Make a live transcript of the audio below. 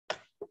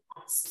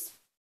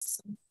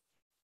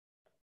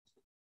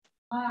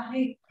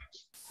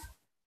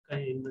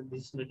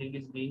This meeting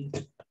is being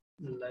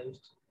live.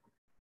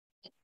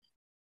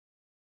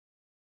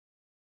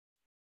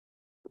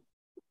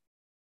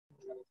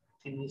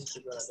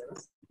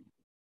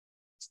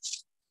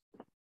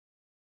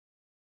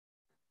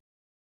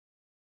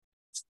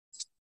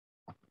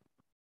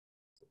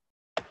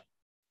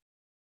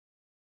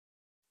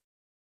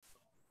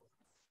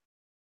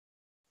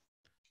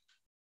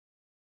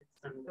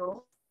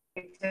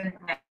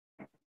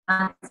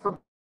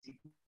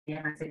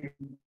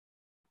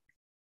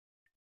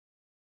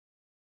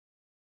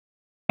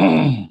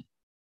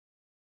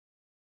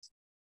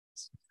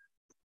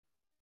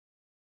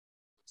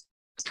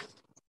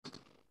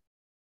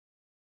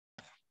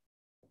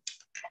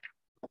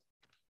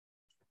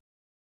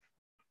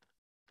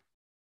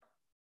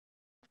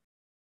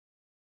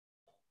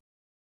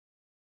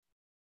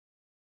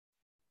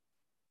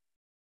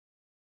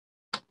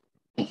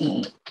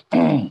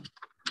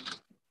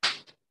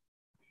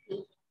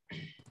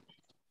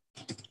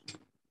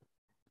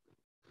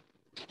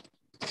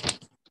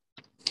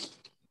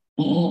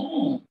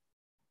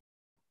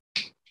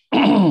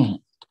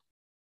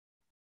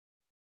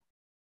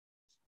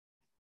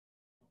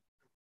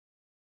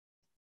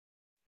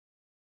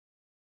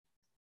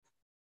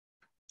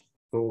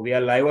 So we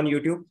are live on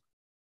YouTube.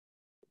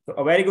 So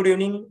a very good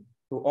evening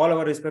to all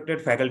our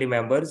respected faculty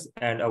members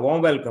and a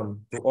warm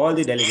welcome to all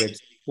the delegates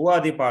who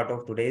are the part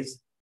of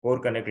today's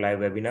Cor-connect live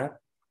webinar.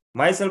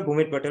 Myself,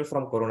 Bhumit Patel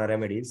from Corona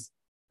Remedies.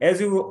 As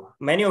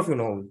many of you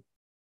know,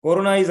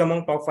 Corona is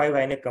among top 5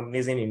 high-tech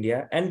companies in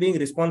India, and being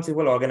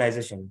responsible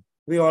organization,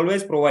 we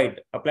always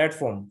provide a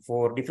platform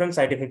for different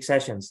scientific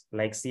sessions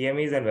like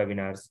CMEs and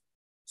webinars.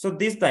 So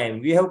this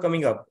time we have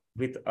coming up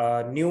with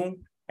a new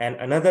and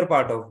another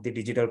part of the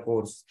digital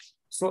course.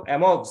 So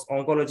AMOG's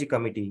Oncology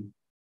Committee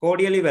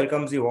cordially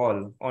welcomes you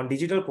all on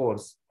digital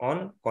course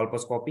on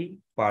Colposcopy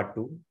Part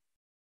 2.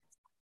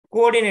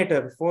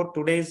 Coordinator for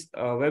today's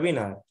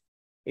webinar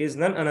is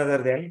none other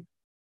than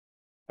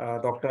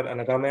Dr.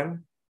 Anagha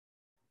ma'am.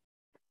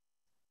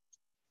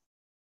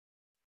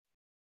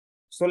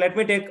 So let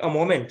me take a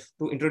moment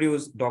to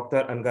introduce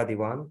Dr. Anga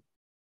Diwan.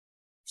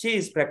 She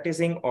is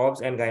practicing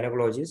obs and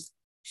gynecologist.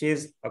 She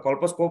is a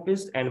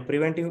colposcopist and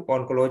preventive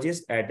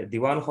oncologist at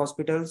Diwan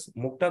Hospital's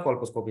Mukta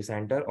Colposcopy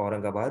Center,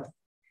 Aurangabad.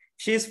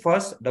 She is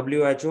first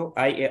WHO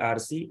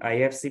IARC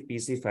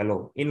IFCPC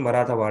Fellow in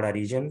Marathwada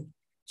region.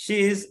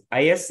 She is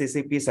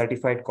ISCCP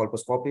certified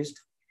colposcopist.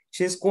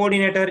 She is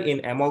coordinator in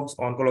AMOG's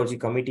Oncology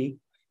Committee.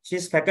 She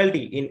is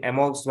faculty in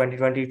AMOG's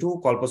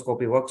 2022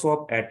 colposcopy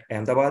workshop at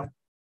Ahmedabad.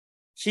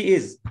 She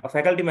is a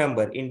faculty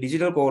member in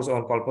digital course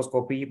on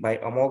colposcopy by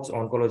AMOG's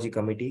Oncology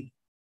Committee.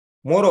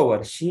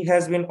 Moreover, she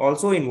has been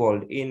also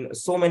involved in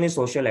so many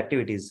social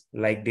activities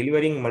like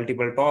delivering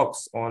multiple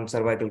talks on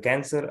cervical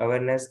cancer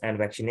awareness and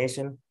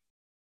vaccination,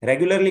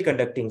 regularly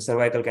conducting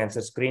cervical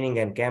cancer screening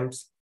and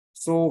camps.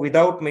 So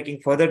without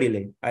making further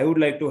delay, I would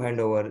like to hand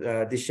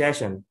over this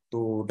session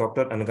to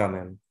Dr. Anga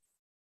ma'am.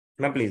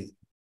 Ma'am, please.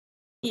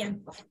 Yeah,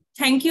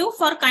 thank you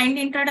for kind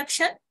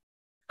introduction.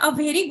 A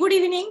very good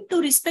evening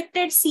to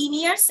respected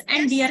seniors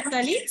and dear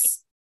colleagues.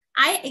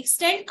 I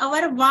extend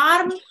our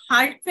warm,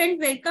 heartfelt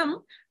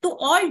welcome to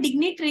all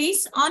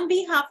dignitaries on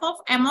behalf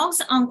of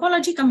AMOG's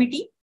Oncology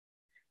Committee.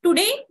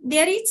 Today,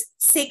 there is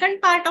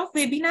second part of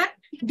webinar,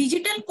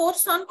 digital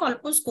course on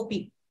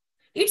colposcopy.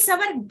 It's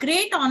our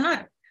great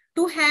honor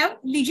to have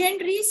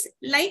legendaries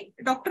like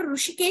Dr.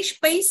 Rushikesh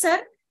Pai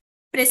sir,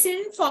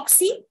 President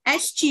Foxy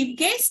as chief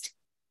guest,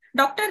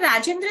 Dr.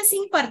 Rajendra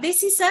Singh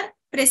Pardesi sir,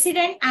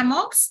 President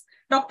AMOG's,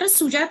 Dr.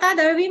 Sujata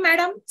Dalvi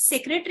madam,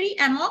 Secretary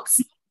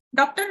AMOG's,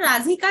 Dr.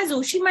 Razika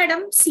Joshi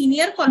madam,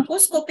 Senior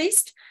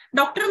Colposcopist,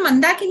 Dr.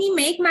 Mandakini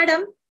Meg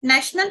madam,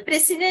 National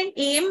President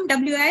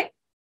AMWI.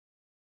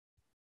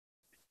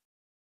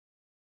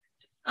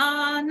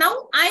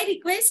 Now I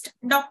request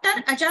Dr.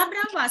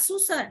 Ajabra Vasu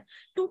sir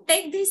to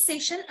take this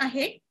session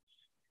ahead.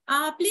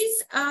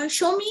 Please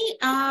show me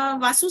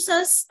Vasu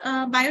sir's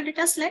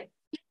biodata slide.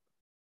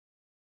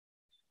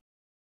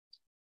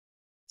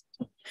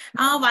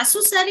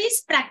 Vasu sir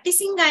is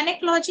practicing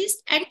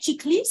gynecologist at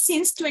Chikhli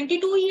since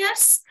 22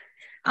 years.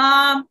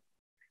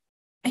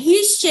 He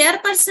is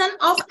chairperson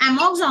of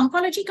AMOG's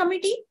Oncology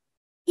Committee.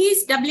 He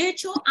is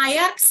WHO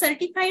IARC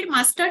certified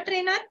master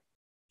trainer.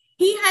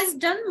 He has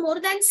done more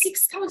than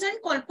 6,000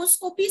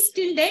 colposcopies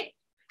till date.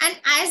 And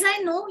as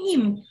I know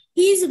him,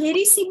 he is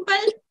very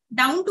simple,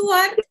 down to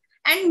earth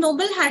and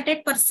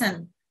noble-hearted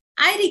person.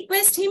 I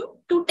request him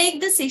to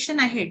take the session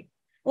ahead.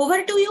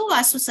 Over to you,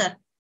 Vasu sir.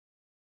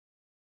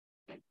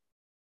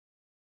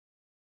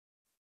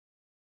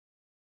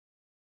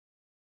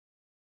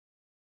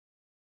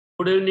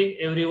 Good evening,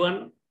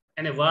 everyone,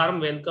 and a warm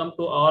welcome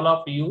to all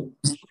of you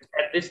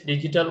at this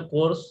digital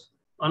course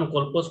on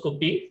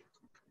colposcopy,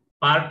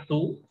 part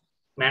 2,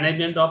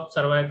 management of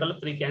cervical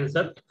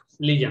precancer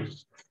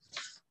lesions.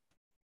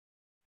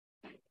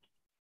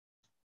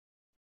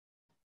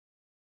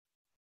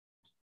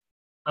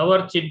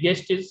 Our chief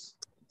guest is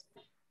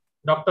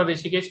Dr.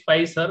 Rishikesh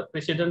Pai sir,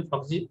 President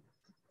Foxy.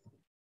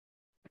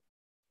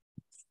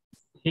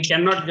 he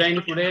cannot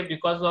join today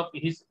because of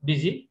his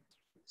busy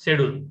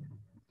schedule.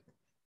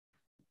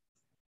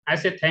 I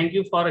say thank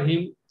you for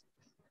him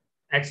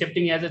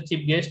accepting as a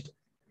chief guest.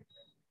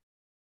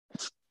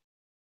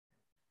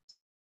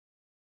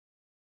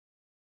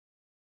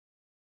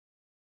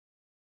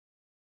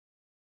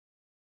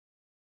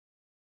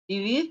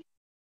 TV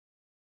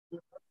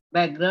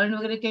background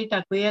वगैरे काही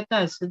टाकूया का?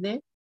 असू दे,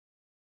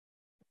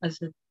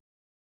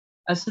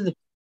 असू दे.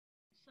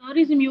 Sir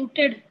is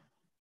muted.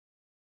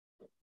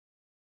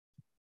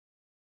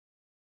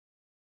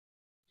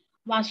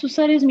 Vasu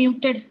sir is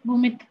muted.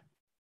 Bhumit.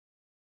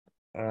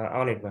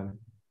 On it, ma'am.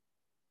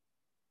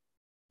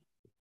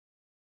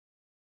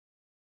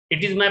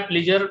 It is my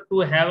pleasure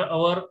to have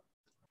our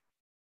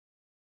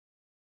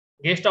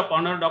guest of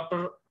honor,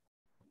 Dr.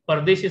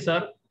 Pardeshi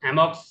sir,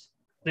 AMOX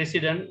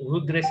president,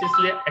 who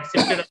graciously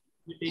accepted our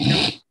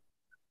invitation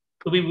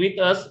to be with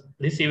us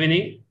this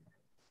evening.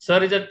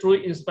 Sir is a true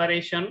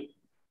inspiration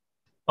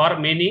for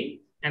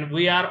many, and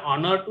we are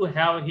honored to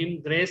have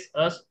him grace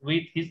us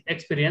with his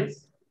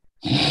experience.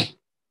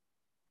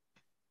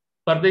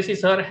 Pardeshi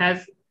sir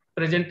has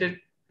presented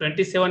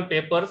 27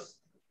 papers.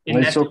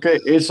 It's okay.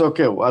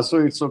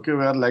 Vasu, it's okay.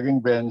 We are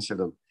lagging behind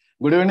schedule.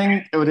 Good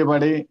evening,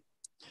 everybody.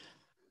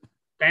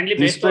 Kindly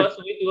bless us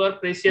with your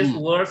precious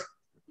words,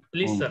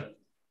 please, sir.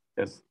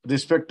 Yes.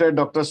 Respected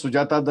Dr.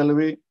 Sujata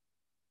Dalvi,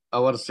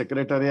 our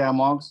Secretary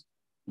AMOX,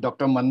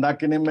 Dr.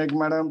 Mandakini Meg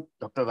Madam,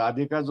 Dr.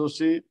 Radhika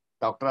Joshi,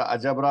 Dr.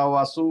 Ajabra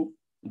Vasu,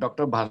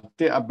 Dr.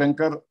 Bharti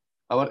Abhankar,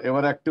 our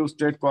ever-active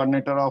State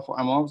Coordinator of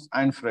AMOX,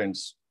 and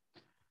friends.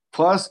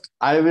 First,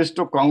 I wish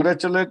to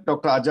congratulate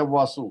Dr. Ajab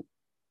Vasu,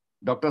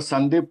 Dr.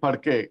 Sandeep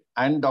Phadke,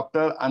 and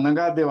Dr.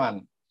 Ananga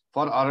Devan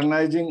for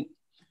organizing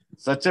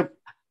such a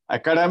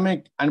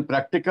academic and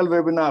practical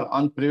webinar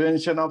on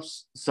prevention of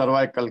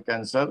cervical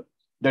cancer,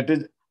 that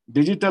is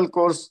digital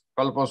course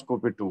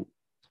Colposcopy 2.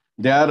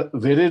 They are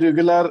very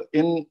regular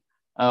in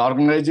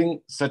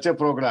organizing such a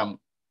program.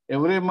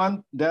 Every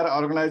month, they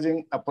are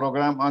organizing a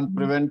program on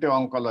preventive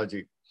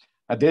oncology.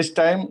 At this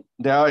time,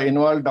 they have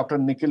involved Dr.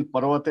 Nikhil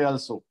Parvate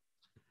also.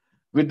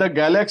 With the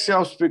galaxy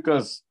of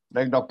speakers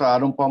like Dr.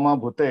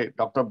 Arumpama Bhute,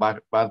 Dr.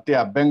 Bharti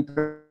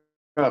Abhankar,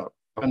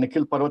 Dr.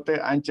 Nikhil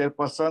Parvate, and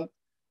Chairperson,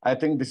 I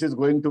think this is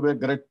going to be a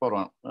great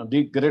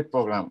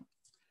program.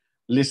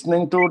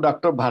 Listening to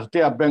Dr.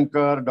 Bharti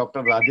Abhankar,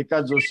 Dr.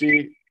 Radhika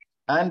Joshi,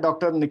 and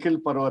Dr. Nikhil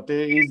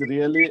Parvate is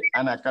really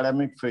an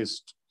academic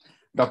feast.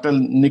 Dr.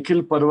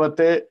 Nikhil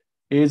Parvate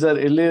is a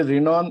really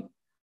renowned,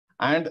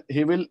 and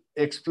he will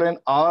explain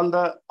all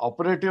the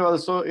operative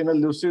also in a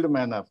lucid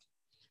manner.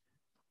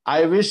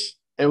 I wish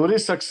every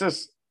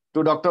success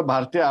to Dr.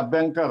 Bharti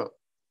Abhankar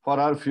for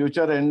our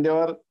future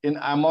endeavor in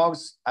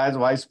AMOX as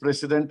Vice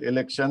President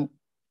election.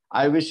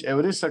 I wish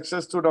every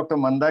success to Dr.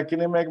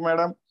 Mandakini Meg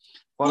Madam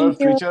for our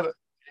future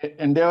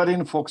endeavor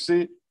in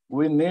FOXI.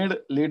 We need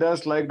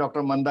leaders like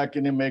Dr.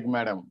 Mandakini Meg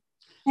Madam.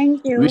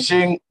 Thank you.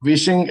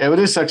 Wishing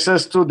every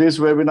success to this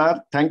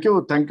webinar. Thank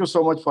you. Thank you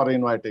so much for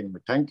inviting me.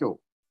 Thank you.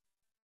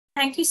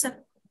 Thank you, sir.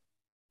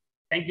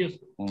 Thank you.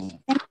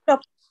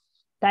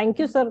 Thank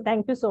you, sir.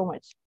 Thank you so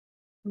much.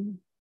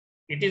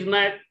 It is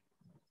my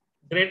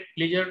great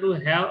pleasure to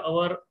have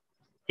our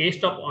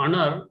guest of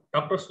honor,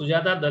 Dr.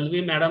 Sujata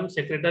Dalvi Madam,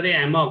 Secretary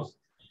AMOX,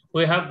 who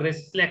have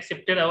graciously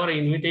accepted our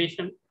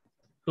invitation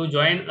to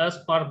join us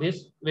for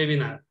this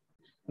webinar.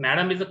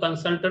 Madam is a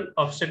consultant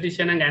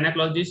obstetrician and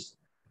gynecologist,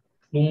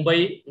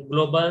 Mumbai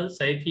Global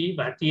Saifi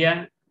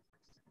Bhatia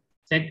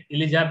St.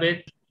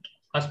 Elizabeth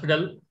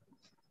Hospital,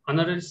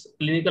 Honoris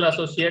Clinical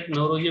Associate,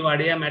 Nauroji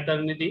Wadia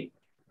Maternity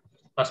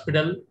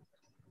Hospital,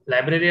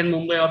 Librarian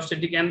Mumbai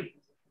Obstetric and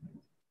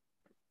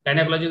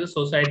Gynecological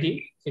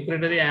Society,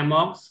 Secretary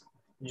AMOX,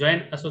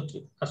 Joint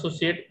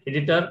Associate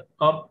Editor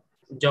of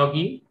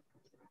JOGI.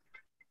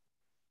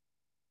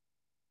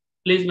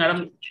 Please,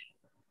 Madam,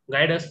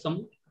 guide us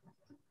some.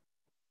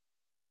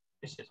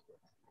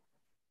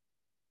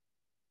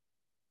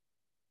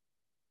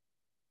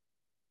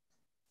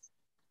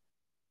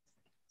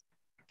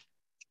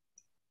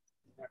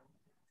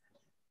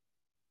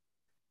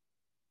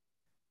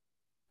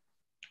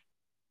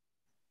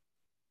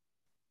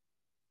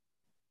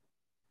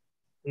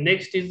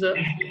 Next is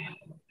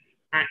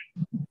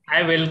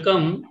I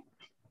welcome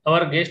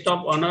our guest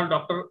of honor,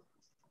 Dr.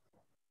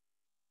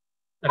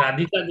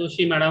 Radhika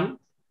Joshi Madam,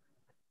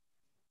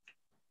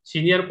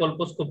 Senior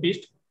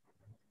Colposcopist,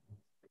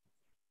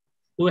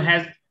 who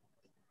has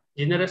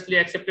generously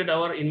accepted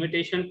our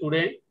invitation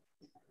today.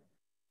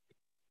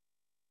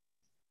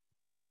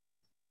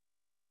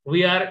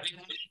 We are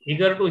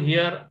eager to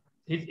hear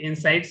his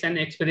insights and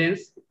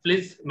experience.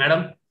 Please,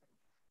 Madam.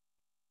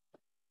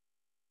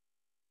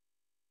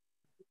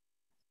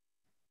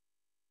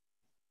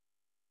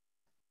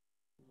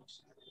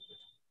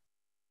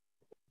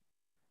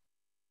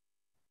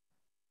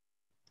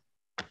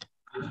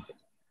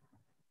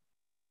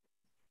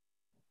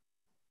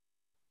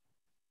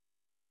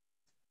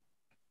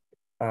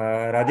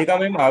 Radhika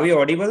ma'am, are we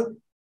audible?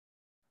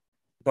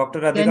 Dr.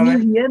 Radhika Can you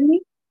ma'am? hear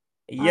me?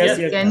 Yes,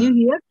 yes. Can you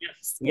hear?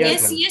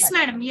 Yes,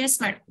 madam. Yes,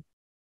 madam.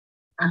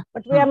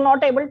 but we are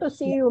not able to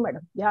see you,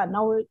 madam. Yeah,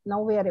 now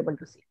we are able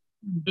to see.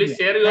 Please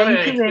share your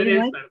Thank you very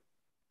experience, much. madam.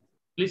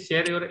 Please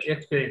share your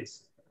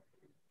experience.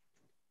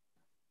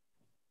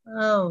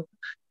 Oh,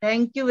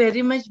 thank you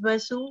very much,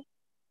 Basu.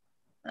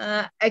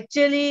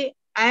 Actually,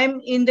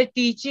 I'm in the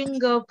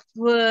teaching of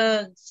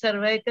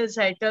cervical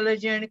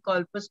cytology and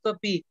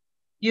colposcopy,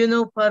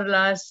 for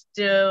last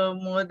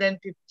more than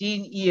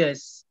 15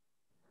 years.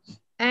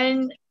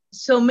 And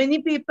so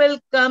many people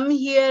come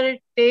here,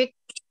 take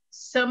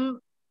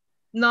some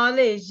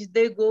knowledge,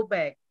 they go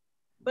back.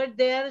 But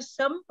there are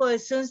some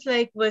persons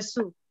like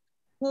Vasu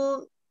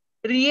who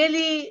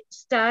really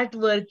start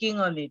working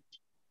on it.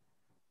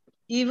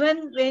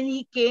 Even when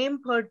he came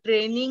for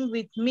training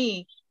with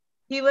me,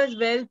 he was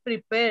well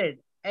prepared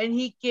and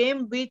he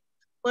came with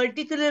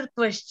particular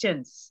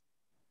questions,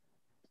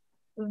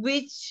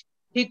 which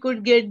he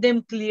could get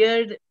them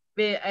cleared,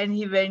 and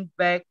he went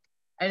back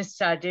and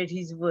started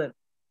his work.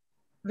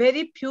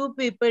 Very few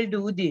people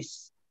do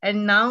this.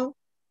 And now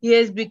he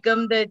has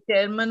become the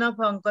chairman of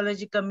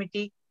oncology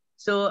committee.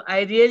 So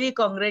I really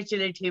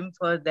congratulate him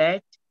for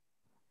that.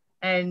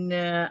 And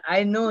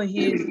I know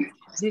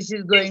this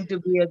is going to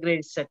be a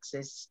great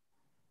success.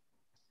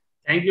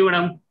 Thank you,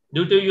 madam.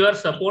 Due to your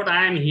support,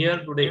 I am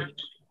here today.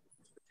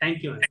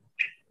 Thank you, madam.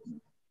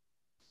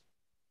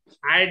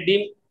 I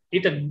deem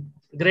it a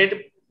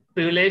great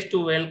privilege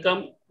to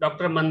welcome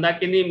Dr.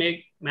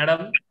 Mandakini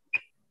madam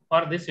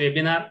for this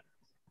webinar.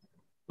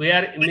 We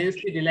are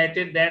immensely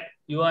delighted that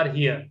you are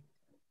here.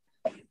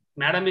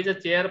 Madam is a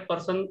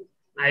chairperson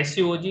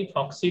ICOG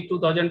FOXY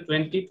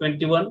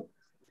 2020-21,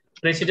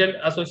 President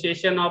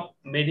Association of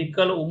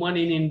Medical Women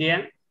in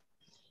India,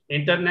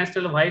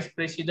 International Vice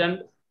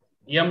President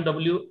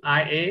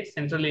MWIA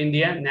Central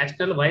India,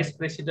 National Vice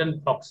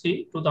President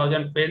FOXY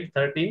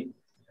 2012-13,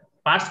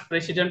 past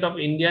President of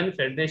Indian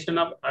Federation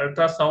of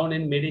Ultrasound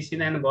in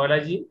Medicine and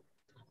Biology,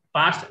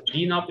 past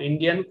Dean of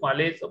Indian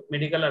College of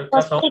Medical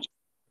Ultrasound.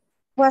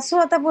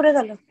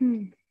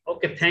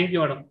 Okay, thank you,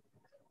 madam.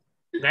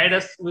 Guide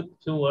us with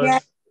few words. Yeah.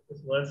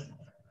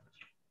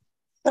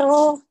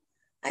 So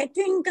I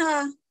think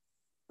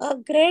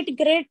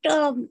great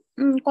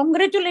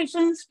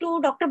congratulations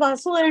to Dr.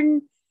 Basu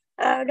and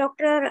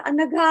Dr.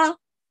 Anagha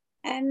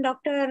and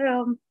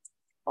Dr.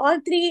 All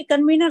three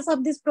conveners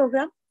of this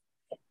program.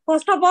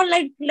 First of all,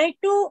 I'd like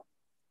to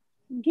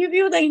give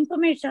you the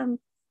information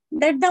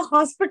that the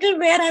hospital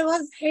where I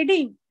was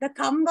heading, the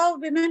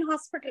Khamgaon Women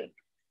Hospital,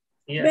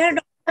 yes, where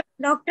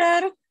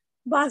Dr.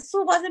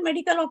 Basu was a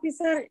medical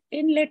officer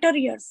in later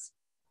years.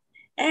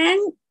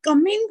 And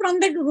coming from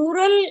that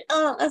rural,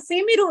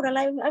 semi-rural,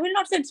 I will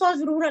not say it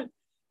was rural.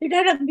 It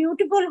had a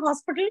beautiful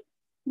hospital,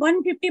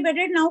 150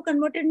 bedded, now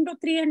converted into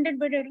 300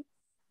 bedded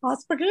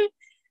hospital.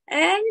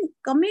 And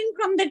coming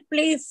from that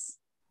place,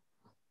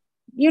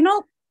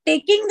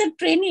 taking the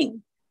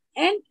training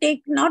and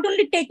not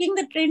only taking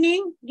the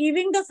training,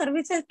 giving the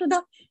services to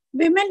the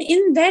women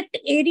in that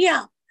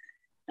area.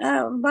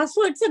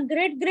 Basu, it's a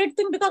great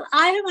thing because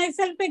I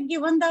myself have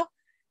given the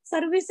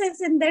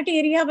services in that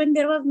area when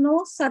there was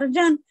no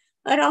surgeon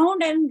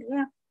around and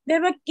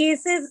there were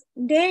cases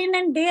day in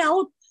and day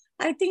out.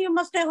 I think you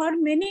must have heard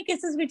many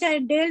cases which I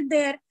dealt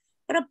there.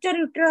 Ruptured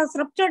uterus,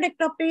 ruptured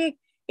ectopic,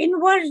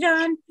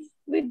 inversion,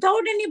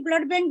 without any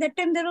blood bank. That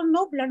time there was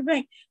no blood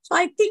bank. So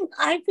I think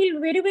I feel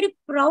very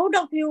proud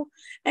of you.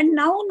 And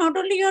now not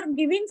only you are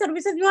giving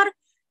services, you are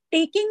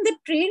taking the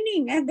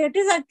training. And that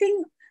is, I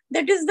think,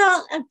 that is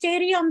the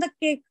cherry on the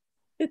cake.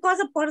 Because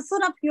a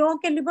person of your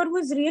caliber who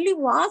is really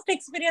vast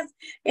experience,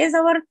 as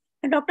our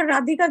Dr.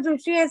 Radhika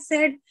Joshi has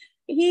said,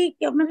 you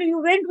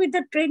went with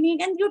the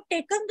training and you've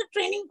taken the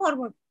training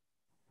forward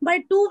by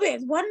two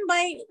ways. One,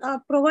 by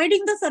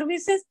providing the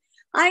services.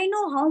 I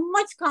know how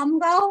much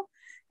Khamgaon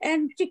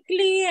and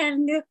Chikli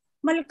and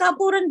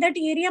Malkapur and that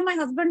area, my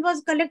husband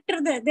was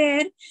collector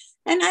there.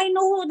 And I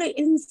know the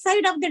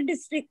inside of the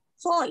district.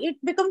 So it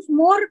becomes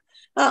more,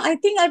 I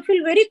think I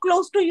feel very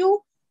close to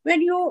you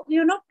when you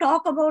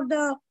talk about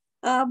the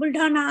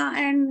Buldhana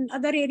and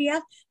other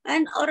areas,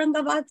 and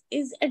Aurangabad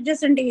is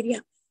adjacent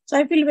area. So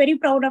I feel very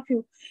proud of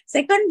you.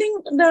 Second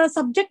thing, the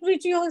subject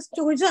which you have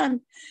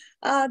chosen,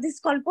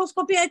 this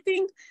colposcopy, I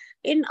think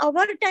in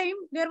our time,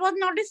 there was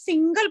not a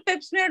single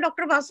pap smear,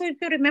 Dr. Basu, if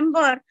you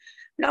remember.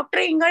 Dr.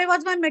 Ingale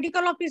was my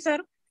medical officer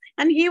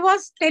and he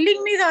was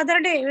telling me the other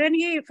day when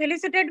he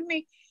felicited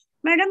me,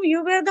 Madam,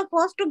 you were the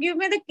first to give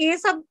me the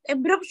case of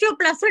abruptio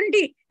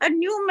placentae, a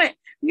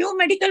new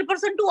medical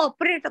person to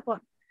operate upon.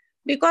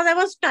 Because I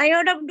was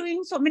tired of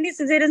doing so many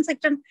cesarean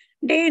sections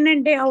day in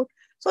and day out.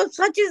 So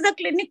such is the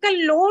clinical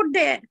load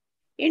there,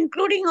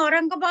 including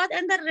Aurangabad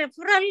and the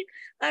referral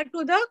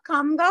to the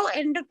Khamgaon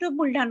and to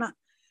Buldhana.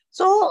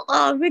 So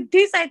with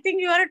this, I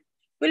think you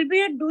will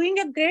be doing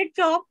a great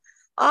job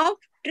of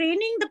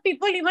training the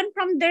people even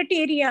from that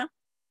area.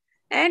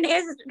 And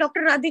as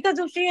Dr. Radhika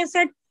Joshi has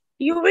said,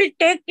 you will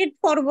take it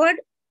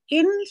forward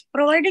in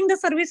providing the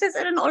services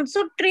and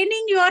also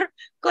training your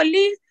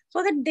colleagues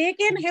so that they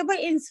can have an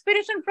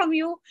inspiration from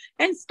you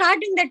and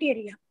start in that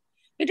area.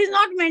 It is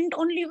not meant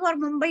only for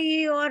Mumbai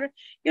or,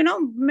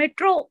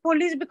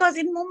 metropolis, because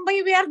in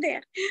Mumbai we are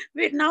there.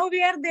 Now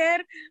we are there.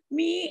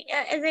 Me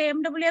as a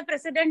MWA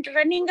president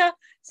running a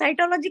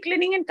cytology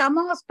clinic in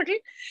Kama Hospital,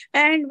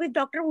 and with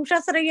Dr.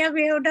 Usha Saraiya,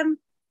 we have done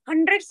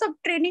hundreds of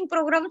training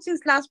programs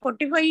since last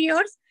 45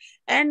 years.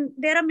 And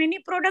there are many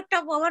products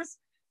of ours.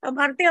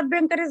 Bharti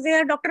Abhyankar is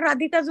there. Dr.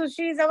 Radhika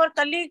Joshi is our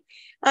colleague.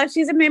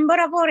 She's a member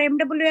of our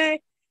MWA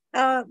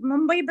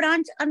Mumbai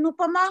branch,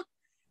 Anupama.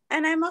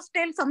 And I must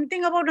tell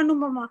something about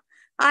Anupama.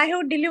 I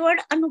have delivered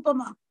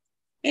Anupama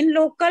in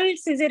local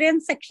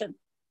cesarean section,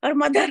 her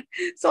mother.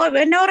 So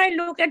whenever I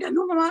look at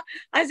Anupama,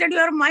 I said, you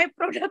are my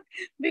product,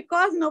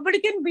 because nobody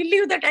can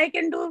believe that I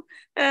can do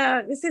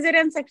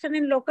cesarean section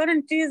in local,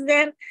 and she is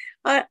there,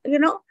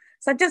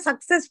 such a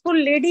successful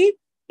lady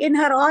in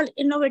her all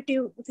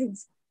innovative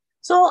things.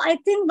 So I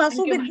think,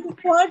 Basu,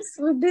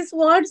 with these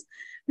words,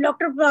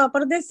 Dr.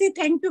 Pardesi,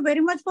 thank you very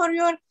much for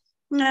your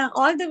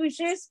all the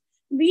wishes.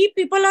 We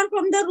people are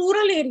from the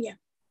rural area.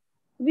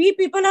 We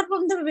people are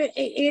from the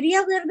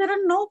area where there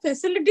are no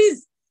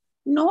facilities,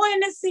 no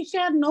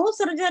anesthesia, no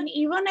surgeon.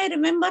 Even I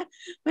remember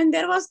when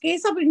there was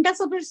case of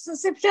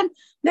interception,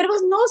 there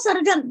was no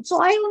surgeon.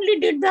 So I only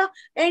did the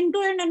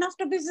end-to-end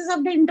anastomosis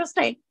of the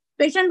intestine.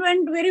 Patient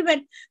went very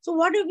well. So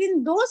what if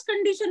in those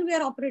conditions we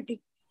are operating?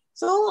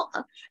 So,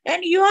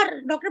 and you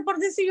are, Dr.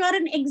 Pardesi, you are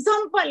an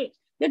example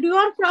that you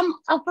are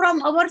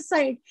from our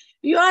side.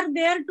 You are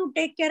there to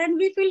take care, and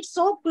we feel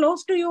so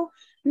close to you,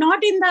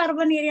 not in the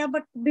urban area,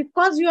 but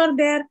because you are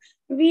there,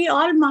 we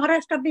all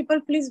Maharashtra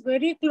people feel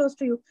very close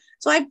to you.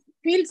 So I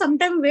feel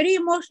sometimes very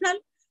emotional,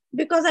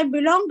 because I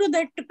belong to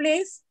that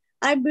place.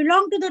 I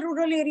belong to the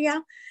rural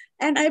area,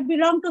 and I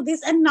belong to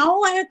this. And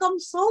now I have come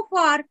so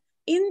far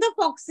in the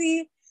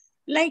Foxy,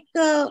 like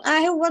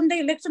I have won the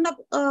election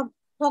of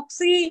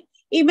Foxy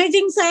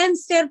Imaging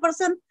Science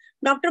Chairperson.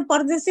 Dr.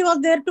 Pardesi was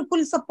there to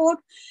full support.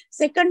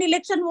 Second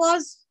election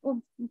was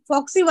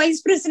Foxy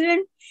Vice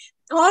President.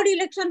 Third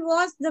election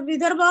was the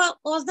Vidarbha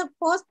was the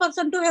first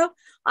person to have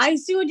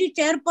ICOG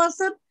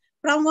chairperson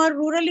from our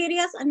rural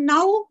areas. And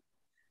now,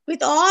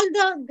 with all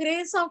the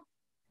grace of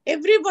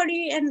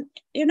everybody and,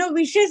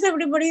 wishes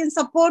everybody in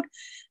support,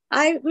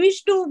 I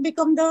wish to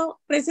become the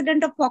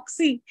president of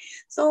Foxy.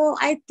 So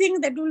I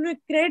think that will be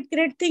a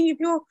great thing if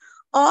you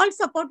all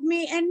support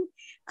me, and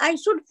I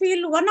should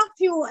feel one of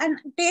you and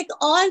take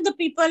all the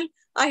people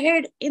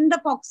ahead in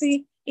the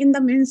Foxy in the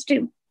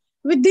mainstream.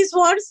 With these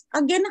words,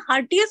 again,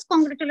 heartiest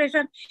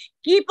congratulations.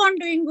 Keep on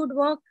doing good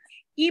work.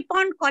 Keep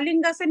on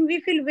calling us, and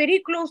we feel very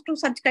close to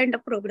such kind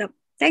of program.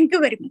 Thank you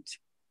very much.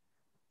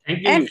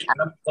 Thank you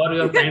for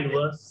your kind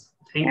words.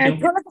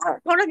 Thank you.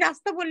 Thoda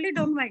jasta bolli,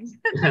 don't mind.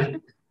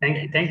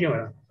 Thank you,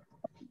 madam.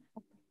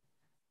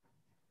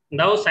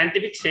 Now,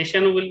 scientific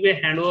session will be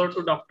handed over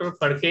to Dr.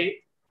 Phadke,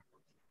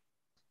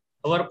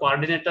 our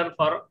coordinator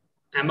for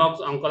AMOX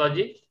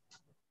Oncology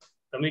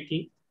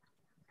Committee.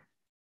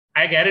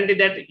 I guarantee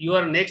that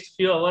your next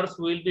few hours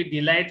will be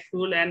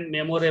delightful and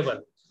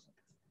memorable.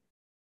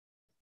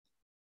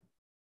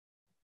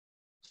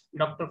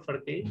 Dr.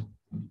 Phadke.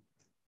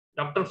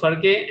 Dr.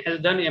 Phadke has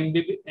done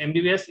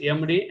MBBS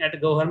MD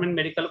at Government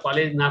Medical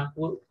College,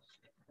 Nagpur.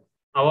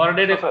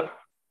 Awarded. Yes, sir.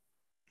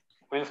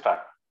 We'll start.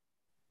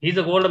 He's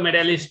a gold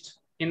medalist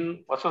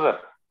in. Vasu, sir.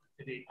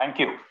 Thank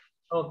you.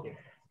 Okay.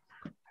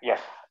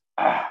 Yes.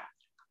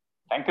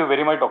 Thank you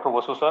very much, Dr.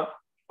 Vasu, sir,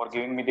 for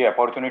giving me the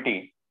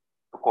opportunity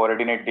to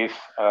coordinate this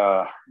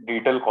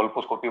digital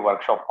colposcopy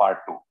workshop part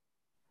 2.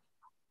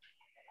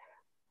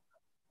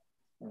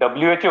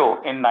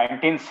 WHO in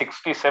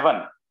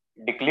 1967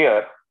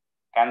 declared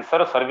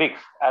cancer cervix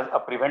as a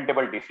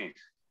preventable disease.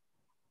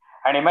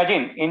 And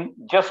imagine, in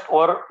just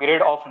over a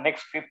period of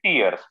next 50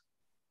 years,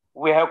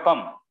 we have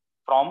come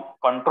from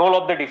control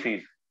of the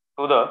disease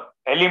to the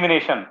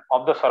elimination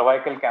of the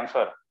cervical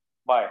cancer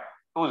by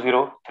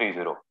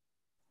 2030.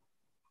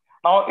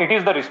 Now, it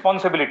is the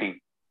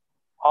responsibility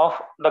of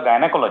the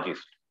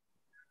gynecologist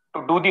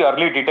to do the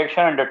early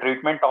detection and the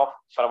treatment of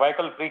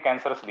cervical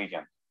precancerous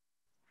lesion.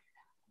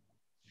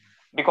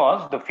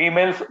 Because the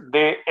females,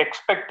 they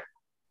expect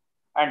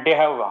and they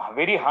have a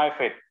very high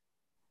faith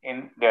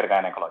in their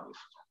gynecologist.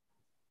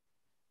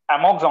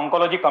 AMOX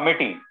Oncology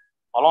Committee,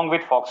 along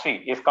with Foxy,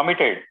 is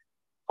committed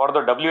for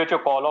the WHO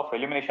call of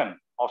elimination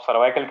of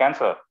cervical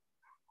cancer.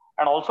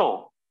 And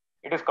also,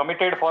 it is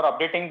committed for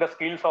updating the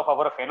skills of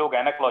our fellow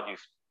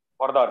gynecologists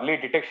for the early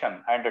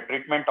detection and the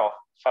treatment of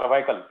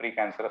cervical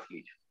precancerous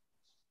lesion.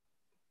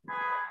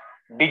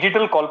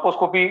 Digital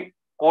colposcopy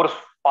course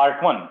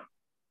part 1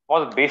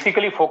 was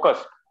basically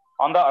focused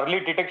on the early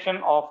detection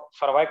of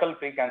cervical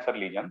precancer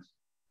lesions.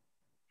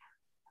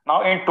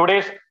 Now, in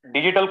today's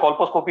digital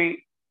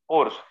colposcopy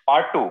course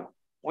part 2,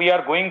 we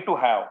are going to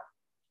have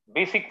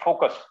basic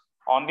focus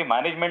on the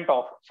management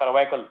of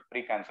cervical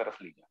precancerous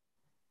lesion.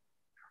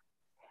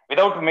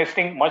 Without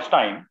wasting much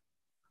time,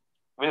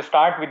 we'll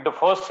start with the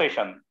first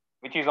session,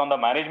 which is on the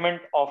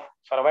management of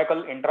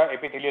cervical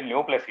intraepithelial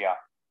neoplasia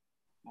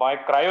by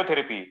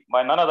cryotherapy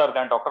by none other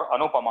than Dr.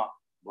 Anupama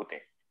Bhute.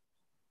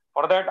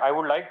 For that, I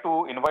would like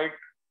to invite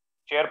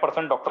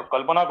Chairperson Dr.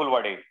 Kalpana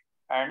Gulwade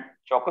and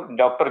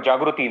Dr.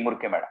 Jagruti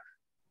Murke madam.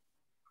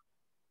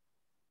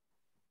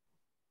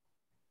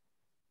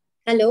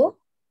 Hello.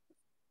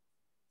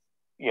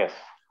 Yes.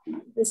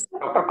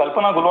 Dr.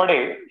 Kalpana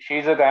Gulwade, she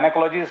is a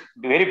gynecologist,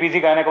 very busy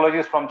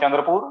gynecologist from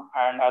Chandrapur,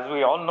 and as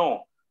we all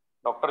know,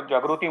 Dr.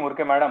 Jagruti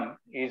Murke madam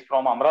is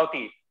from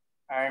Amravati,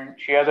 and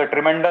she has a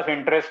tremendous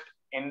interest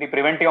in the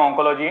preventive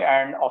oncology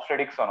and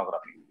obstetric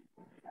sonography.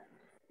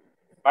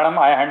 Madam,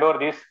 I hand over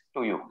this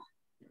to you.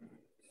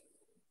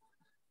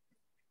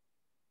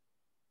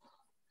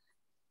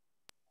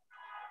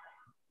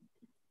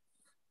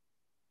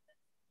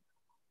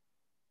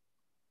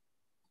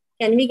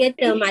 Can we get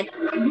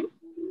Madam?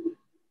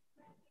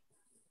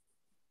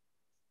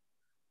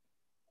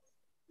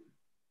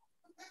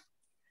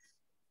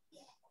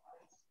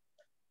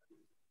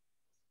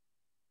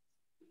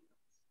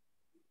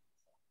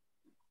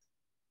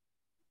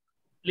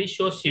 Please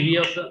show CV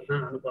of the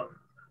Anupam.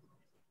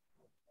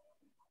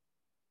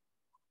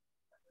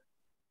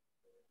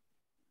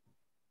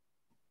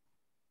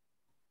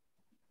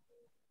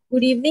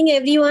 Good evening,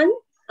 everyone.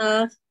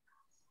 I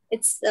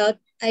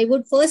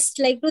would first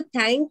like to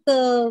thank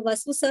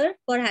Vasu sir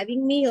for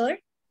having me here,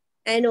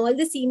 and all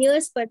the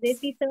seniors,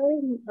 Pardesi sir,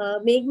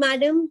 Meg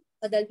madam,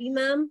 Dalvi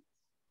ma'am,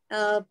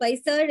 Pai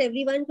sir,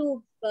 everyone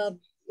to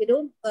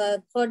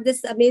for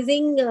this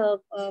amazing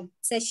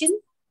session.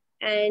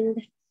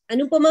 And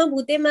Anupama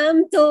Bhute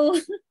ma'am, so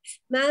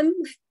ma'am,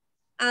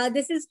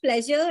 this is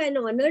pleasure and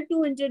honor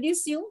to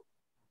introduce you.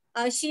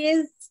 She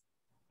is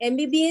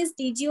MBBS,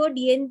 DGO,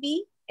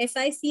 DNB,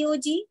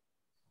 FICOG,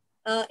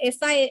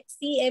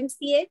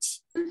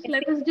 FICMCH.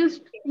 Let us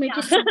just make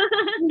it.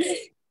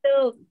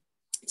 So,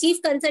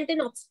 Chief Consultant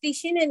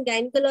Obstetrician and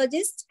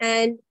Gynecologist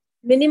and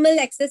Minimal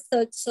Access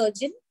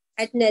Surgeon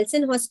at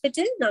Nelson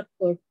Hospital,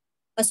 Nagpur.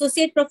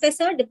 Associate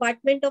Professor,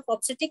 Department of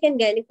Obstetric and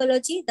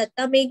Gynecology,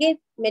 Datta Meghe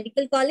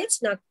Medical College,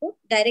 Nagpur.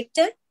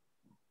 Director,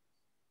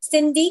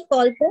 Cindy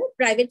Colpo,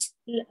 Private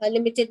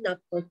Limited,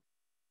 Nagpur.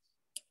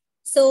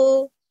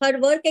 So, her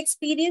work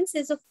experience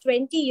is of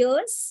 20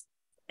 years.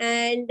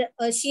 And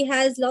she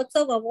has lots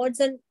of awards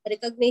and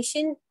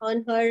recognition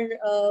on her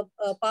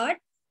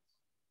part.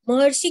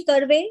 Maharshi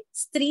Karve,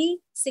 Stree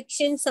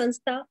Shikshan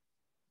Sanstha.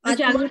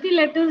 Jagruti,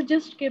 let us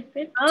just skip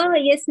it.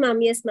 Yes, ma'am.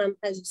 Yes, ma'am.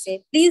 As you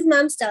say. Please,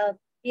 ma'am, start.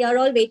 We are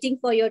all waiting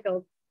for your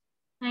talk.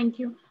 Thank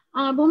you.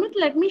 Bhumit,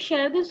 let me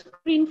share the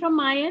screen from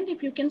my end.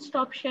 If you can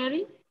stop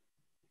sharing.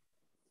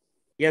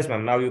 Yes,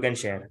 ma'am. Now you can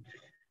share.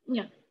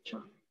 Yeah,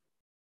 sure.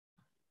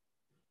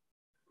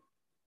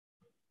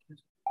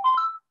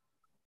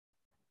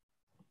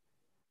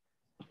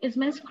 Is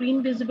my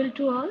screen visible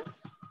to all?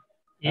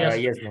 Yes,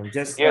 yes ma'am.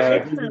 Just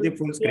the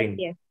full screen.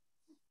 Yes,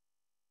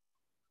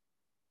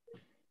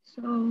 yes.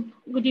 So,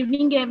 good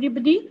evening,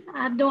 everybody.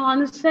 At the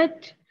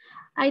onset,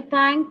 I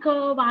thank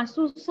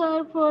Vasu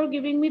sir for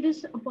giving me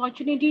this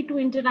opportunity to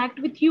interact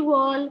with you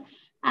all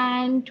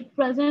and to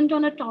present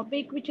on a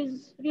topic which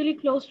is really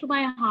close to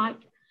my heart.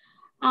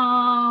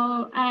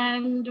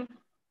 And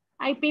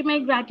I pay my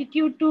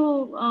gratitude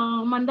to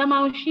Manda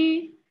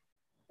Maushi,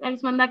 that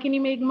is Mandakini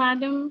Meg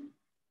madam,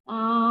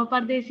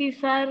 Pardesi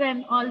sir,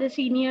 and all the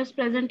seniors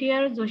present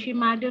here, Joshi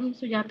madam,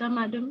 Sujata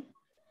madam.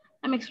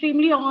 I'm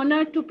extremely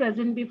honored to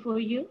present before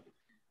you.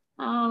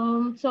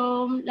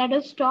 So let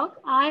us talk.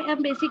 I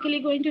am basically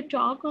going to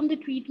talk on the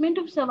treatment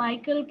of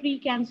cervical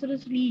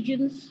precancerous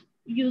lesions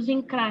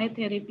using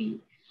cryotherapy.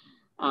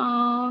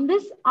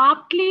 This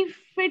aptly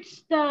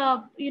fits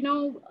the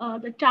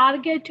the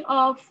target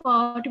of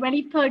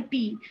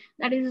 2030.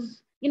 That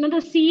is,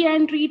 the see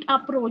and treat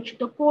approach,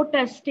 the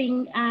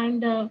co-testing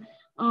and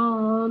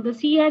the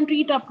see and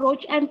treat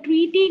approach, and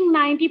treating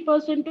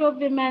 90% of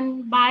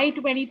women by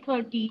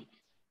 2030.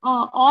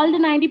 All the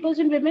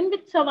 90% women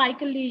with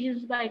cervical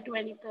lesions by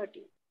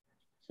 2030.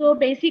 So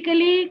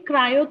basically,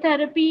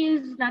 cryotherapy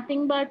is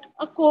nothing but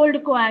a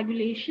cold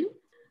coagulation,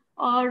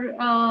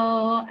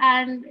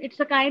 and it's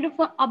a kind of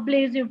a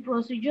ablasive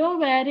procedure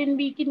wherein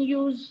we can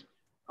use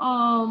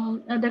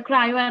the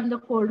cryo and the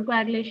cold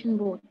coagulation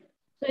both.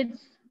 So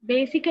it's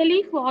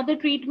basically for the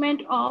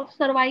treatment of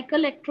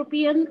cervical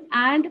ectropion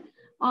and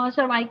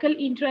cervical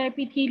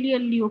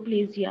intraepithelial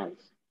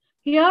neoplasias.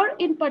 Here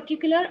in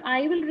particular,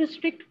 I will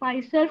restrict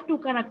myself to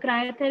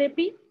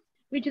cryotherapy,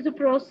 which is a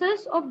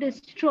process of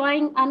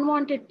destroying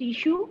unwanted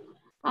tissue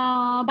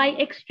by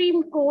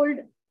extreme cold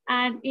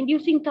and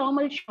inducing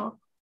thermal shock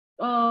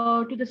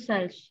to the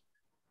cells.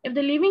 If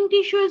the living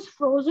tissue is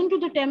frozen to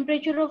the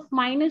temperature of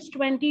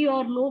 -20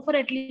 or low for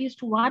at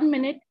least 1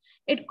 minute,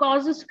 it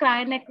causes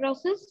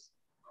cryonecrosis.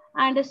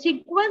 And a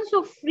sequence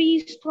of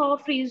freeze-thaw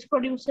freeze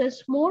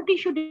produces more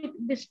tissue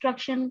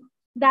destruction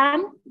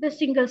than the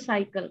single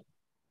cycle.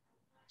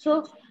 So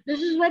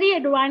this is very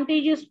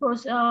advantageous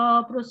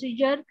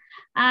procedure.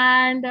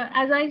 And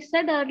as I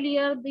said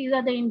earlier, these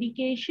are the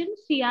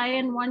indications,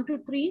 CIN 1 to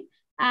 3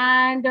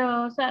 and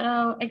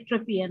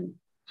ectropion.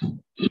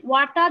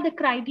 What are the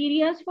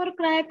criteria for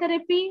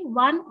cryotherapy?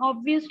 One,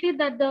 obviously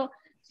that the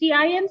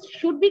CINs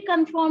should be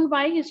confirmed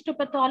by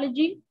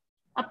histopathology.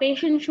 A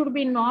patient should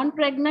be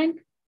non-pregnant.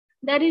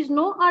 There is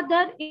no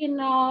other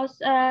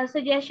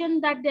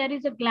suggestion that there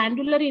is a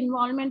glandular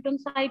involvement on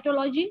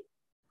cytology.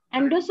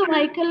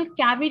 Endocervical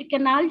cavity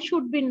canal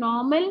should be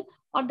normal,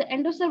 or the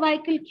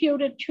endocervical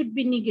curate should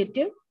be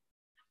negative.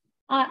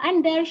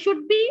 And there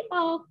should be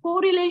a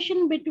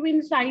correlation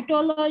between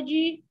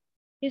cytology,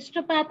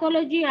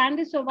 histopathology, and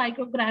the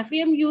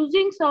cervicography. I'm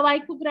using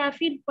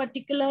cervicography in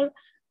particular,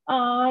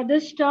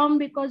 this term,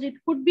 because it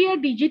could be a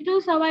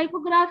digital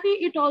cervicography.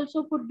 It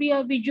also could be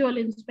a visual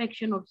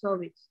inspection of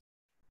cervix.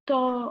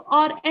 So,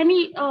 or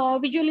any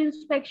visual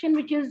inspection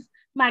which is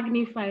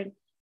magnified.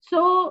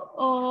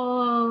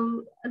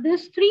 So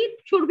these three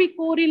should be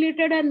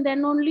correlated, and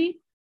then only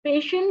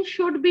patient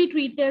should be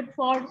treated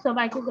for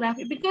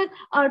cervicography, because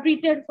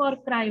treated for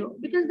cryo,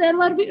 because there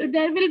will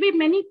be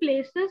many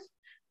places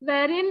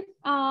wherein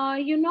a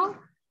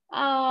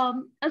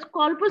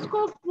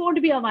colposcope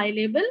won't be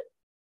available.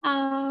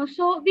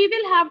 So we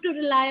will have to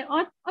rely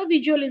on a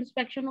visual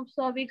inspection of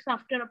cervix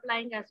after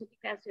applying acetic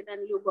acid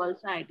and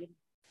Lugol's iodine.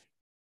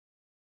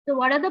 So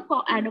what are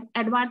the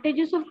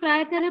advantages of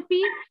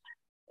cryotherapy?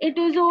 It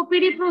is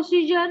OPD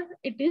procedure.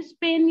 It is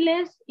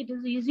painless. It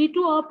is easy to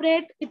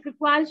operate. It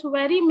requires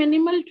very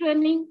minimal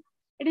training.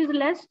 It is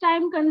less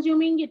time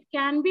consuming. It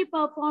can be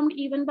performed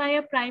even by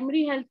a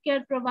primary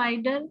healthcare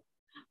provider.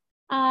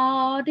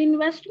 The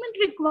investment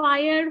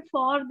required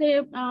for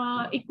the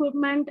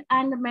equipment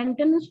and the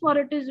maintenance for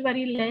it is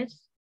very less.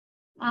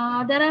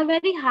 There are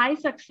very high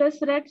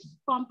success rates.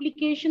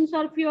 Complications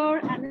are fewer.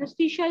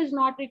 Anesthesia is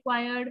not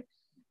required.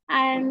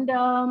 And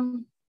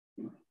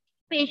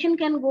patient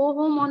can go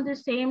home on the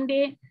same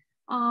day.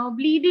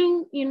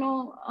 Bleeding,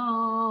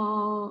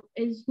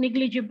 is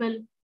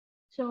negligible.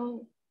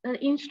 So the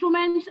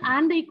instruments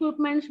and the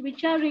equipments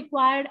which are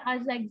required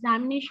as the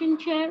examination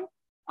chair,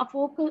 a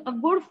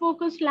good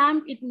focus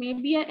lamp, it may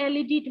be a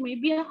LED, it may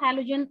be a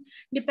halogen,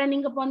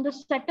 depending upon the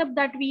setup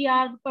that we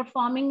are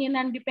performing in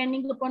and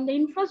depending upon the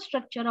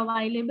infrastructure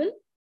available.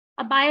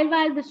 A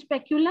bivalve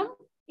speculum,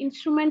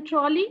 instrument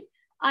trolley,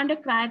 and a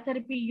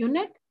cryotherapy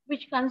unit,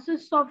 which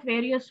consists of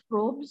various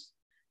probes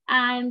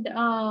and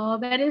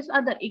various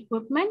other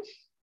equipments.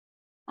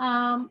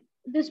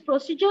 This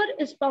procedure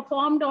is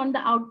performed on the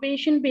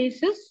outpatient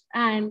basis,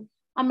 and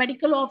a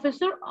medical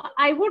officer,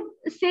 I would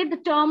say the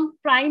term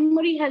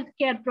primary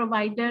healthcare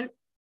provider,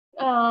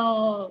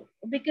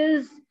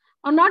 because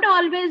not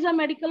always a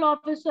medical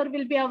officer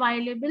will be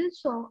available.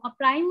 So a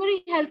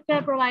primary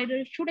healthcare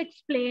provider should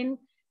explain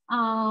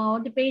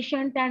the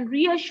patient and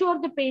reassure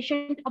the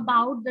patient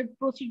about the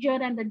procedure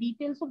and the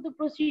details of the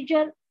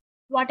procedure.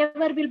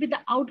 Whatever will be the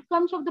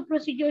outcomes of the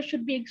procedure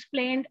should be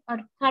explained. A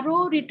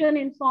thorough written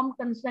informed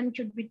consent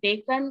should be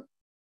taken.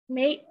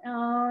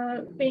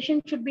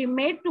 Patient should be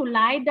made to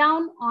lie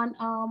down on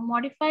a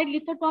modified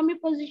lithotomy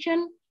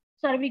position,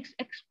 cervix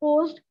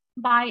exposed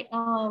by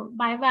a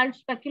bivalve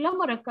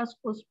speculum or a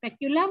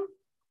cuspospeculum.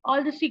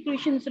 All the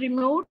secretions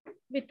removed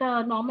with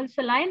a normal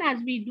saline, as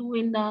we do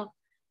in the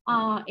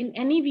in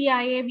any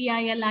VIA,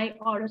 VILI,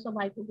 or a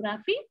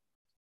cervicography.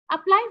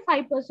 Apply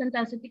 5%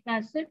 acetic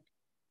acid,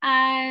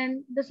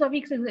 and the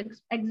cervix is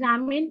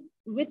examined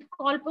with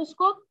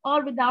colposcope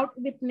or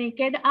with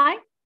naked eye.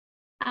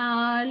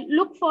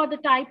 Look for the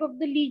type of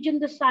the lesion,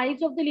 the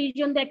size of the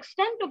lesion, the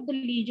extent of the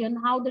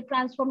lesion, how the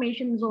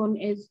transformation zone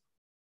is.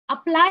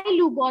 Apply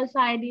Lugol's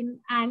iodine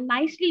and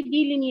nicely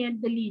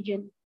delineate the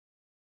lesion.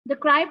 The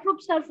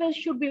cryoprobe surface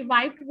should be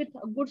wiped with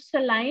a good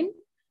saline.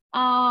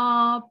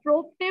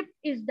 Probe tip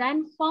is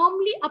then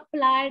firmly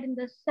applied in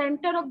the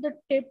center of the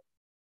tip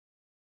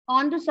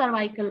on the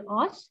cervical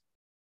os.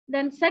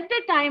 Then set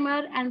the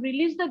timer and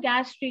release the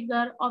gas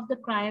trigger of the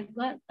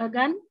cryo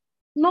gun.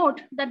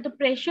 Note that the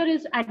pressure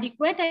is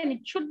adequate and it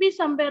should be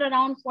somewhere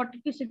around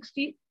 40 to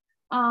 60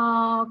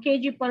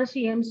 kg per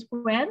cm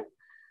square.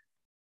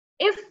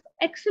 If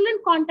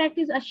excellent contact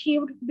is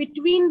achieved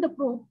between the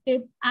probe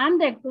tip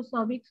and the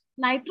ectocervix,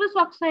 nitrous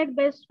oxide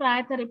based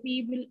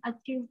cryotherapy will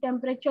achieve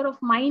temperature of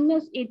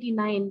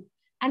 -89.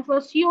 And for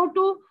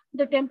CO2,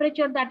 the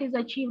temperature that is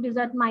achieved is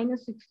at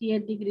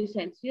 -68 degrees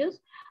Celsius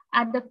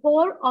at the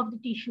core of the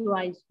tissue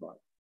ice ball.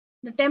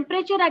 The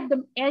temperature at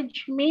the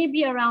edge may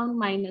be around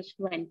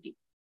 -20.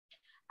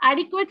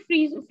 Adequate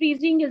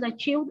freezing is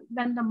achieved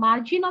when the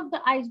margin of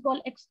the ice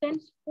ball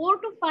extends 4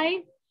 to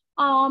 5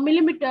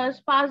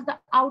 millimeters past the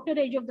outer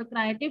edge of the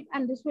cryotip,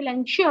 and this will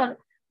ensure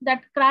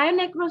that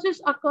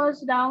cryonecrosis occurs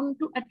down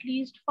to at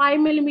least 5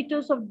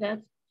 millimeters of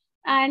depth,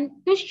 and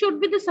this should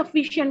be the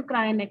sufficient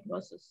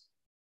cryonecrosis.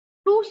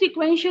 2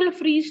 sequential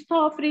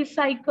freeze-thaw freeze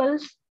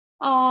cycles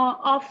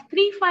of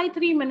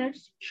 3-5-3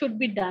 minutes should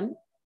be done.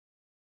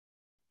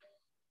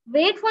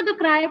 Wait for the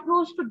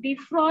cryoprobes to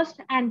defrost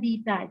and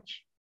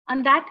detach.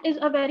 And that is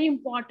a very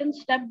important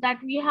step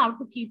that we have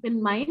to keep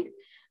in mind.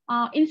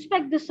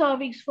 Inspect the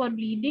cervix for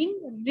bleeding,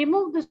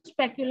 remove the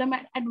speculum,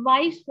 and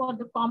advise for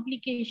the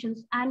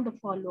complications and the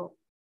follow-up.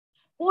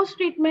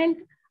 Post-treatment,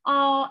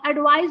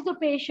 advise the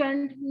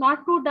patient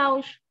not to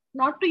douche,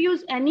 not to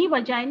use any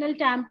vaginal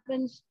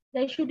tampons.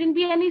 There shouldn't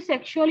be any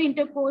sexual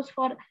intercourse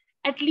for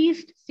at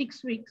least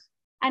 6 weeks.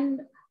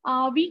 And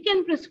we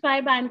can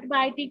prescribe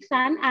antibiotics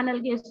and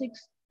analgesics.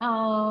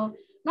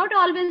 Not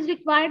always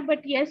required, but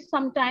yes,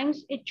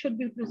 sometimes it should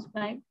be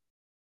prescribed.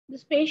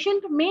 This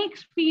patient may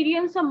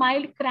experience a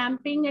mild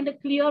cramping and a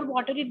clear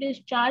watery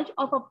discharge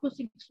of up to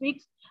 6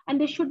 weeks, and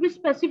this should be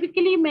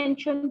specifically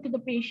mentioned to the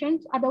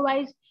patients.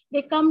 Otherwise,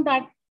 they come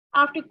that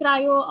after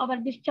cryo, our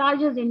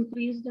discharge has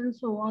increased and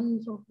so on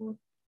and so forth.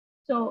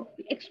 So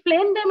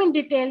explain them in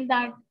detail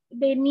that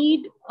they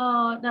need,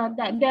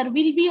 that there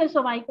will be a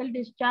cervical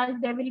discharge,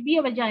 there will be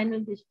a vaginal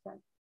discharge.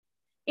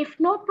 If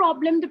no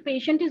problem, the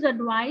patient is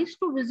advised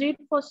to visit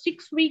for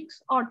 6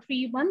 weeks or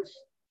 3 months.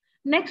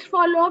 Next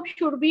follow-up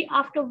should be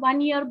after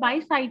 1 year by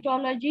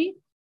cytology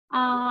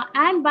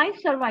and by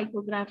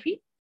cervicography.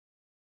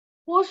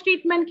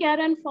 Post-treatment care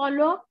and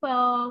follow-up,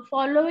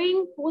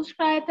 following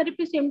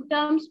post-cryotherapy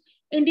symptoms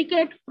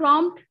indicate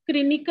prompt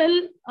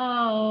clinical,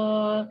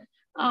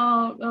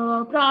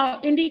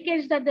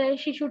 indicates that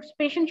the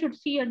patient should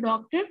see a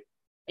doctor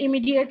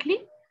immediately.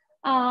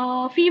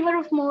 Fever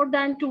of more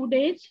than 2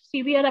 days,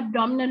 severe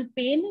abdominal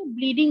pain,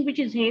 bleeding which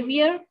is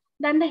heavier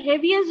than the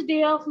heaviest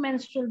day of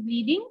menstrual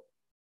bleeding,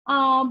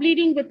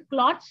 bleeding with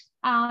clots,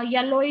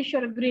 yellowish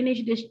or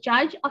greenish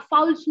discharge, a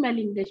foul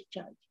smelling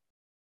discharge.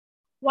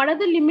 What are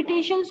the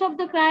limitations of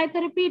the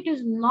cryotherapy? It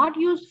is not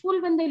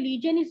useful when the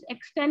lesion is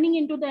extending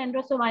into the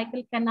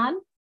endocervical canal.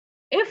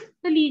 If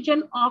the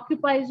lesion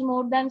occupies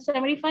more than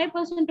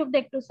 75% of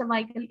the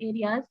ectocervical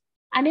areas,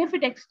 and if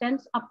it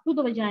extends up to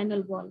the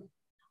vaginal wall.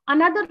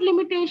 Another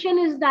limitation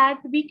is that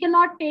we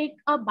cannot take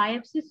a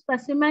biopsy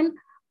specimen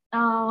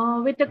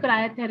with a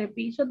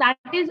cryotherapy. So that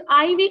is,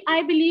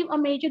 I believe, a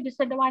major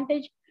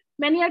disadvantage.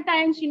 Many a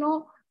times,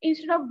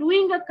 instead of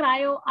doing a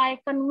cryo, I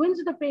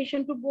convince the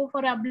patient to go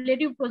for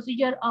ablative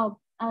procedure of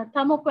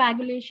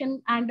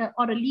thermocoagulation and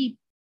or a LEEP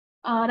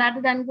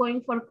rather than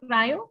going for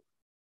cryo.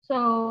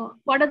 So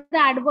what are the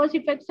adverse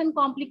effects and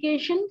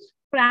complications?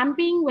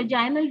 Cramping,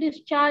 vaginal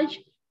discharge,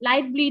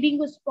 light bleeding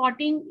or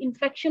spotting,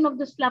 infection of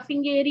the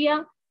sloughing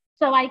area,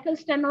 cervical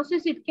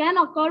stenosis. It can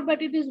occur,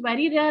 but it is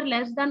very rare,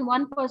 less than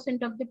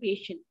 1% of the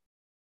patient.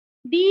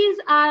 These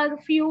are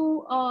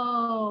few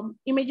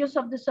images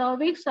of the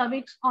cervix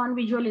on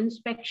visual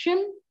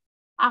inspection.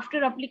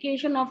 After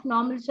application of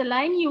normal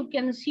saline, you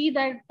can see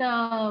that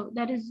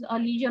there is a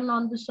lesion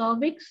on the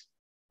cervix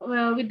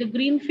with the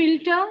green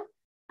filter.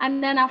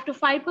 And then after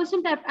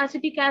 5%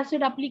 acetic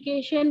acid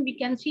application, we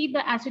can see the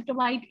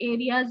acetovite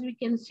areas. We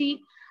can see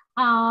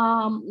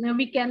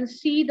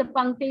the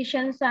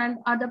punctations and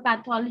other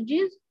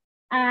pathologies,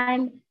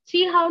 and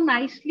see how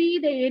nicely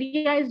the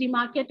area is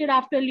demarcated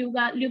after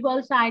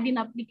Lugol's iodine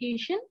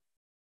application.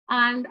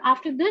 And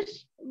after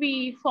this,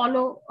 we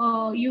follow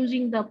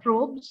using the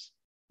probes,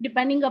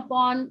 depending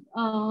upon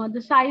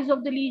the size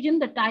of the lesion,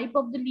 the type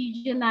of the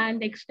lesion, and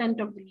the extent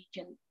of the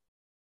lesion.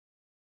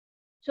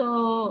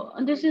 So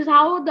this is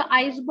how the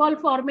ice ball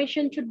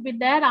formation should be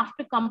there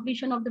after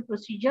completion of the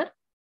procedure.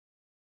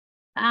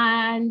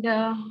 And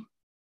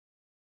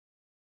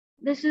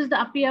this is the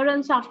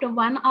appearance after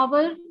 1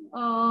 hour.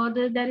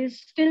 There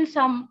is still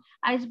some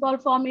ice ball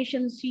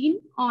formation seen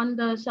on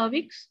the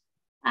cervix.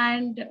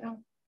 And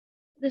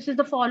this is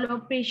the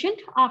follow-up patient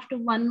after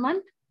 1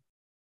 month.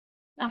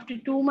 After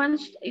 2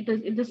 months, it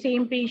is the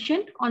same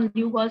patient on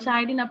Lugol's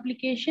iodine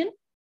application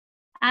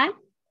and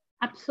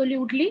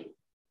absolutely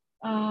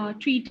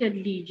treated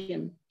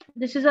lesion.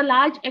 This is a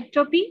large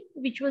ectopy,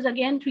 which was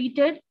again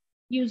treated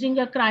using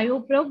a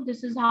cryoprobe.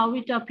 This is how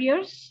it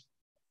appears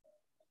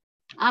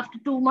after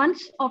 2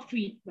 months of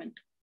treatment.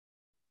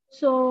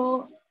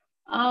 So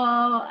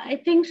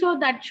I think so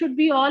that should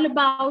be all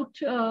about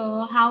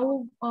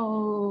how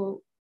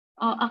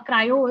a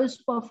cryo is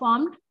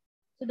performed.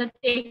 So the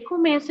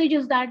take-home message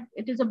is that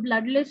it is a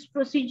bloodless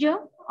procedure,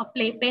 a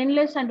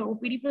painless and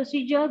OPD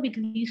procedure with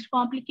least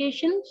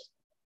complications.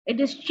 It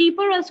is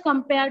cheaper as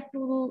compared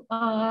to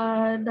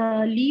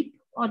the LEEP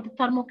or the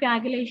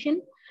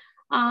thermocoagulation.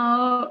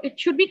 It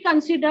should be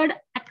considered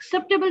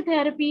acceptable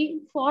therapy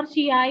for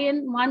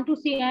CIN1 to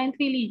CIN3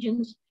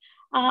 lesions.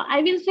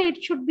 I will say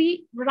it should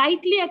be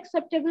rightly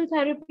acceptable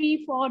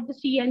therapy for the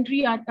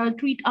CN3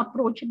 treat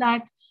approach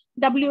that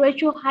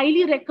WHO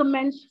highly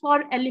recommends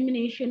for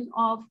elimination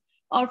of,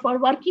 or for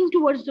working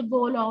towards the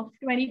goal of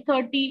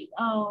 2030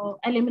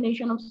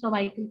 elimination of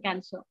cervical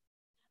cancer.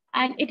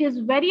 And it is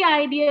very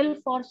ideal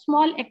for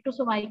small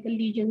ectocervical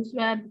lesions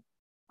where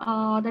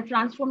the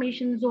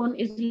transformation zone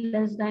is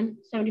less than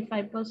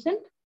 75%.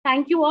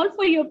 Thank you all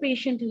for your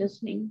patient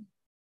listening.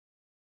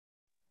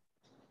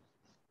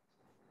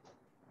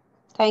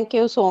 Thank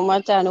you so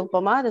much,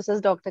 Anupama. This is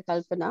Dr.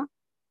 Kalpana.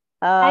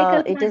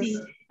 Hi,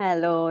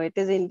 Hello, it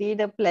is indeed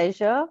a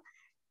pleasure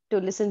to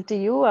listen to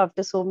you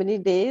after so many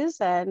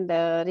days and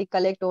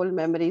recollect old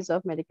memories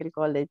of medical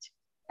college.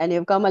 And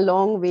you've come a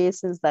long way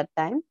since that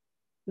time.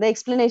 The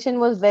explanation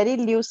was very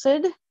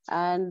lucid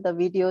and the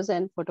videos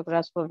and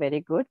photographs were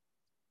very good.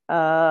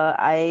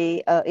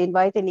 I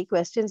invite any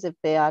questions if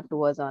they are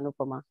towards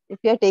Anupama. If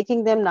you are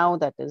taking them now,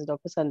 that is,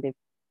 Dr. Sandeep.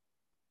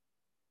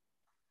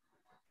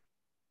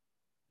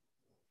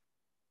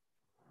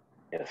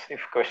 Yes, if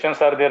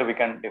questions are there, we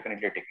can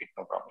definitely take it,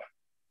 no problem.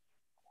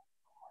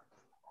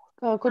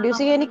 Could you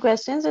see any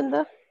questions in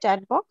the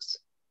chat box?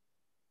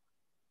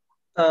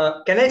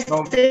 Can I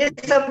say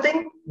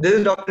something? This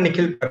is Dr.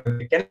 Nikhil.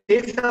 Can I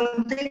say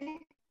something?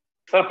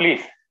 Sir,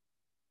 please.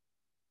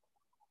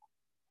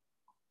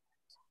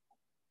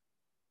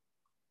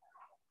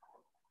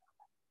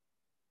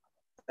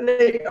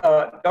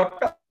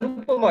 Dr.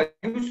 Anupama,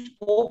 you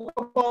spoke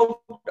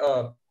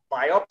about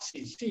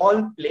biopsy,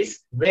 small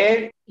place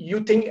where you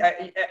think,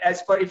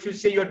 as per if you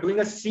say you're doing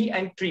a see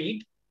and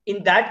treat,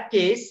 in that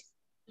case,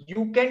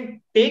 you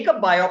can take a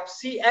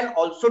biopsy and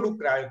also do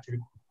cryotherapy.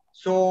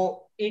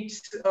 So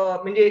it's,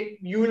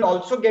 you will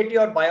also get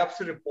your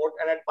biopsy report,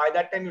 and by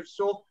that time,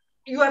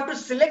 you have to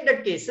select the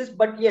cases.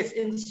 But yes,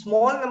 in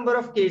small number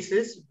of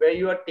cases where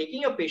you are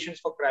taking your patients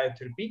for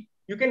cryotherapy,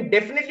 you can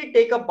definitely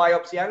take a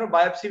biopsy. I know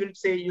biopsy will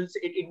say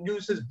it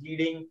induces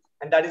bleeding,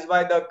 and that is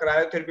why the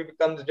cryotherapy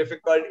becomes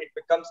difficult. It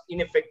becomes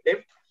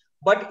ineffective.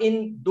 But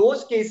in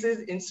those cases,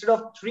 instead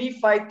of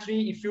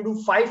 3-5-3, if you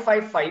do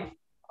 5-5-5,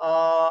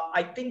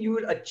 I think you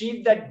will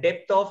achieve that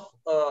depth of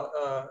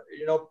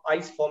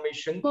ice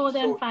formation. More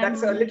than so 5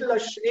 that's a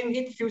minutes. little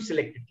in few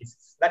selected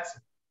cases. That's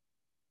it.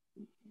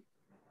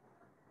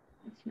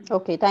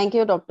 Okay, thank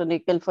you, Dr.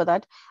 Nikhil, for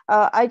that.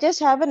 I just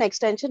have an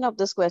extension of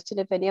this question.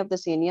 If any of the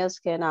seniors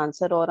can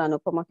answer or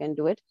Anupama can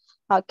do it.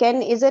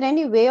 Is there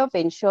any way of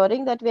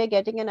ensuring that we are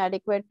getting an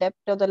adequate depth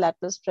of the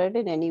lateral spread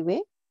in any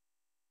way?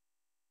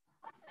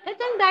 I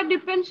think that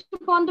depends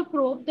upon the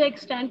probe, the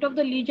extent of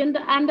the lesion,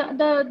 and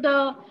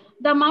the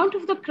amount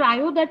of the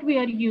cryo that we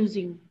are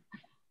using.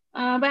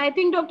 But I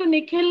think Dr.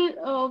 Nikhil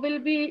will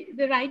be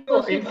the right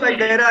person. In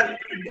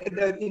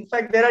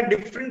fact, there are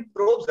different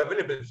probes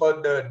available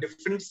for the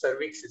different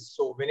cervixes.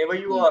 So whenever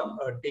you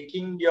are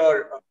taking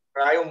your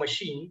cryo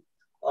machine,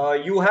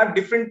 you have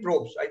different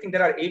probes. I think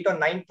there are 8 or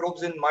 9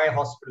 probes in my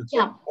hospital.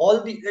 So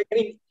all the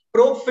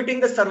probe fitting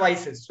the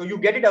cervices. So you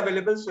get it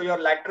available. So your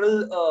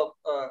lateral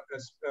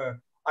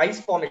ice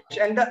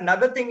formation. And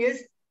another thing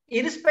is,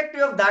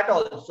 irrespective of that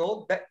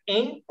also, the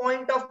end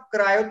point of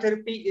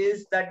cryotherapy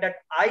is that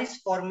ice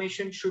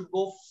formation should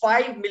go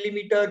 5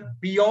 millimeter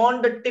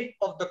beyond the tip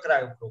of the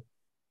cryo probe.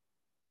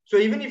 So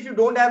even if you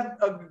don't have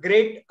a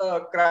great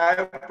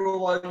cryo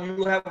probe or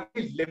you have a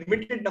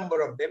limited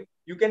number of them,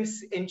 you can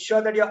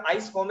ensure that your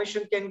ice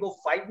formation can go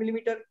 5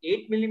 millimeter,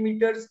 8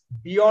 millimeters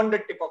beyond the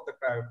tip of the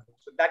cryo probe.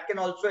 So that can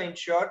also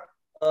ensure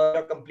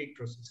a complete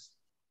process.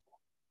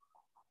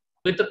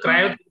 With the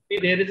cryotherapy,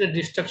 there is a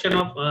destruction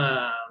of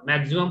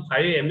maximum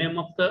 5 mm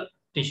of the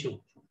tissue,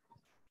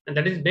 and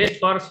that is best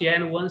for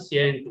CIN1,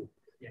 CIN2.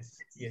 Yes,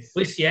 yes.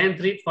 With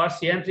CIN3, for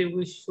CIN3,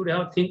 we should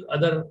have think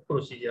other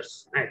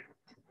procedures. Right.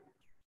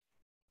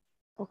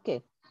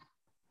 Okay.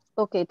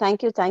 Okay.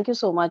 Thank you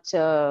so much,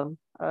 Dr.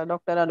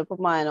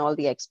 Anupama and all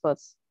the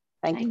experts.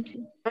 Thank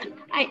you.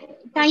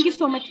 Thank you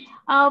so much.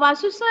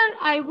 Vasu sir,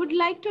 I would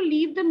like to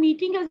leave the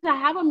meeting as I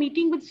have a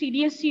meeting with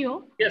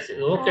CDSCO. Yes,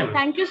 okay.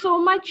 Thank you so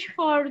much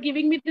for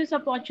giving me this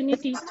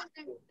opportunity.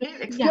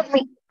 Excuse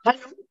me.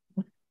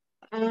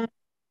 Hello.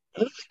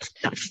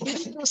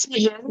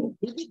 Procedure,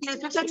 will be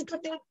necessary to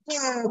take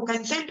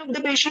consent of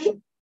the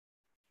patient?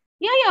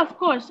 Yeah, of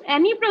course.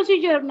 Any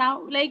procedure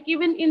now, like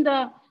even in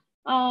the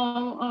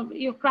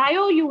your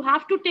cryo, you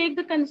have to take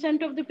the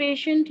consent of the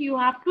patient. You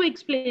have to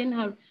explain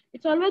her.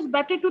 It's always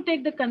better to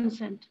take the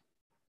consent.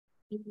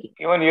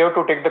 Even you have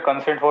to take the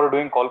consent for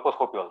doing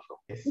colposcopy also.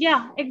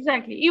 Yeah,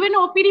 exactly. Even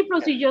OPD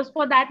procedures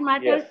for that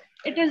matter,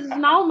 it is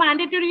now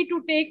mandatory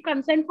to take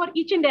consent for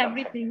each and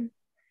everything.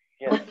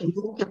 Yes. Thank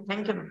you.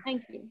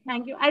 Thank you.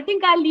 Thank you. I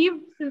think I'll leave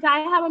since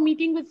I have a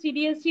meeting with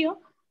CDSCO.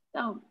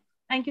 So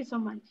thank you so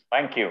much.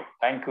 Thank you.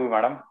 Thank you,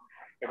 madam.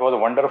 It was a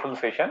wonderful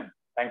session.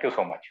 Thank you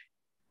so much.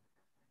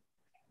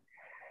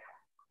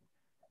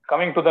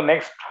 Coming to the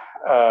next,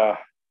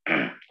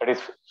 that is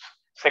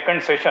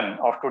second session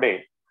of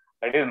today,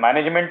 that is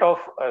management of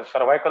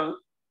cervical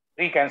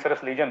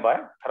precancerous lesion by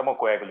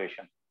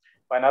thermocoagulation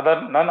by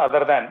none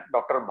other than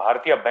Dr.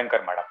 Bharti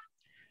Abhankar,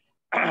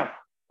 madam.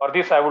 For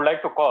this, I would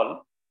like to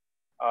call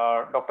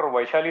Dr.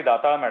 Vaishali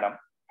Datta, madam,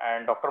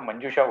 and Dr.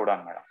 Manjusha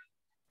Udan, madam,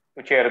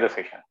 to chair the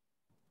session.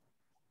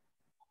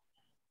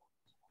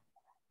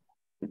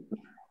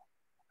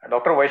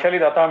 Dr. Vaishali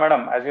Datta,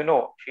 madam, as you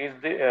know, she is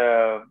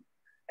the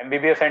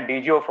MBBS and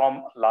DGO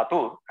from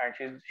Latur,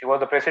 and she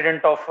was the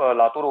president of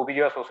Latur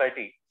OBGYN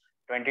Society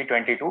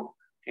 2022.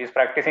 She is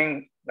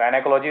practicing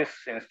gynecology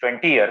since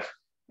 20 years,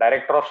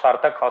 director of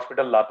Sarthak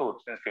Hospital Latur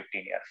since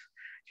 15 years.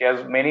 She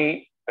has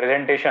many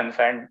presentations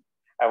and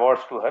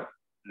awards to her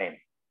name.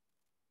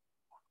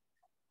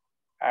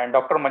 And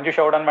Dr.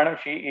 Manjusha Udan, madam,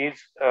 she is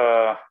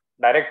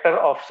director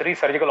of Sri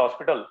Surgical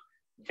Hospital,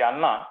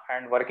 Jalna,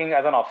 and working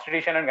as an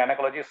obstetrician and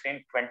gynecologist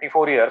since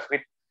 24 years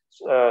with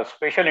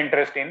special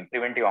interest in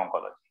preventive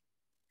oncology.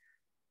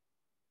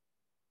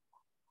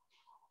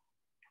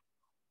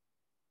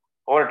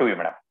 Over to you,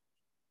 madam.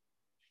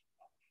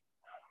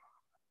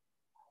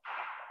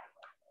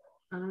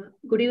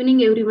 Good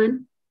evening,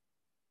 everyone.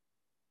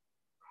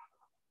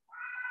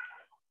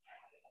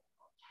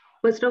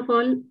 First of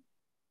all,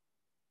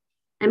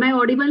 Am I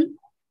audible?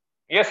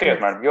 Yes,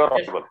 madam, you are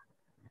audible.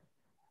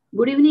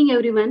 Good evening,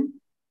 everyone.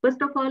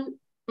 First of all,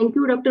 thank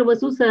you, Dr.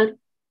 Vasu sir,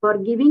 for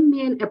giving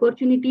me an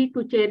opportunity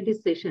to chair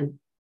this session.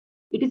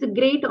 It is a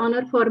great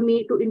honor for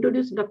me to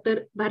introduce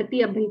Dr.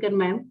 Bharti Abhinkar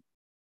ma'am.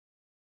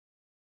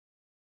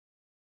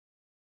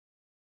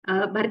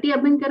 Bharti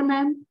Abhinkar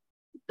ma'am,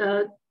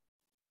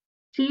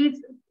 she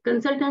is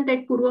consultant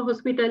at Purva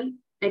Hospital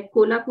at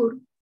Kolhapur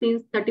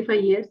since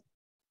 35 years.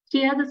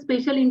 She has a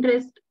special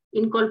interest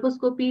in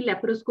colposcopy,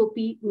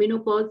 laparoscopy,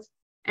 menopause,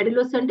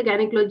 adolescent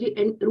gynecology,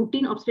 and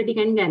routine obstetric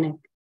and gynec.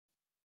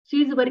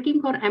 She is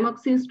working for AMOX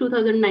since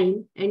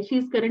 2009, and she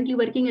is currently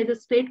working as a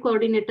state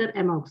coordinator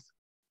AMOX.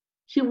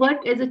 She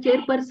worked as a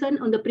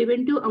chairperson on the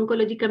Preventive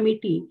Oncology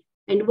Committee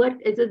and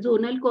worked as a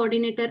zonal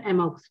coordinator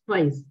AMOX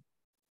twice.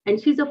 And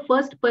she's the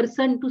first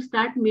person to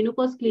start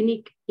menopause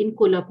clinic in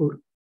Kolhapur.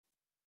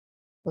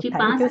 She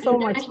passed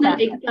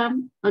international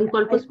exam on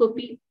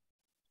colposcopy.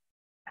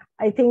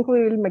 I think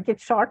we will make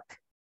it short.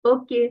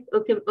 Okay,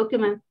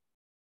 ma'am.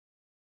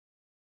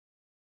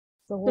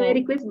 So I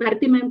request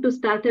Bharti ma'am to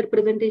start her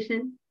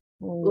presentation.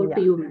 Over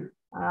to you,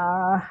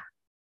 ma'am.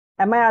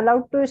 Am I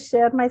allowed to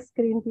share my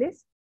screen,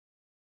 please?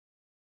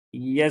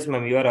 Yes,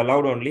 ma'am, you are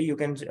allowed only. You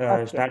can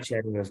start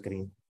sharing your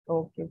screen.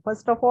 Okay.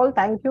 First of all,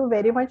 thank you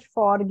very much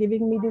for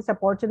giving me this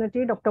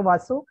opportunity, Dr.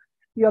 Vasu.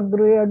 You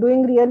are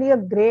doing really a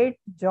great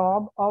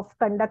job of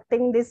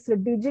conducting this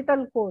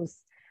digital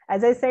course.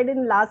 As I said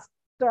in last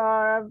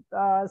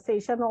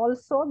session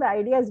also, the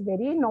idea is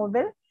very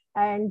novel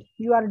and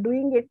you are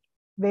doing it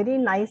very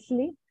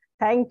nicely.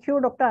 Thank you,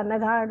 Dr.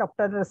 Anagha,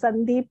 Dr.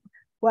 Sandeep,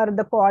 who are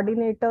the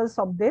coordinators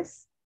of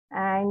this.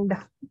 And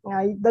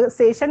the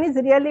session is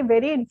really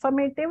very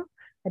informative,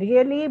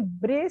 really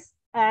brisk,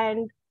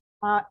 and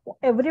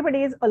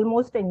everybody is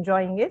almost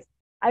enjoying it.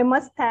 I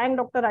must thank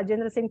Dr.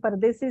 Rajendra Singh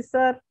Pardesi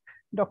sir,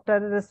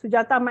 Dr.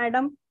 Sujata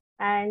madam,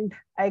 and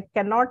I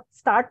cannot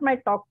start my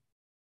talk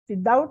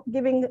without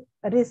giving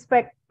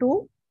respect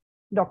to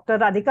Dr.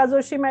 Radhika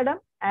Joshi madam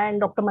and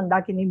Dr.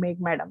 Mandakini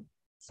Meg madam.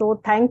 So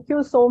thank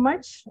you so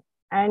much.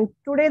 And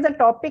today the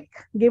topic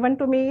given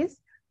to me is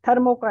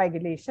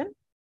thermocoagulation.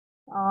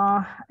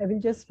 I will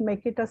just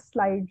make it a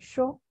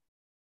slideshow.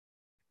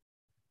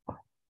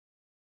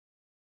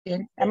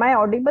 Am I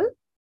audible?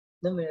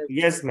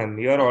 Yes, ma'am,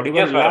 you are audible.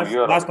 Yes,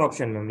 last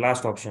option, ma'am.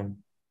 Last option.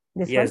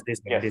 This yes,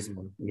 one? this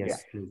one.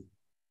 Yes, please.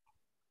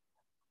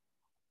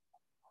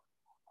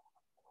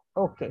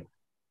 Okay.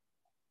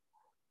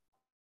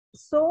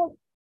 So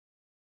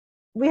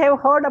we have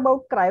heard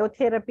about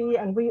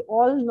cryotherapy, and we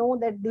all know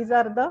that these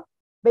are the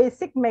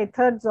basic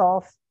methods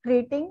of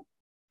treating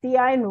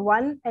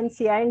CIN1 and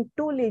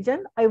CIN2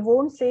 lesion. I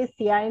won't say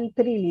CIN3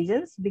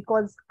 lesions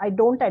because I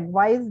don't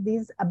advise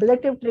these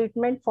ablative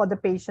treatment for the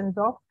patients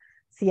of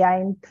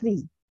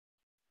CIN3.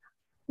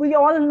 We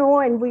all know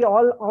and we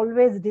all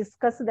always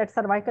discuss that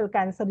cervical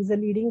cancer is a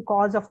leading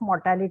cause of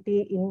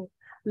mortality in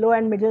low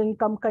and middle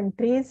income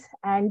countries,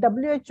 and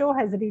WHO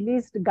has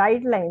released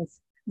guidelines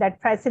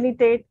that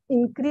facilitate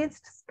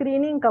increased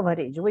screening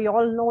coverage. We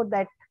all know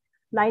that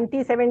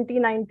 90, 70,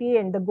 90,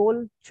 and the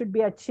goal should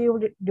be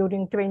achieved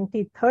during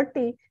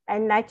 2030.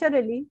 And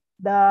naturally,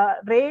 the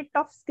rate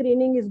of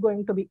screening is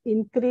going to be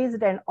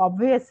increased. And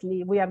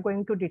obviously, we are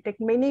going to detect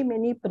many,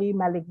 many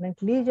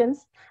pre-malignant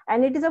lesions.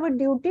 And it is our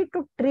duty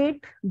to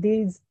treat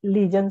these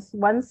lesions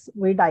once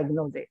we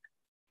diagnose it.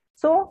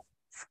 So,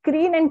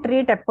 screen and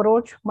treat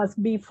approach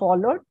must be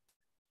followed.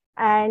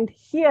 And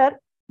here,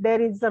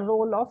 there is the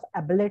role of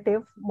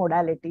ablative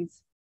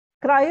modalities.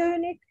 Cryo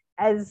unit,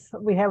 as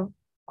we have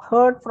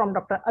heard from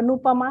Dr.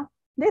 Anupama,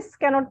 this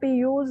cannot be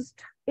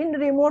used in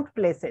remote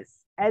places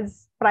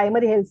as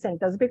primary health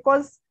centers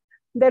because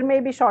there may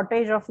be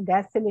shortage of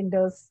gas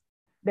cylinders.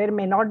 There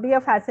may not be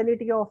a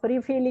facility of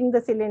refilling the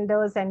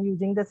cylinders and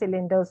using the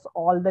cylinders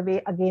all the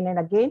way again and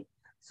again.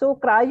 So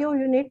cryo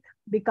unit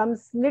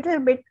becomes little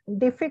bit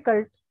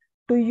difficult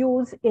to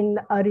use in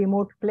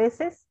remote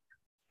places.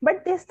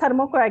 But this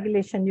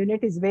thermocoagulation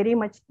unit is very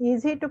much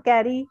easy to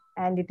carry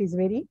and it is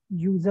very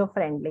user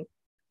friendly.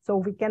 So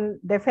we can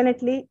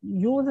definitely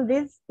use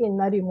this in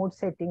the remote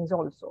settings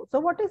also. So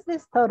what is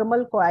this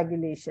thermal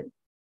coagulation?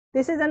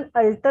 This is an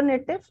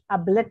alternative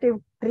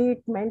ablative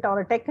treatment or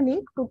a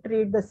technique to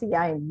treat the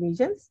CIN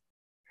lesions.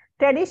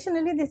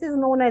 Traditionally, this is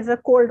known as a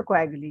cold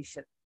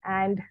coagulation,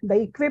 and the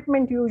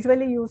equipment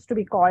usually used to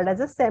be called as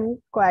a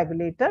SEM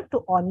coagulator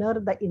to honor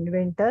the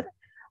inventor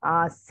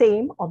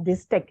same of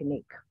this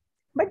technique.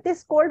 But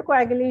this cold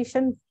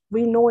coagulation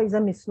we know is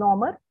a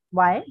misnomer.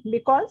 Why?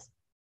 Because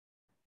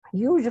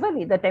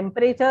usually the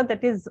temperature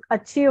that is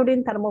achieved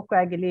in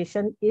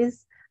thermocoagulation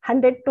is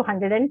 100 to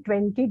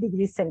 120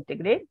 degrees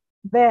centigrade,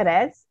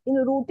 whereas in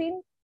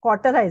routine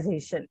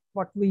cauterization,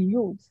 what we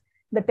use,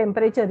 the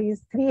temperature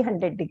is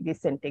 300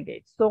 degrees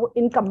centigrade. So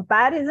in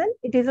comparison,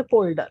 it is a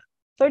colder.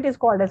 So it is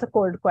called as a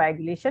cold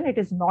coagulation. It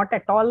is not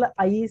at all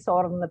ice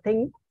or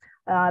nothing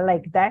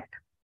like that.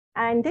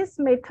 And this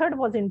method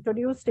was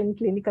introduced in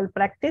clinical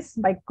practice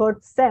by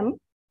Kurt Sem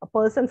a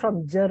person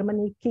from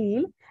Germany,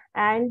 Kiel,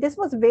 and this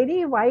was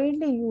very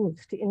widely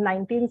used in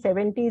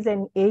 1970s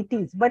and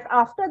 80s. But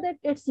after that,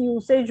 its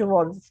usage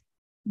was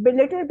a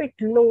little bit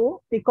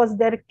low because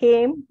there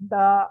came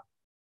the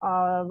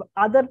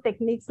other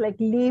techniques like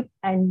LEAP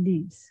and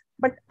LEADS.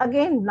 But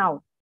again,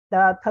 now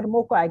the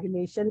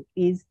thermocoagulation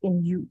is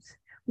in use.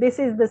 This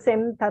is the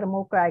same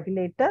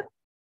thermocoagulator.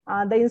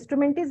 The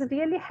instrument is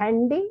really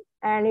handy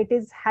and it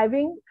is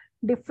having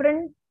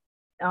different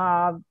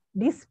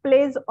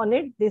displays on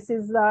it. This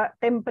is the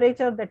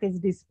temperature that is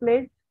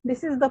displayed.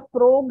 This is the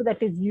probe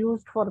that is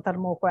used for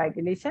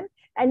thermocoagulation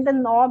and the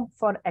knob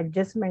for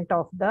adjustment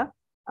of the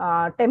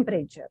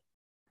temperature.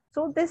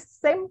 So this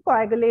same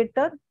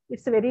coagulator,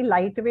 it's a very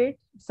lightweight,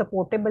 it's a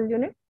portable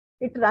unit.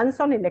 It runs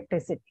on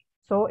electricity.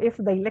 So if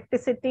the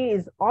electricity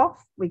is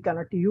off, we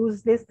cannot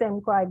use this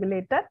same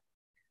coagulator.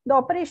 The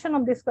operation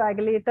of this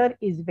coagulator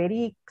is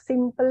very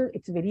simple.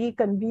 It's very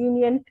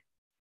convenient.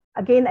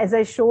 Again, as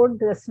I showed,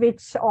 the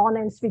switch on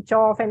and switch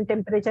off and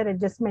temperature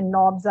adjustment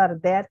knobs are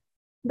there.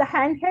 The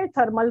handheld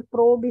thermal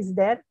probe is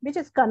there, which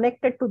is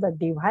connected to the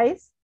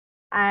device,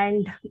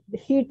 and the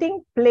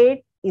heating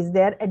plate is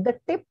there at the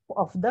tip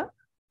of the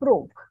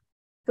probe.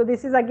 So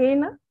this is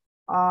again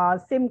a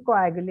SIM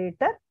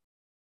coagulator.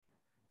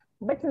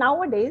 But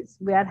nowadays,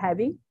 we are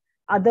having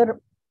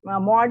other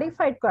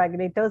modified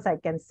coagulators, I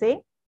can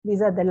say.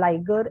 These are the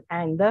Liger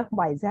and the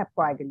BiZAP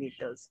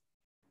coagulators.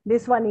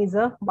 This one is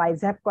a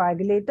BiZAP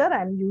coagulator.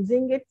 I'm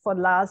using it for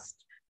last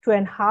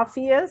 2.5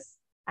 years,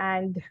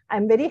 and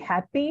I'm very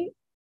happy.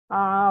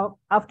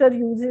 After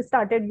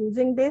started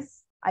using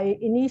this, I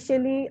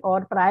initially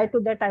or prior to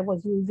that, I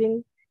was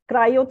using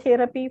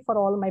cryotherapy for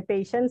all my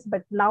patients,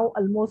 but now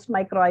almost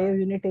my cryo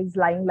unit is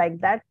lying like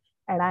that,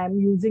 and I am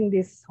using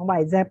this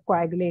BiZAP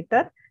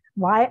coagulator.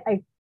 Why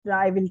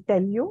I will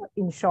tell you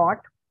in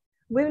short.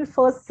 We will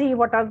first see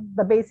what are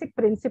the basic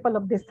principle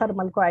of this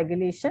thermal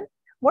coagulation.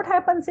 What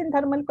happens in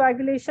thermal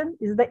coagulation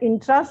is the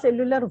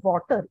intracellular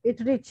water,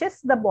 it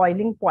reaches the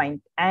boiling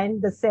point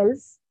and the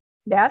cells,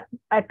 they are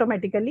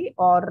automatically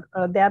or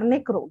they are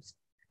necrosed.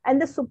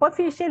 And the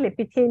superficial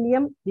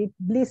epithelium, it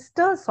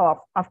blisters off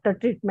after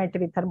treatment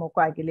with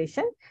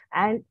thermocoagulation,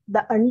 and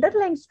the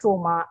underlying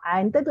stroma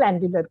and the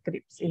glandular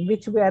crypts, in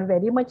which we are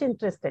very much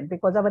interested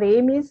because our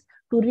aim is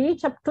to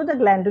reach up to the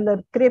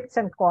glandular crypts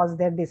and cause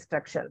their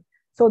destruction.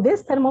 So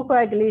this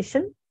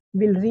thermocoagulation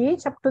will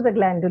reach up to the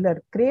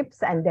glandular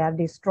crypts and they are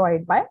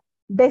destroyed by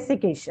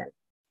desiccation.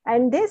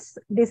 And this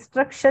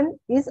destruction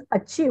is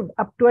achieved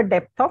up to a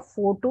depth of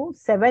 4 to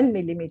 7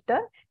 millimeter,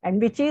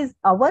 and which is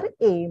our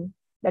aim.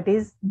 That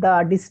is,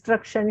 the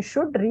destruction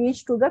should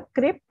reach to the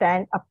crypt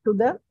and up to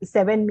the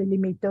 7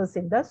 millimeters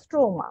in the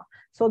stroma.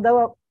 So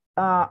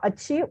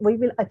we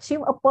will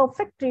achieve a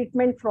perfect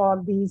treatment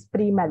for these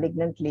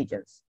pre-malignant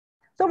lesions.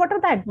 So what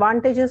are the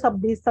advantages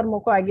of this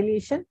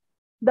thermocoagulation?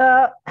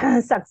 The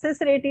success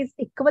rate is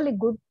equally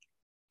good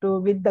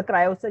with the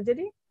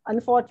cryosurgery.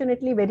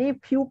 Unfortunately, very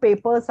few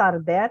papers are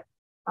there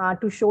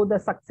to show the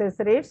success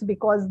rates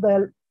because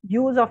the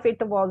use of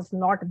it was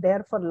not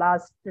there for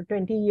last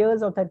 20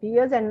 years or 30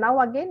 years. And now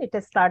again, it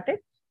has started.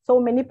 So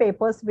many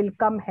papers will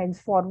come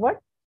henceforward.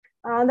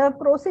 The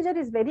procedure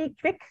is very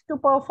quick to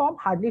perform.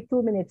 Hardly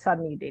 2 minutes are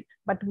needed.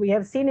 But we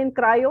have seen in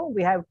cryo,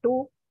 we have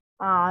to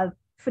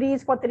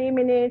freeze for 3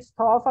 minutes,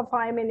 thaw for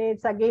 5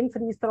 minutes, again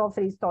freeze, thaw.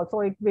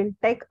 So it will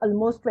take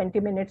almost 20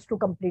 minutes to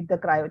complete the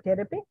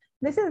cryotherapy.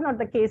 This is not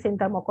the case in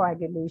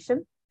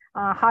thermocoagulation.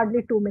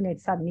 Hardly 2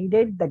 minutes are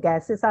needed. The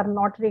gases are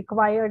not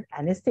required.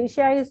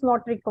 Anesthesia is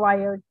not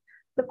required.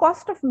 The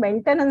cost of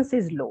maintenance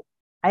is low.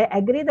 I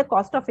agree the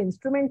cost of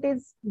instrument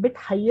is a bit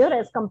higher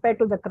as compared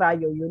to the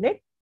cryo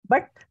unit,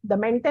 but the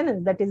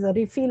maintenance, that is a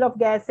refill of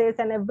gases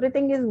and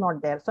everything, is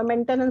not there. So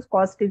maintenance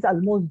cost is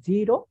almost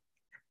zero.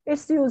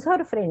 It's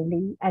user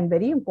friendly and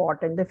very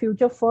important. The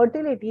future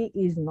fertility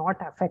is not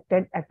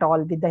affected at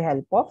all with the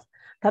help of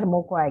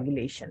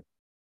thermocoagulation.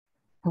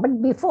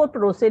 But before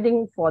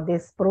proceeding for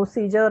this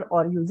procedure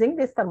or using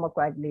this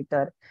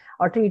thermocoagulator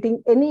or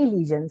treating any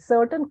lesion,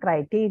 certain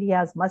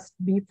criteria must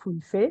be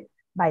fulfilled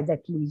by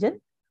that lesion.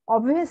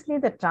 Obviously,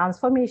 the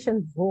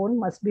transformation zone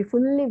must be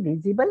fully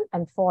visible,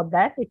 and for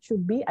that, it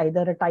should be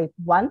either a type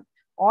 1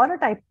 or a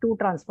type 2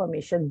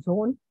 transformation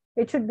zone.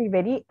 It should be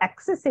very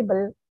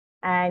accessible,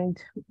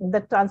 and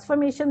the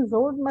transformation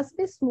zone must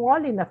be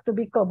small enough to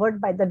be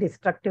covered by the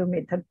destructive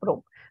method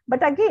probe.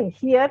 But again,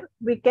 here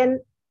we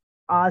can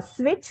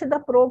switch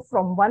the probe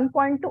from one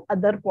point to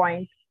other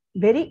point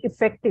very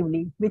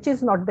effectively, which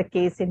is not the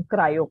case in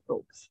cryo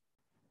probes.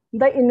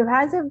 The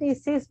invasive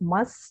disease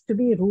must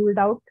be ruled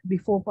out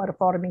before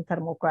performing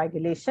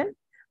thermocoagulation.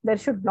 There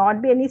should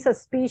not be any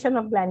suspicion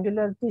of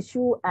glandular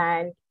tissue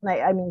and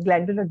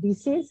glandular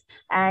disease,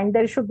 and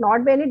there should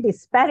not be any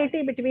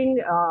disparity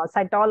between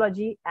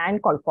cytology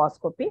and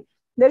colposcopy.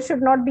 There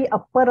should not be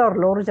upper or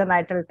lower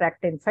genital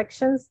tract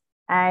infections,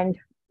 and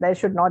there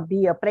should not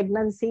be a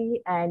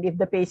pregnancy. And if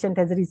the patient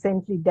has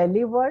recently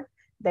delivered,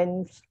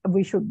 then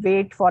we should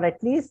wait for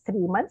at least 3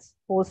 months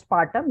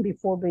postpartum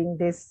before doing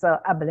this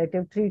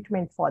ablative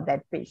treatment for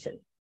that patient.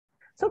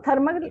 So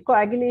thermal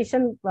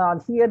coagulation,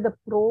 here the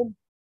probe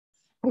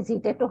is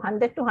heated to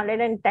 100 to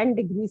 110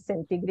 degrees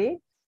centigrade.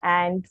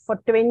 And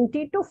for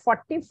 20 to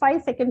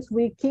 45 seconds,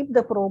 we keep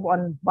the probe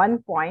on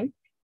one point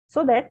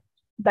so that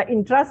the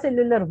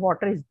intracellular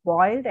water is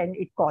boiled and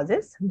it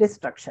causes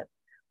destruction.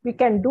 We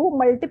can do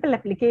multiple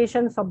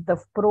applications of the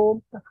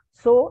probe.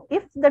 So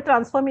if the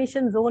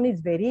transformation zone is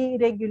very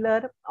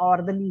irregular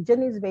or the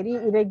lesion is very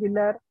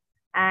irregular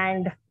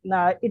and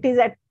it is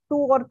at 2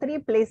 or 3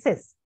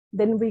 places,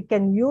 then we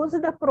can use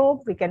the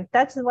probe, we can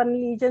touch one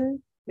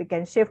lesion, we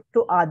can shift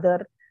to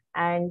other.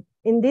 And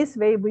in this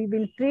way, we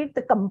will treat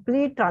the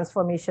complete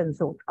transformation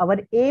zone. Our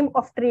aim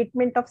of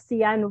treatment of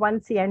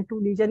CIN1, CIN2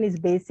 lesion is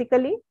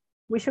basically,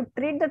 we should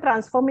treat the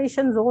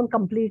transformation zone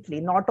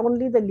completely, not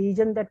only the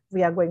lesion that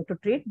we are going to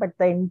treat, but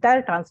the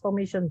entire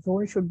transformation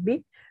zone should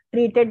be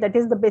treated. That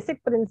is the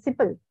basic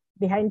principle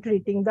behind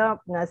treating the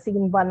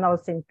CIN1 or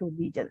CIN2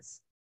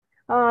 lesions.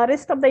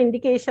 Rest of the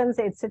indications,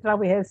 etc.,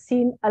 we have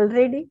seen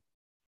already.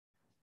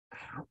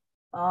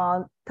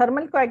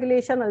 Thermal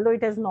coagulation, although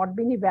it has not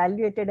been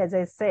evaluated, as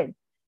I said,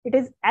 it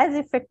is as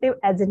effective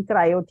as in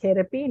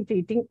cryotherapy in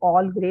treating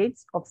all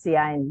grades of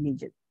CIN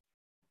lesion.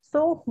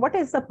 So what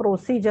is the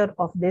procedure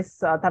of this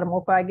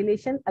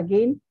thermocoagulation?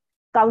 Again,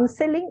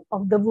 counseling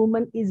of the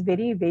woman is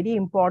very, very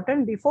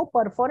important before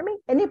performing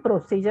any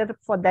procedure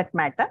for that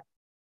matter.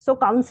 So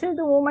counsel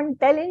the woman,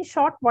 tell in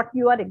short what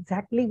you are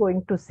exactly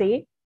going to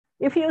say.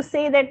 If you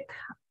say that,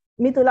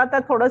 मी तुला आता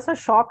थोडंसं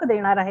shock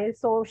देणार आहे,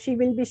 so she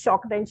will be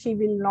shocked and she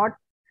will not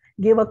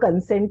give a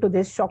consent to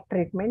this shock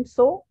treatment.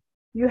 So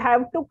you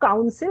have to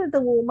counsel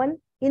the woman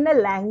in a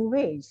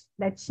language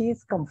that she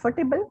is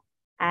comfortable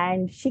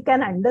and she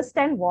can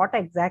understand what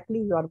exactly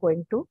you are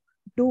going to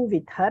do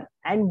with her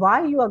and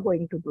why you are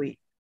going to do it.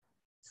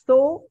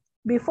 So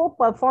before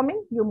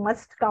performing, you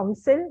must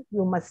counsel,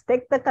 you must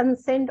take the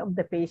consent of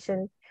the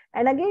patient,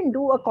 and again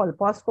do a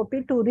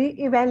colposcopy to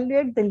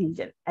re-evaluate the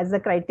lesion. As the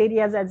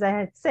criteria, as I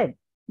had said,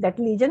 that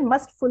lesion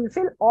must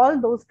fulfill all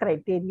those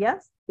criteria.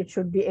 It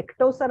should be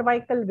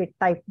ectocervical with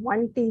type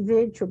 1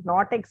 TZ, should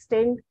not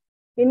extend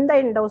in the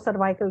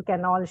endocervical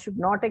canal, should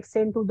not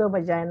extend to the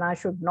vagina,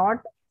 should not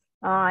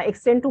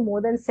extend to more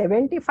than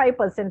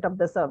 75% of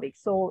the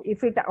cervix. So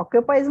if it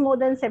occupies more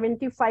than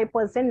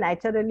 75%,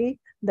 naturally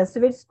the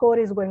switch score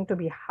is going to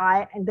be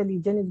high and the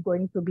lesion is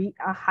going to be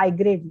a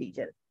high-grade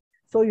lesion.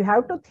 So you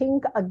have to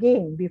think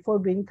again before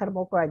doing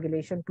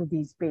thermocoagulation to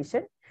these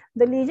patients.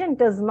 The lesion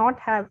does not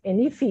have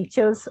any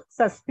features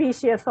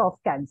suspicious of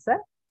cancer.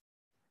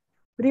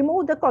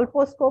 Remove the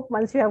colposcope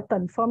once you have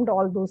confirmed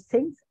all those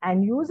things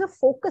and use a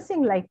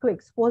focusing light to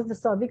expose the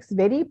cervix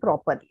very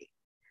properly.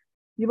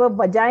 Your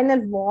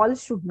vaginal wall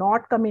should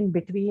not come in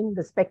between.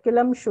 The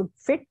speculum should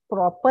fit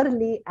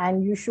properly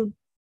and you should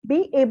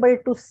be able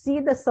to see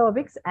the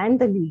cervix and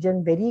the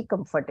lesion very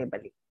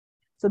comfortably.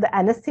 So the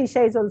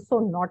anesthesia is also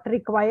not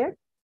required.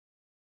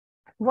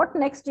 What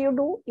next you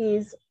do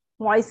is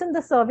moisten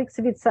the cervix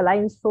with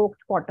saline-soaked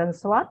cotton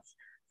swabs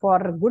for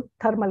good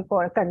thermal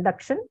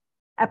conduction.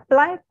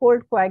 Apply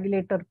cold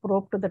coagulator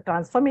probe to the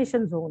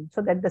transformation zone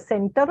so that the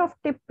center of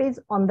tip is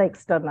on the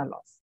external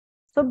os.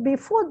 So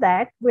before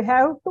that, we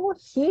have to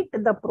heat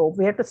the probe.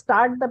 We have to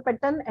start the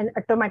pattern and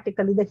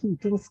automatically the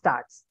heating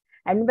starts.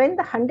 And when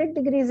the 100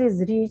 degrees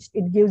is reached,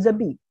 it gives a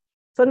beep.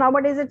 So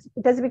nowadays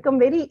it has become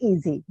very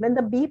easy. When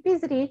the beep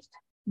is reached,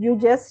 you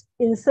just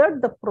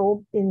insert the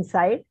probe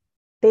inside,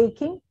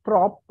 taking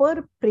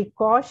proper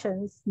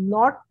precautions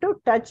not to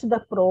touch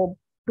the probe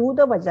to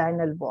the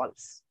vaginal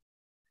walls.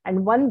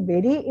 And one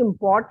very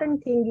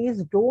important thing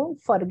is don't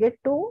forget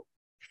to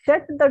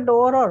shut the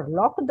door or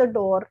lock the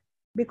door,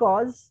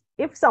 because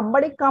if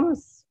somebody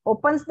comes,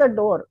 opens the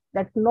door,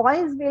 that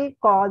noise will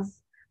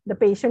cause the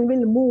patient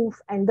will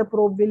move and the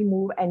probe will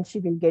move and she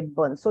will get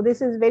burned. So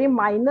this is very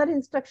minor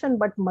instruction,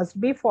 but must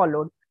be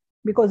followed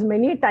because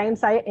many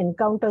times I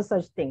encounter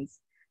such things.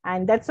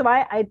 And that's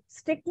why I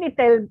strictly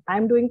tell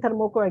I'm doing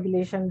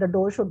thermocoagulation, the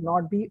door should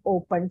not be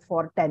opened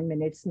for 10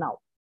 minutes now.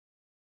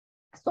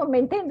 So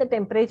maintain the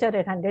temperature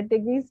at 100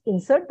 degrees,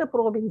 insert the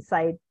probe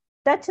inside,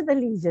 touch the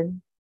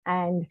lesion,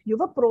 and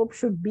your probe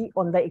should be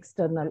on the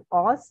external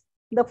os.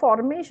 The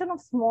formation of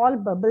small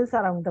bubbles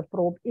around the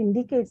probe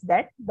indicates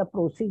that the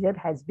procedure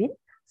has been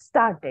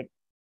started.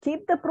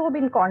 Keep the probe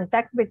in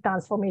contact with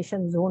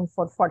transformation zone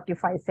for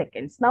 45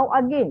 seconds. Now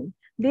again,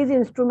 these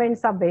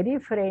instruments are very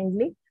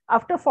friendly.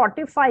 After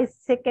 45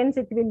 seconds,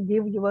 it will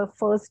give your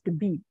first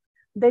beep.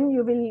 Then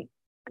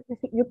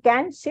you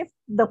can shift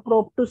the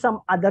probe to some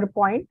other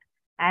point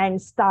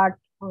and start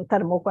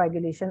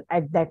thermocoagulation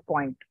at that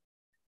point.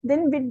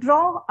 Then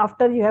withdraw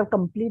after you have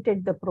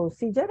completed the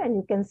procedure and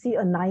you can see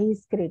a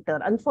nice crater.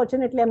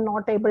 Unfortunately, I'm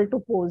not able to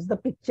post the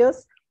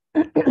pictures,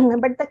 but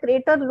the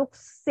crater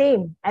looks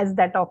same as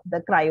that of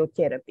the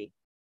cryotherapy.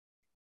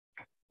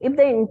 If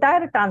the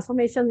entire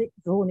transformation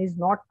zone is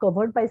not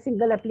covered by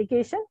single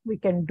application, we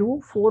can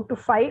do 4 to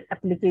 5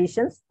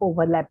 applications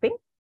overlapping.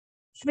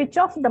 Switch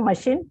off the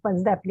machine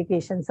once the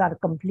applications are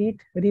complete.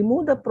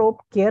 Remove the probe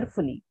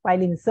carefully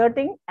while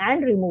inserting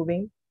and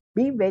removing.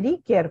 Be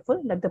very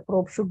careful that the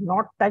probe should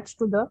not touch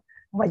to the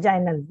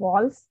vaginal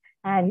walls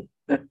and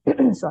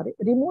sorry,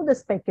 remove the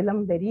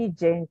speculum very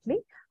gently.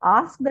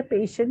 Ask the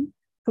patient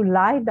to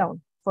lie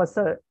down for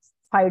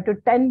 5 to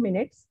 10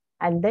 minutes,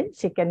 and then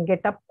she can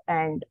get up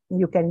and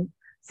you can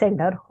send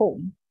her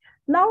home.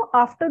 Now,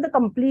 after the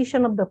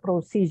completion of the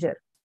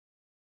procedure,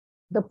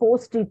 the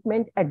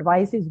post-treatment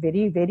advice is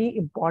very, very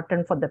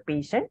important for the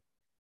patient.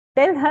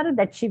 Tell her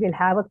that she will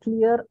have a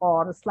clear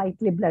or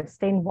slightly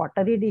blood-stained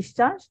watery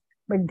discharge,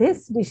 but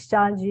this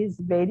discharge is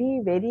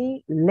very,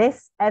 very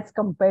less as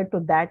compared to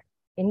that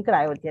in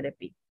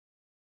cryotherapy.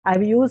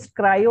 I've used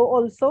cryo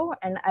also,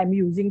 and I'm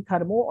using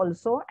thermo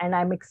also, and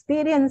I'm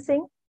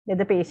experiencing that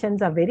the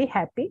patients are very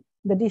happy.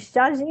 The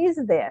discharge is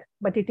there,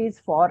 but it is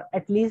for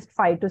at least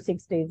 5 to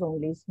 6 days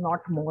only, it's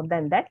not more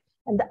than that.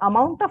 And the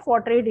amount of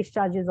watery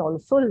discharge is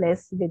also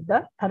less with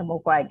the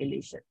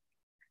thermocoagulation.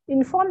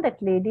 Inform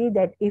that lady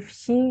that if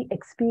she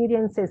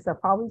experiences a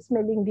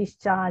foul-smelling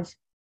discharge,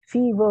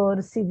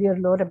 fever, severe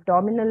lower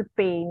abdominal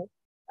pain,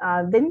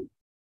 then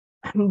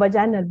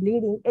vaginal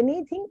bleeding,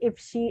 anything if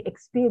she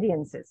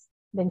experiences,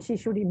 then she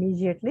should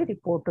immediately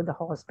report to the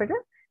hospital,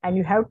 and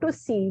you have to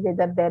see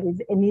whether there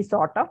is any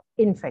sort of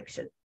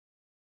infection.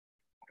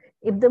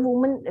 If the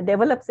woman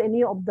develops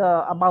any of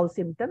the above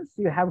symptoms,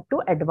 you have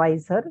to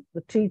advise her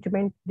the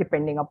treatment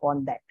depending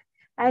upon that.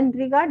 And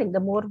regarding the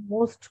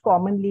most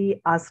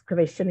commonly asked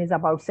question is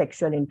about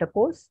sexual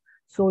intercourse.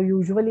 So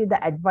usually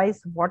the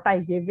advice what I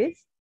give is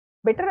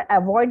better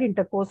avoid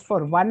intercourse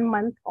for 1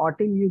 month or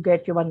till you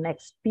get your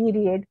next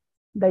period.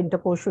 The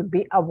intercourse should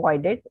be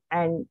avoided.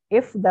 And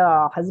if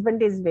the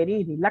husband is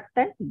very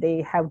reluctant,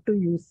 they have to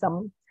use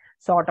some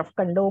sort of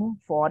condom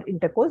for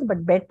intercourse, but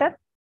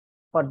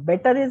for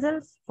better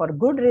results, for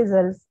good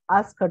results,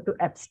 ask her to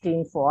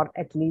abstain for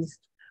at least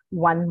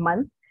 1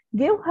 month.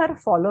 Give her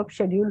follow-up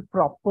schedule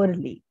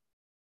properly.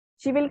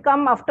 She will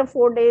come after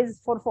 4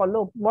 days for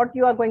follow-up. What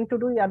you are going to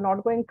do, you are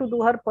not going to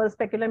do her per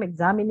speculum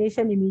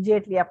examination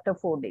immediately after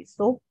 4 days.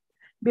 So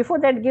before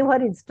that, give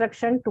her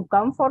instruction to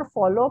come for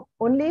follow-up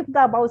only if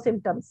the above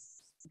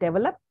symptoms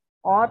develop,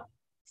 or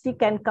she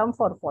can come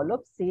for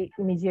follow-up, say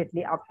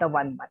immediately after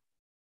 1 month.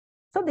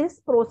 So this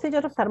procedure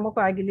of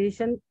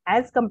thermocoagulation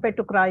as compared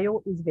to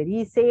cryo is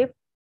very safe.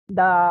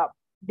 The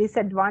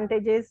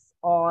disadvantages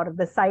or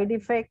the side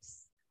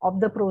effects of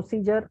the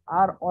procedure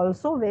are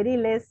also very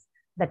less.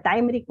 The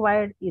time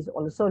required is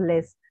also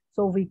less.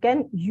 So we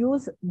can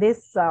use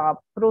this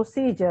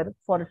procedure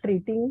for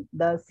treating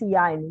the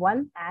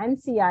CIN1 and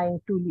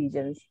CIN2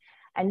 lesions.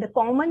 And the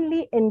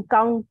commonly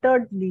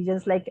encountered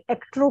lesions like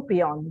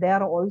ectropion, they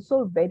are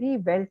also very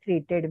well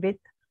treated with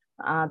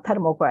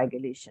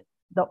thermocoagulation.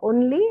 The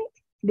only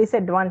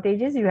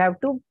disadvantage is you have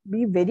to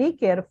be very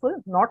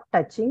careful not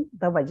touching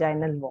the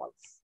vaginal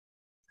walls.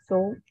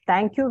 So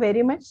thank you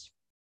very much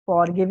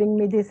for giving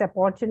me this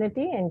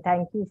opportunity, and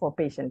thank you for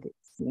patiently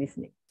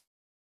listening.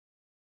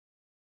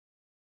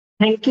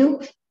 Thank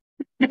you.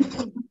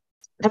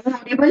 Am I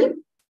audible?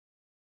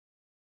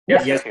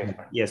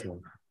 Yes,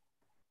 ma'am.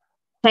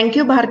 Thank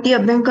you, Bharti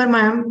Abhyankar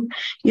ma'am.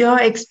 You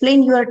have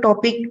explained your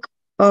topic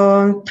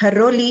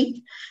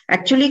thoroughly.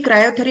 Actually,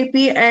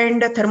 cryotherapy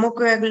and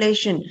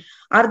thermocoagulation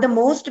are the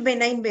most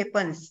benign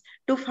weapons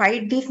to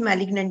fight this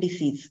malignant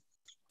disease.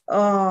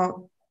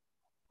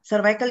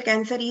 Cervical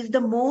cancer is the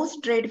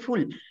most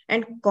dreadful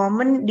and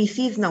common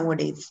disease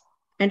nowadays.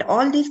 And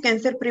all these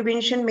cancer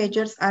prevention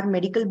measures are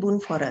medical boon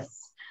for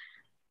us.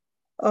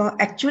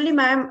 Actually,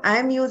 ma'am, I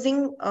am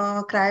using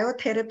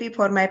cryotherapy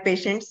for my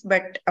patients,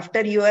 but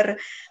after your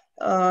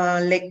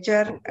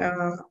lecture,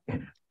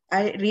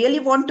 I really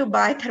want to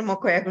buy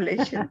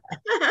thermocoagulation.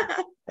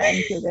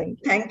 Thank you.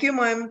 Thank you,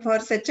 ma'am, for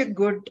such a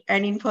good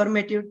and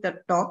informative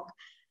talk.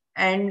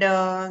 And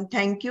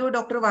thank you,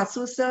 Dr.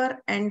 Vasu sir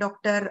and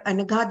Dr.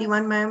 Anagha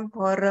Diwan ma'am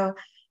for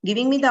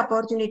giving me the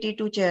opportunity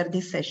to chair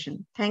this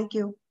session. Thank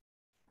you.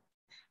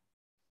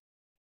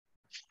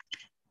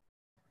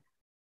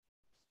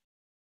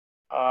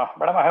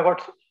 Madam, I have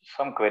got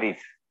some queries.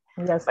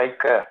 Yes. Like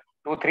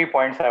 2-3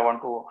 points I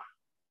want to.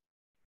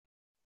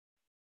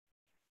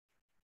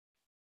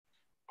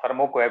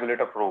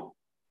 Thermocoagulator probe.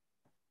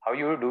 How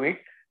you do it?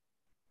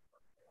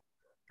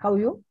 How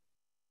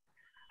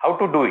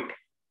to do it?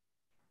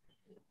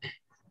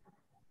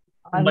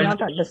 I've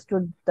not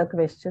understood the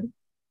question.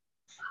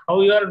 How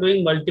you are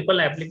doing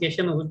multiple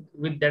application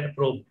with that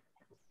probe?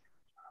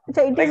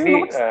 So it is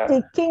not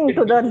sticking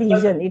to the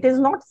lesion. It is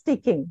not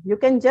sticking. You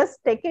can just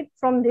take it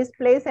from this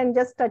place and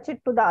just touch it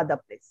to the other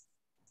place.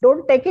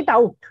 Don't take it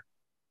out.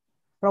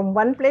 From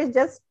one place,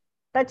 just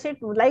touch it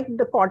like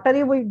the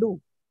cautery we do.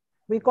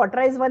 We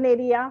cauterize one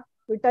area,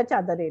 we touch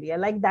other area.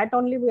 Like that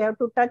only we have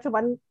to touch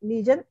one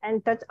lesion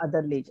and touch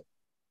other lesion.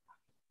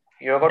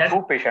 You have got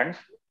two patients,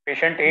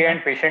 patient A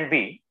and patient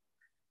B.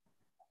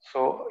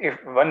 So if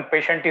one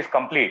patient is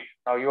complete,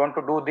 now you want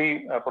to do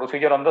the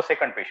procedure on the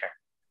second patient.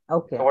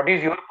 Okay. So what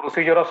is your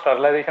procedure of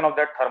sterilization of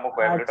that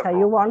thermocoagulator probe?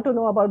 You want to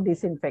know about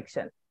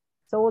disinfection.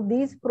 So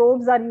these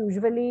probes are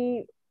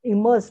usually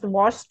immersed,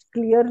 washed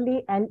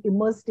clearly and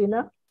immersed in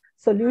a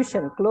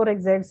solution,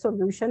 chlorhexide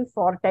solution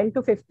for 10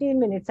 to 15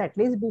 minutes at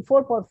least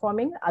before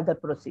performing other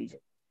procedure.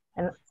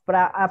 And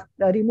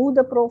remove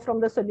the probe from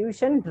the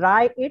solution,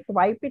 dry it,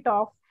 wipe it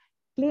off,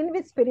 clean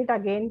with spirit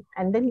again,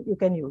 and then you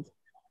can use.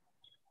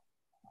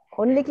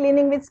 Only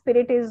cleaning with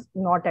spirit is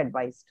not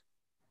advised.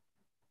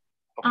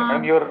 Okay,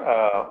 madam, your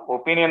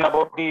opinion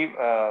about the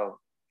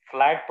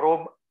flat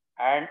probe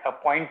and a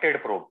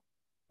pointed probe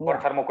for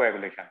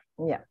thermocoagulation?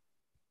 Yeah,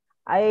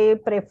 I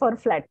prefer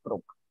flat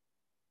probe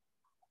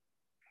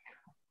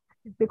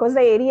because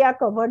the area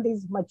covered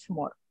is much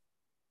more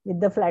with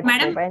the flat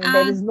probe, and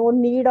there is no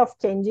need of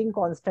changing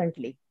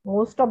constantly.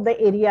 Most of the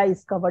area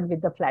is covered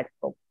with the flat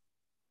probe.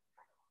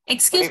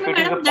 Excuse me,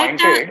 madam,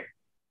 that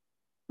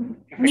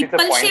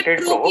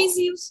nipple-shaped probe is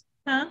used.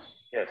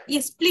 Yes.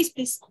 Yes,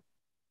 please.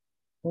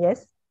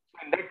 Yes.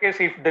 In that case,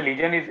 if the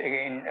lesion is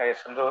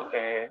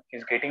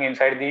is getting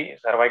inside the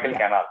cervical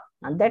canal,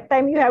 at that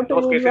time you have to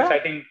use cases, I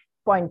think,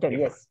 pointed.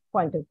 Yes,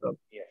 pointed probe.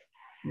 Yes.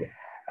 Yeah.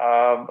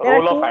 There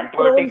role are of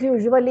antibiotic probes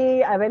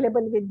usually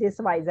available with this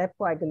Vizap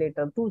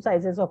coagulator. 2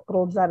 sizes of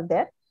probes are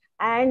there,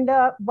 and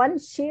one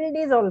shield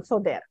is also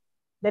there.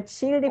 That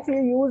shield, if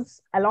you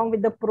use along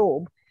with the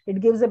probe,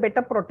 it gives a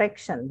better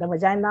protection. The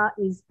vagina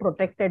is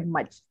protected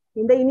much.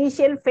 In the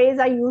initial phase,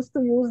 I used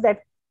to use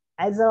that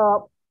as a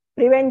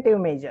preventive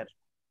measure.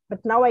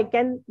 But now I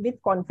can,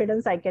 with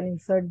confidence, I can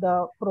insert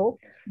the probe.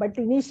 But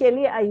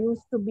initially, I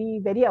used to be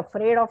very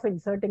afraid of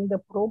inserting the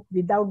probe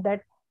without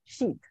that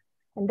sheath.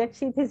 And that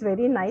sheath is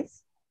very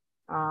nice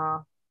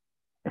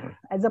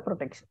as a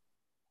protection.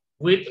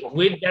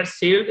 With that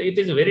shield, it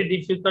is very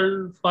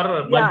difficult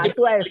for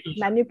multiple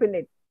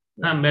manipulate.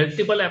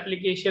 Multiple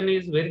application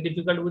is very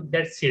difficult with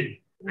that shield.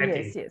 I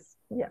think. Yes.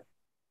 Yeah.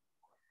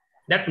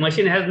 That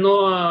machine has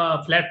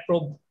no flat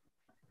probe.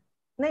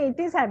 No, it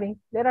is having.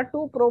 There are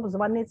 2 probes.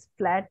 One is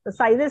flat. The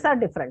sizes are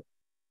different.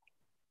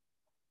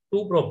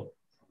 2 probes.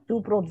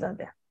 2 probes are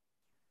there.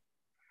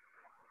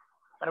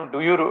 Madam, do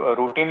you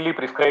routinely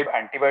prescribe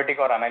antibiotic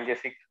or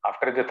analgesic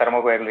after the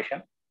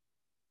thermocoagulation?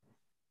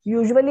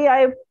 Usually,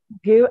 I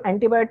give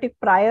antibiotic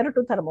prior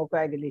to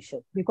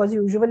thermocoagulation because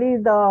usually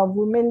the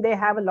women, they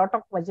have a lot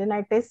of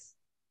vaginitis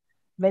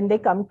when they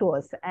come to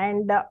us.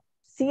 And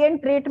see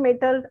and treat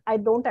method, I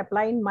don't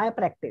apply in my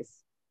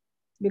practice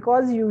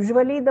because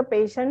usually the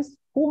patients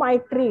whom I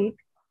treat,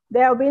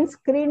 they have been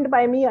screened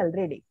by me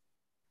already.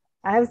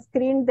 I have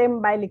screened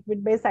them by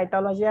liquid-based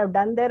cytology. I have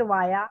done their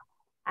VIA,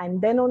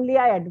 and then only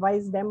I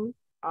advise them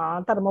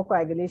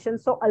thermocoagulation.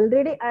 So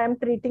already I am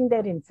treating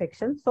their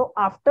infection. So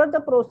after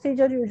the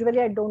procedure, usually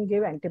I don't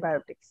give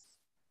antibiotics.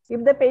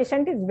 If the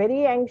patient is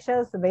very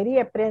anxious, very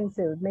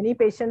apprehensive, many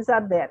patients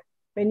are there.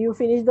 When you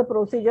finish the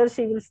procedure,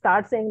 she will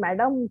start saying,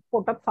 "Madam,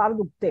 potak far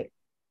dukte."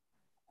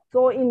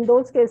 So in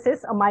those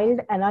cases, a mild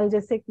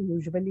analgesic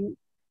usually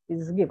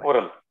is given.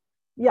 Oral.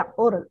 Yeah,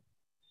 oral.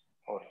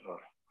 Oral.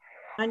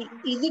 And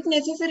is it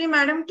necessary,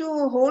 madam,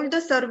 to hold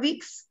the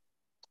cervix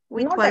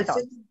with Not pulses? at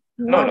all.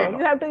 No. You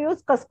have to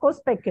use Cusco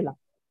speculum.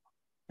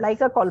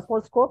 Like a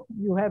colposcope,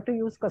 you have to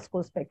use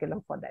Cusco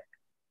speculum for that.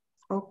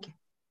 Okay.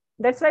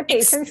 That's why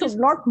patients should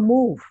not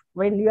move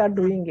when you are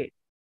doing it.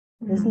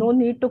 There's no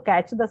need to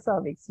catch the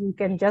cervix. You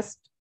can just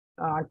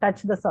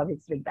touch the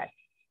cervix with that.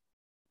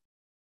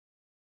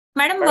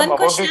 Madam, one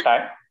question.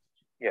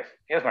 Yes,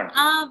 madam.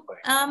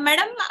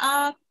 Madam,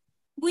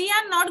 we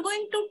are not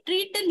going to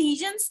treat the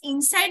lesions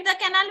inside the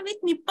canal with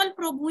nipple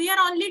probe. We are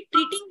only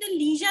treating the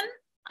lesion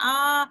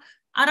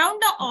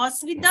around the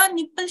os with the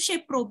nipple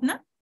shape probe, na?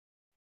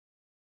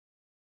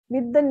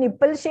 With the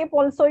nipple shape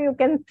also, you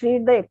can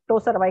treat the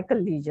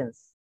ectocervical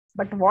lesions.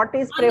 But what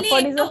is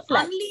preferred is a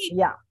flat.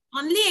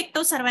 Only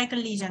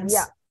ectocervical lesions.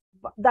 Yeah.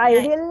 The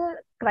ideal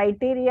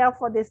criteria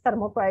for this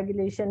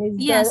thermocoagulation is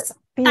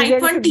the type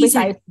TZ 1 should TZ. be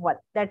type 1.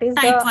 That is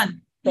type the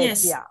 1. best.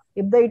 Yes. Yeah.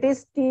 If it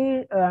is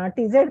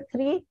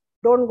TZ3,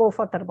 don't go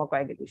for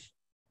thermocoagulation.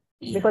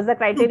 Yeah. Because the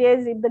criteria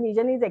is if the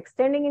lesion is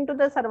extending into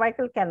the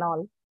cervical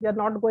canal, you're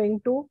not going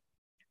to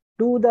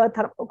do the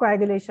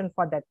thermocoagulation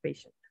for that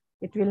patient.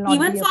 It will not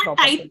Even be a for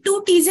proper type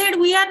 2 TZ,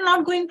 we are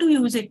not going to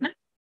use it. Na?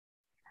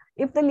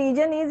 If the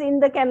lesion is in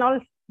the canal,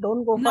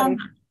 don't go for it.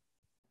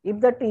 If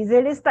the TZ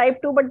is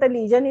type 2, but the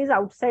lesion is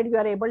outside, you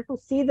are able to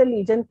see the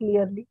lesion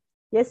clearly.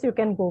 Yes, you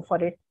can go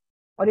for it.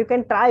 Or you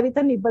can try with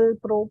a nipple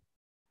probe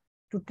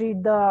to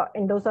treat the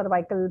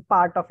endocervical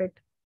part of it.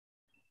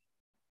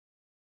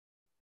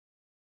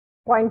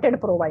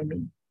 Pointed probe, I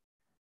mean.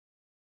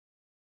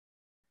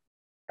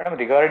 Madam,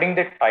 regarding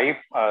the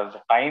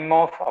time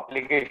of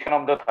application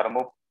of the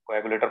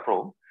thermocoagulator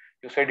probe,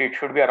 you said it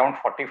should be around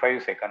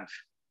 45 seconds.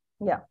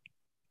 Yeah.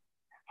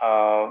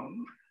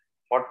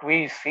 What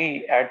we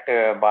see at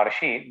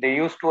Barshi, they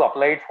used to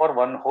apply it for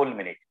 1 whole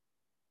minute.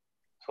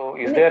 So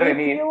is there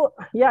any...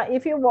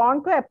 if you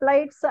want to apply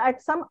it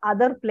at some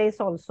other place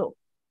also,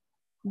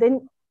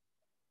 then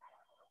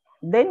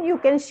you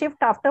can shift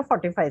after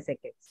 45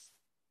 seconds.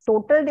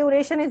 Total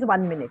duration is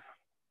 1 minute.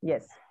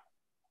 Yes.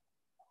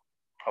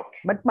 Okay.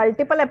 But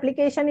multiple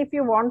application, if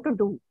you want to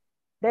do,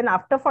 then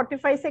after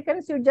 45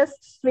 seconds, you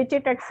just switch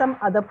it at some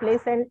other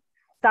place and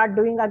start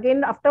doing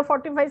again. After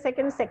 45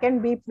 seconds,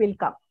 second beep will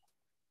come.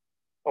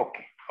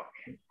 Okay.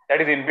 That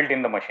is inbuilt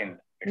in the machine.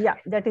 Yeah,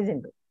 that is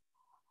inbuilt.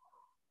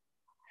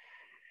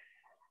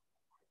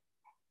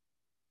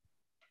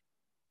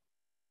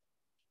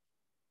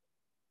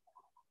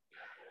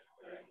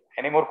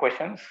 Any more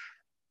questions?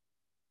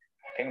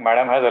 I think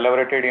Madam has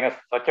elaborated in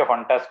such a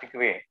fantastic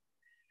way.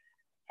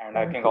 And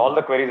I think all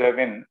the queries have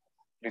been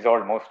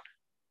resolved most.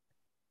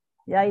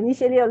 Yeah,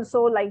 initially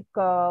also like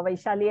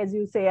Vaishali, as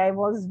you say, I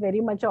was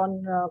very much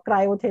on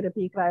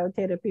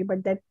cryotherapy,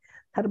 but that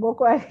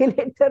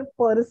thermocoagulator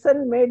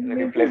person made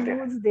me to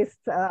use this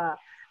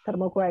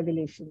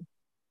thermocoagulation.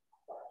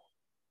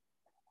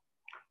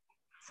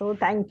 So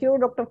thank you,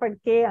 Dr.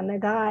 Phadke,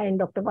 Anaga, and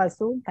Dr.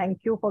 Vasu.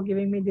 Thank you for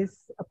giving me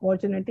this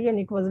opportunity, and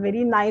it was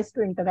very nice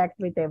to interact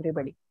with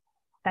everybody.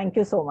 Thank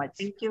you so much.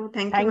 Thank you.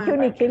 Thank you,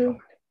 Nikhil.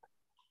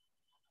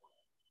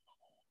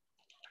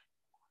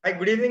 Hi,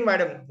 good evening,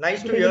 madam.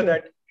 Nice Good to hear evening.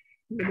 that.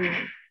 Good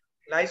evening.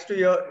 Nice to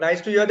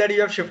hear that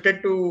you have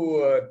shifted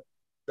to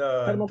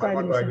the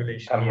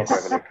thermocoagulation.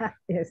 Yes.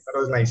 Yes. That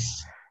was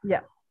nice.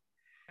 Yeah.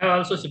 I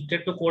also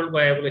shifted to cold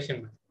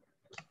coagulation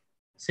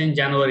since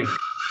January.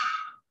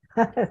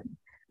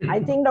 I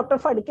think Dr.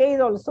 Phadke is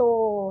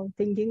also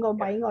thinking of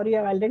buying, or you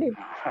have already.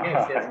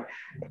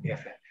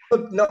 Yes.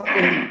 So now,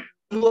 in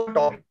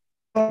talking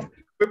of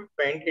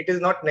equipment, it is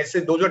not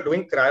necessary. Those who are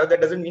doing cryo,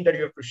 that doesn't mean that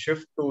you have to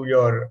shift to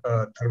your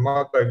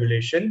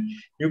thermocoagulation.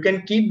 You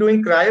can keep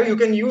doing cryo. You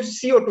can use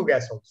CO2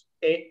 gas also.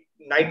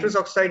 Nitrous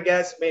oxide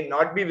gas may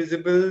not be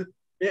visible,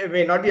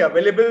 may not be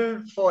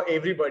available for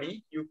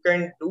everybody. You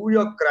can do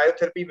your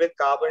cryotherapy with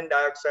carbon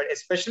dioxide,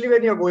 especially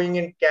when you're going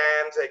in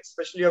camps,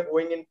 especially you're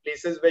going in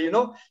places where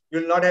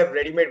you'll not have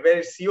ready-made,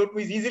 where CO2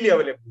 is easily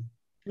available.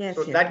 Yes.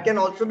 So that can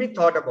also be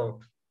thought about.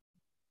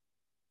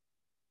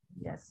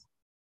 Yes.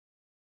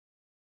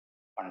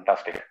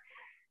 Fantastic.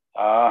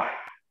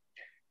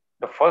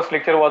 The first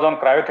lecture was on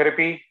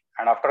cryotherapy,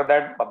 and after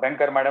that,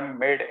 Bankar madam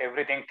made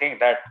everything think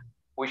that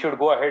we should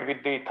go ahead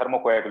with the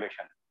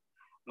thermocoagulation.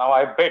 Now,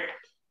 I bet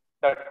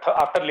that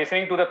after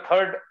listening to the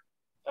third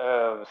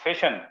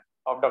session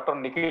of Dr.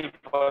 Nikhil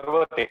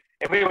Parvate,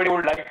 everybody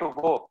would like to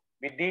go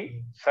with the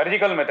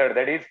surgical method,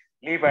 that is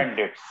leap and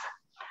lifts.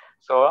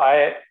 So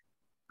I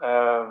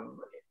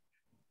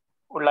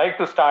would like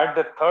to start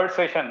the third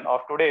session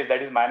of today,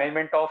 that is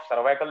management of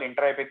cervical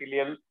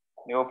intraepithelial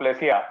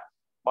neoplasia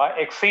by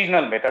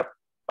excisional method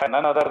by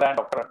none other than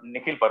Dr.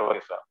 Nikhil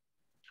Parvate sir.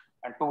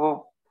 And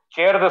to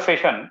chair the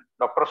session,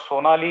 Dr.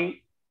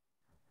 Sonali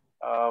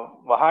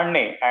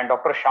Vahanne and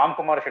Dr. Shyam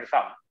Kumar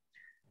Shirsam.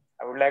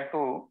 I would like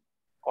to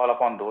call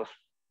upon those.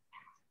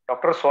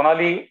 Dr.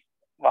 Sonali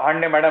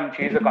Vahanne madam,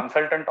 she is a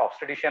consultant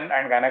obstetrician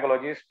and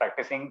gynecologist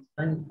practicing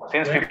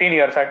since 15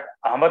 years at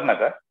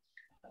Ahmednagar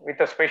with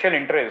a special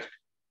interest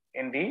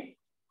in the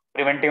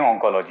preventive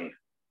oncology.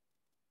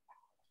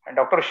 And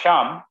Dr.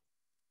 Shyam,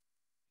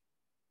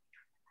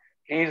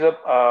 he is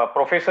a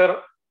professor,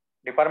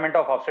 Department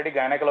of Obstetric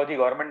Gynecology,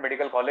 Government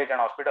Medical College and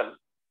Hospital,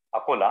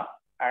 Akola.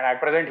 And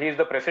at present, he is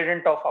the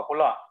president of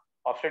Akola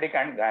Obstetric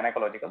and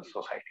Gynecological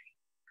Society.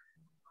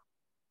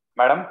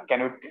 Madam, can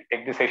you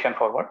take the session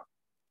forward?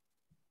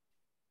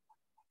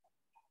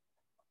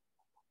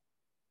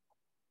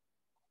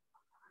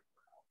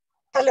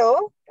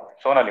 Hello.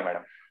 Sonali,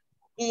 madam.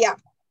 Yeah.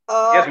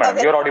 Yes,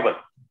 madam, you're audible.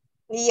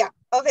 Yeah.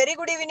 A very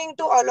good evening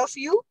to all of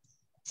you.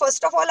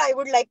 First of all, I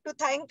would like to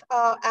thank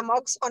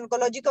AMOG's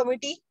Oncology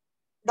Committee,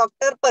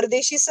 Dr.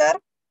 Pardeshi sir,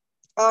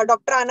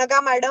 Dr.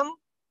 Anaga madam,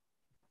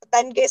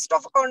 then guest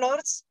of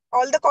honors,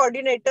 all the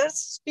coordinators,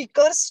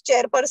 speakers,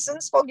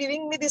 chairpersons for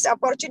giving me this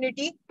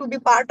opportunity to be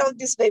part of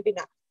this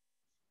webinar.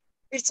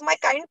 It's my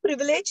kind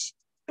privilege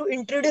to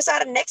introduce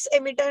our next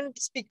eminent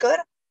speaker,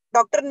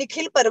 Dr.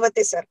 Nikhil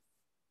Parvate sir.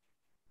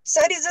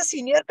 Sir is a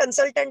senior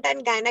consultant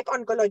and gynec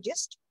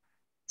oncologist.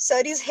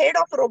 Sir is head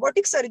of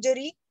robotic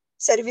surgery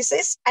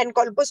services and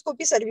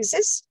colposcopy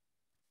services.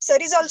 Sir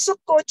is also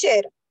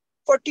co-chair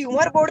for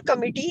tumor board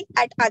committee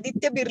at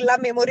Aditya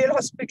Birla Memorial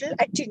Hospital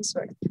at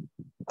Chinswad.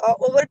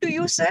 Over to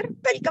you, sir.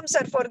 Welcome,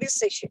 sir, for this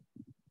session.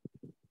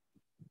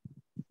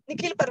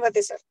 Nikhil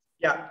Parvate, sir.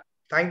 Yeah,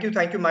 thank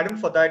you, madam,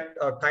 for that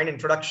kind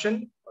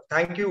introduction.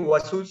 Thank you,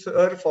 Vasu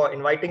sir, for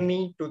inviting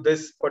me to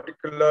this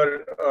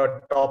particular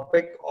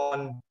topic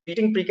on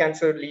treating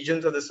precancer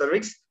lesions of the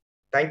cervix.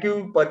 Thank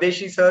you,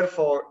 Pardeshi sir,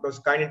 for those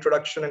kind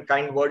introduction and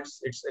kind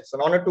words. It's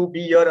an honor to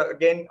be here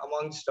again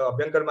amongst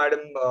Abhyankar madam.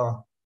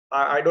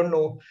 I don't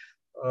know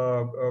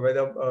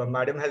whether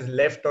madam has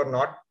left or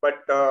not,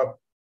 but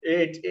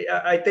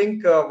I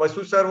think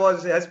Vasu sir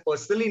has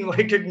personally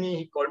invited me.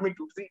 He called me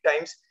 2-3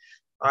 times.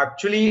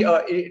 Actually,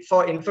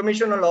 for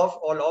information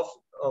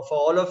for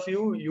all of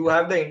you, you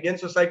have the Indian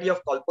Society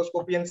of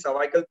Colposcopy and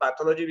Cervical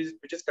Pathology,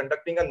 which is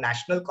conducting a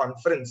national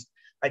conference,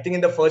 I think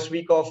in the first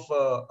week of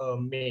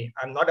May.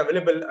 I'm not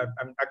available.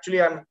 I'm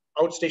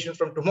outstationed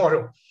from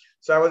tomorrow.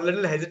 So I was a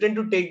little hesitant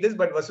to take this,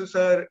 but Vasu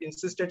sir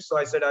insisted. So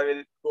I said, I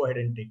will go ahead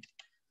and take it.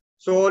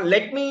 So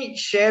let me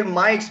share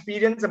my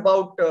experience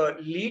about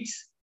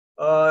leads.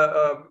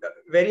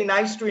 Very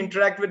nice to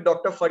interact with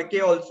Dr.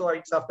 Phadke also.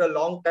 It's after a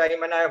long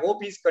time, and I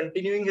hope he's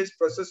continuing his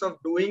process of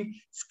doing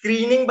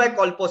screening by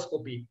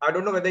colposcopy. I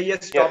don't know whether he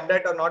has stopped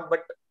that or not,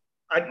 but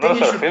I think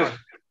he should.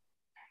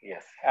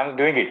 Yes, I'm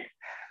doing it.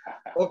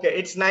 Okay,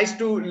 it's nice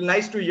to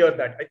hear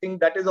that. I think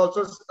that is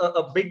also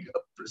a big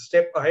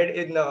step ahead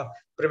in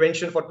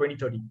prevention for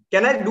 2030.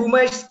 Can I do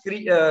my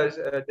screen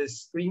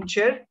this screen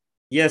share?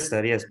 Yes,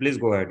 sir. Yes, please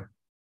go ahead.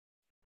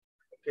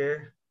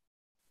 Okay.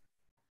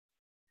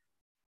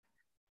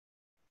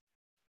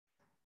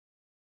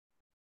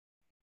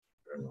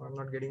 No, I'm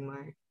not getting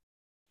my.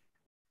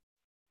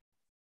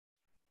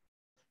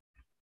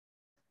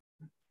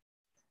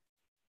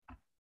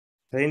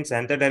 In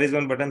center, there is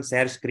one button,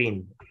 share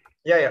screen.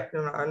 Yeah.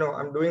 No, I know.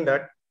 I'm doing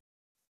that.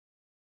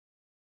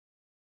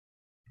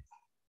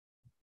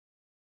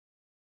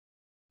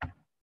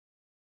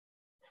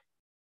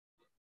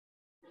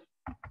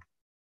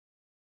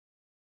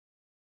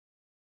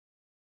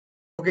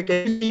 Okay,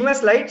 can you see my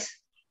slides?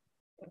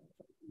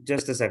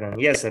 Just a second.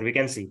 Yes, sir. We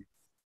can see.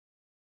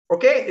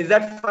 Okay, is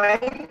that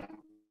fine?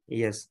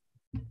 Yes.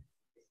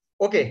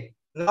 Okay.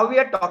 Now we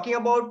are talking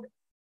about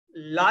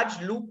large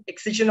loop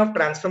excision of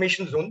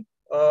transformation zone.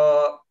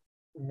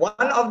 One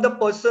of the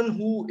person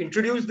who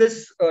introduced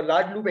this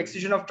large loop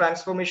excision of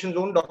transformation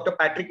zone, Dr.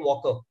 Patrick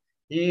Walker,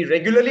 he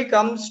regularly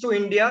comes to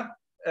India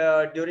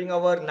during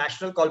our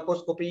national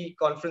colposcopy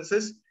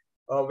conferences.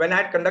 When I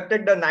had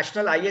conducted the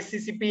national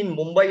ISCCP in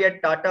Mumbai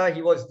at Tata,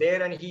 he was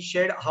there and he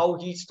shared how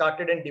he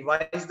started and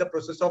devised the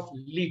process of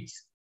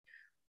leads.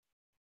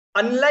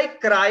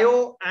 Unlike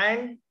cryo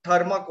and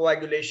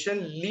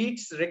thermocoagulation,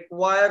 leads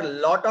require a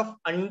lot of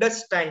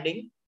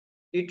understanding.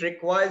 It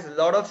requires a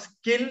lot of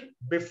skill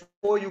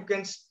before you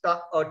can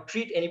start or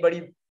treat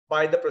anybody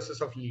by the process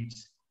of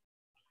leads.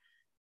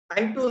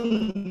 And to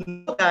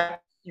know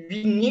that,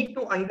 we need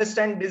to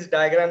understand this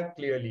diagram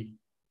clearly,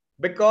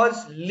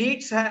 because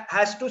leads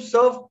has to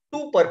serve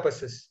two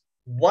purposes.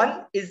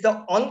 One is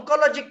the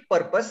oncologic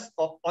purpose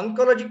of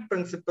oncologic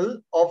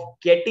principle of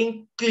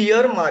getting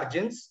clear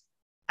margins,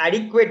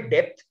 adequate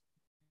depth,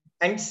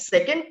 and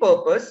second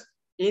purpose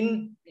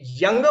in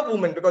younger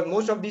women, because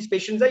most of these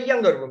patients are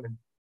younger women.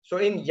 So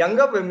in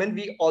younger women,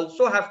 we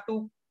also have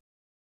to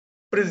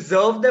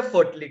preserve their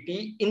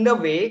fertility in the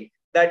way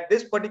that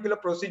this particular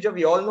procedure,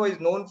 we all know, is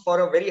known for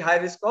a very high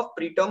risk of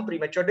preterm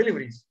premature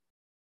deliveries.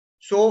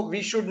 So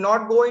we should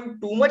not go in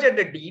too much at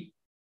the deep,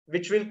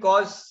 which will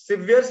cause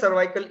severe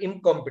cervical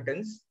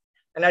incompetence.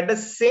 And at the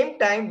same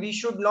time, we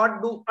should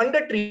not do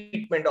under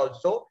treatment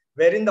also,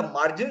 wherein the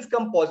margins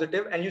come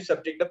positive and you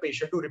subject the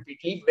patient to repeat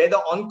leave, where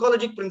the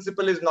oncologic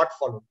principle is not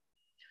followed.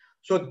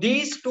 So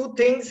these two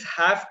things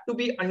have to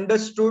be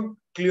understood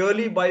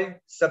clearly by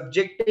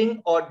subjecting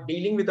or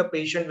dealing with a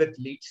patient with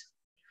leads.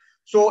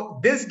 So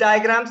this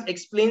diagrams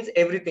explains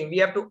everything. We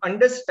have to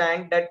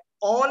understand that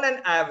on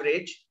an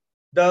average,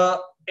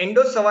 the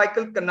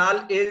endocervical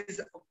canal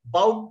is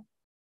about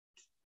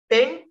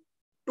 10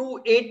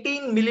 to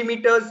 18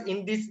 millimeters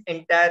in this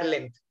entire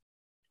length,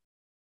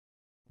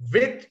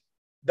 with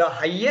the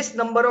highest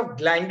number of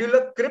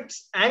glandular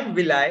crypts and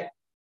villi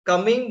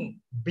coming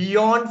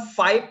beyond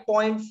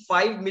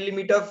 5.5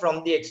 millimeter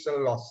from the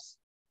external os.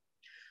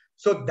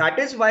 So that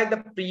is why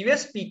the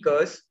previous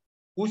speakers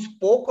who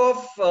spoke of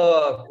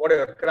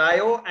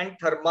cryo and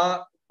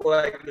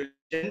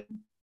thermocoagulation,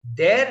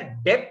 their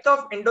depth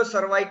of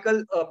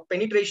endocervical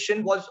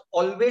penetration was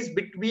always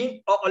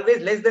always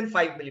less than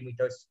 5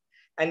 millimeters.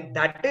 And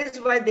that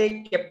is why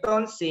they kept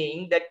on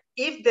saying that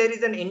if there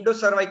is an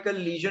endocervical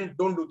lesion,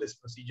 don't do this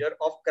procedure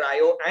of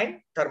cryo and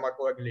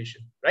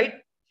thermocoagulation, right?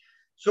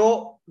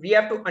 So we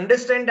have to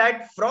understand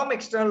that from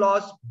external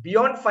os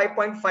beyond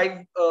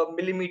 5.5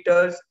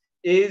 millimeters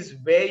is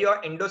where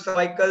your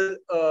endocervical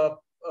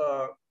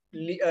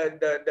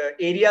the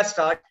area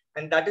starts,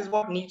 and that is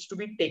what needs to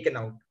be taken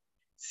out.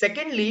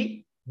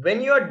 Secondly,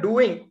 when you are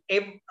doing,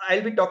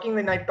 I'll be talking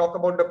when I talk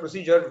about the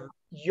procedure,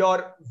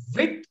 your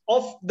width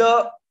of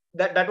the,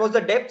 that was the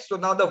depth. So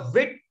now the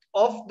width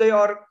of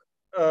your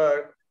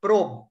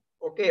probe,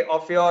 okay,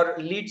 of your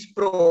leads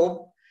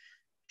probe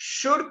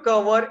should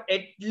cover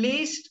at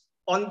least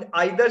on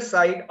either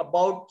side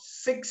about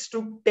 6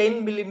 to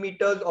 10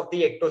 millimeters of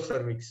the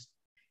ectocervix.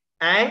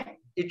 And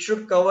it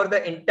should cover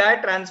the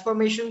entire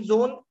transformation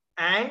zone,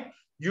 and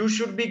you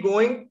should be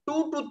going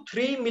 2 to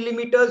 3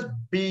 millimeters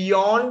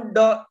beyond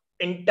the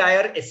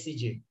entire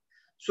SCJ.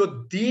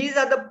 So these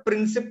are the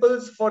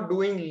principles for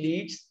doing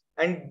leads,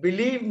 and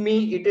believe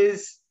me,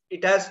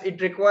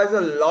 it requires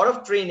a lot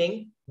of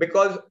training,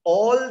 because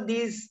all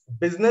these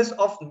business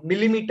of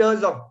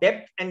millimeters of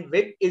depth and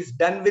width is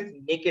done with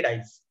naked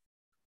eyes.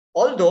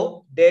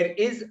 Although there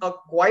is a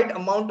quite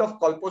amount of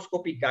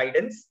colposcopy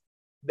guidance,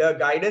 the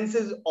guidance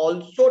is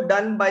also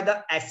done by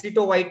the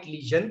acetowhite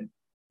lesion,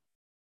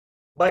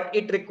 but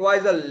it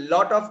requires a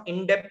lot of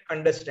in-depth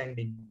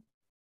understanding.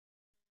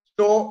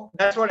 So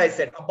that's what I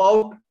said.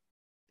 About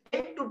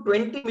 10 to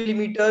 20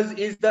 millimeters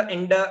is the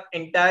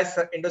entire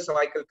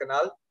endocervical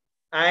canal,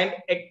 and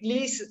at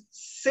least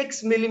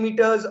 6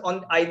 millimeters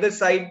on either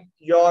side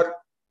your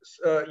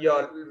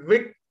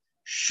width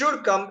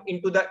should come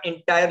into the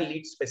entire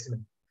lead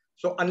specimen.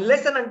 So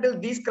unless and until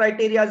these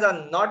criteria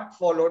are not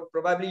followed,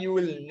 probably you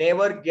will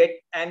never get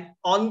an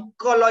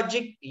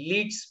oncologic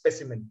lead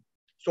specimen.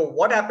 So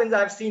what happens,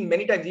 I've seen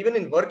many times, even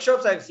in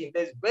workshops, I've seen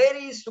there's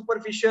very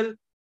superficial,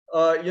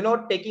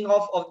 taking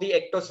off of the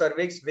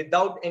ectocervix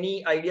without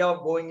any idea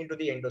of going into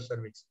the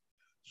endocervix.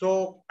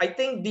 So I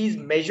think these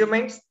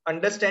measurements,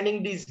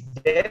 understanding these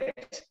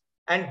depths,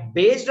 and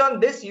based on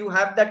this, you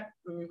have that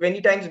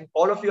many times,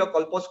 all of you are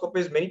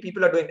colposcopists, many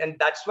people are doing, and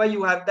that's why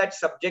you have that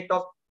subject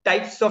of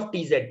types of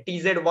TZ,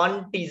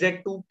 TZ1,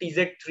 TZ2,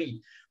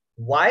 TZ3.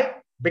 Why?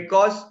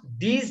 Because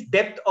these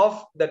depth,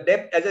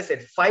 as I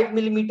said, 5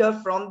 millimeter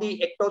from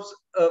the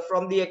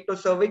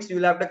ectocervix,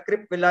 you'll have the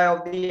crypt villi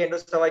of the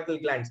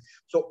endocervical glands.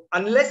 So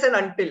unless and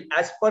until,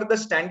 as per the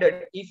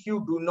standard, if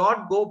you do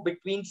not go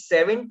between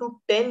 7 to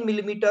 10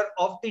 millimeter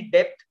of the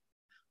depth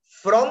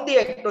from the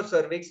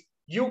ectocervix,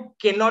 you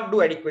cannot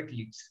do adequate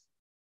leads.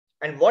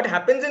 And what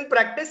happens in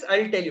practice,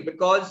 I'll tell you,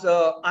 because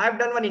I have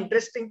done one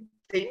interesting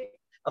thing.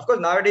 Of course,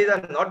 nowadays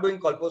I'm not doing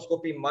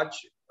colposcopy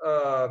much,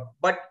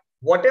 but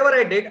whatever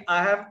I did,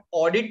 I have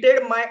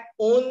audited my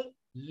own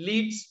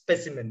lead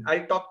specimen.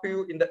 I'll talk to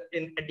you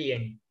at the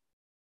end.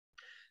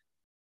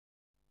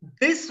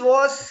 This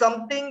was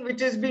something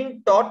which is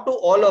being taught to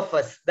all of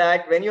us,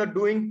 that when you're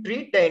doing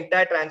treat, the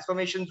entire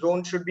transformation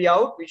zone should be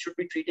out. We should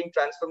be treating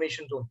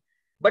transformation zone.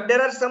 But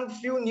there are some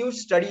few new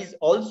studies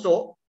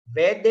also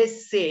where they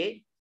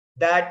say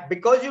that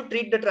because you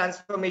treat the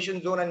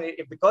transformation zone and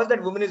because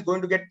that woman is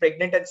going to get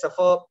pregnant and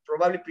suffer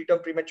probably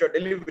preterm premature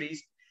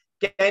deliveries,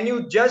 can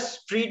you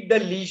just treat the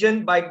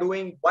lesion by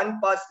doing one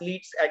pass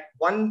leads at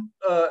one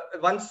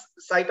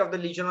site of the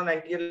lesion on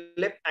anterior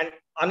lip and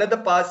another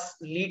pass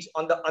leads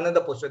on the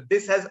another posterior?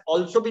 This has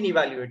also been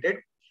evaluated,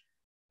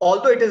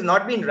 although it has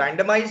not been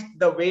randomized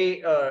the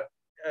way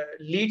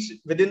leads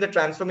within the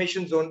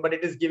transformation zone, but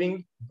it is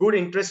giving good,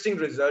 interesting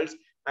results.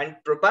 And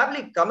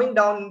probably coming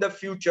down in the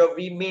future,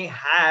 we may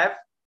have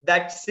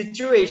that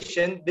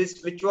situation,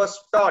 which was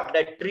taught,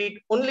 that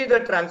treat only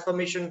the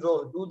transformation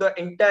zone, do the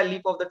entire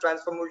leap of the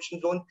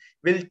transformation zone,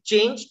 will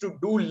change to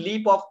do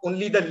leap of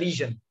only the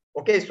lesion.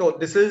 Okay, so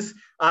this is,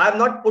 I have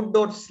not put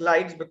those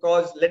slides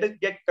because let us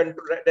get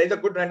control. There is a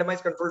good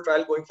randomized control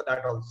trial going for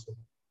that also.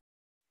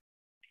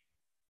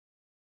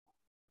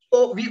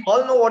 So we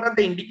all know what are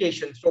the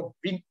indications. So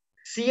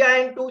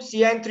CIN2,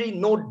 CIN3,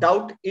 no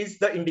doubt is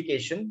the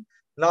indication.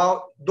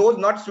 Now, those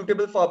not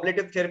suitable for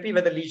ablative therapy,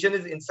 where the lesion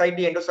is inside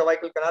the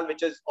endocervical canal,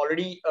 which is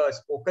already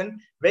spoken,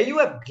 where you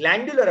have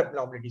glandular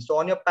abnormality. So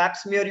on your pap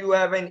smear, you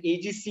have an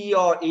AGC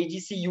or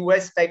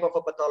AGC-US type of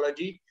a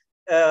pathology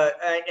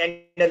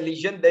and a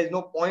lesion. There's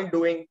no point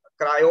doing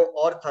cryo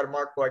or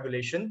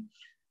thermocoagulation.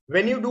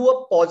 When you do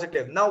a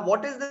positive, now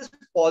what is this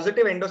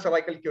positive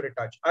endocervical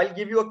curettage? I'll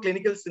give you a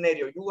clinical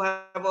scenario. You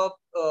have a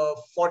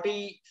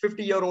 40,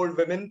 50-year-old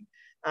woman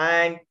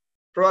and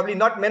probably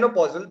not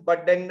menopausal,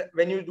 but then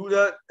when you do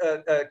the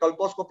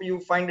colposcopy, you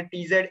find the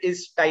TZ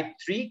is type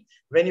 3.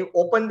 When you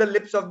open the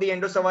lips of the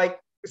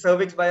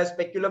endocervix via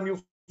speculum, you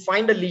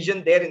find a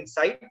lesion there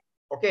inside.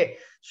 Okay,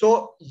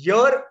 so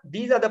here,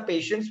 these are the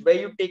patients where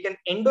you take an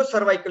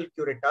endocervical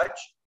curettage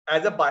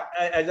as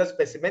a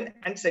specimen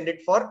and send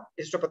it for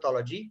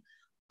histopathology.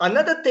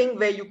 Another thing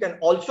where you can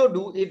also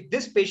do, if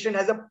this patient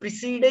has a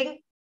preceding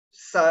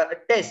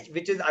test,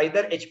 which is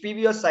either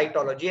HPV or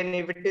cytology, and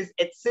if it is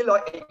HSIL or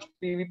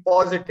HPV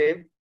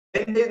positive,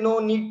 then there's no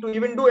need to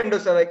even do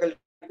endocervical.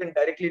 You can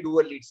directly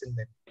do a leads in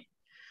them.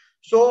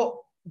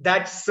 So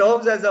that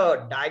serves as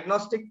a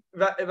diagnostic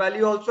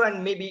value also,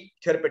 and maybe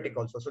therapeutic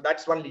also. So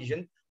that's one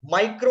lesion.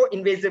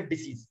 Micro-invasive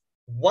disease,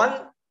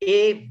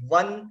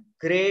 1A1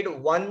 grade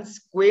 1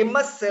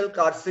 squamous cell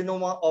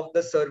carcinoma of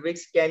the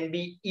cervix can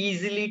be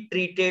easily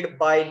treated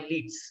by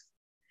leads.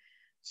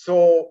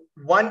 So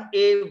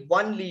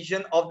 1A1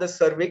 lesion of the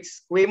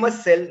cervix,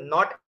 squamous cell,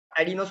 not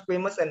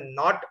adenosquamous and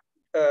not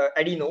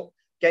adeno,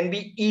 can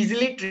be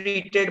easily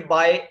treated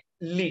by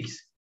leads.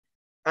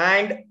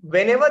 And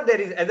whenever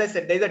there is, as I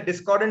said, there is a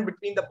discordant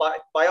between the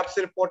biopsy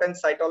report and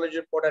cytology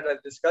report that I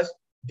discussed.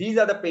 These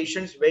are the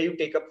patients where you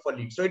take up for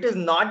leads. So it is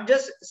not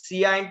just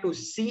CIN2.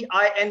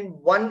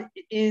 CIN1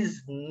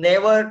 is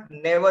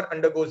never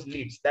undergoes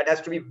leads. That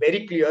has to be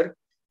very clear.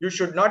 You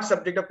should not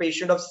subject a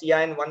patient of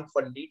CIN1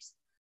 for leads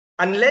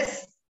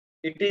unless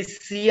it is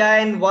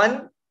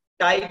CIN1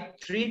 type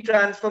 3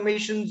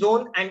 transformation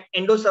zone and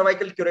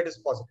endocervical curate is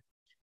positive.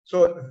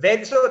 So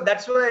that's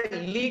why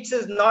leads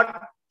is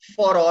not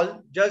for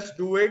all. Just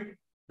do it.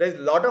 There's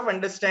a lot of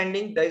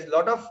understanding. There's a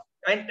lot of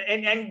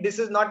and this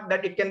is not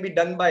that it can be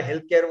done by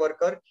healthcare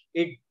worker.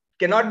 It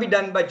cannot be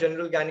done by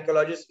general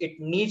gynecologist. It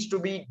needs to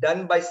be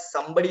done by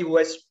somebody who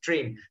has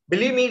trained.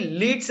 Believe me,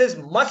 leads is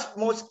much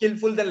more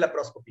skillful than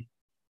laparoscopy.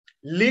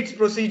 Leads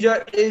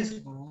procedure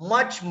is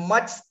much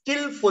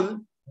skillful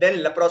than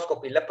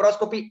laparoscopy.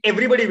 Laparoscopy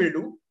everybody will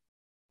do.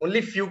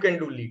 Only few can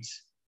do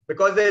leads.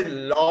 Because there is a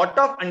lot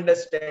of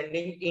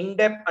understanding,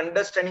 in-depth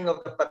understanding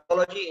of the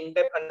pathology,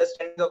 in-depth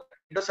understanding of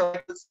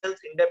endocervical cells,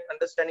 in-depth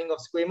understanding of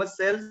squamous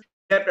cells,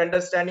 in-depth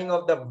understanding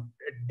of the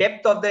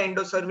depth of the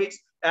endocervix,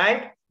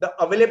 and the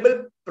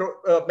available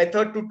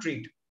method to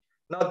treat.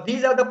 Now,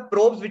 these are the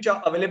probes which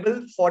are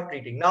available for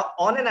treating. Now,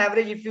 on an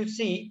average, if you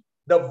see,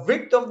 the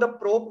width of the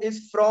probe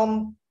is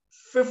from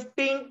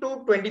 15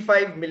 to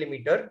 25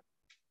 millimeter.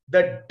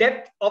 The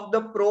depth of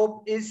the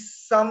probe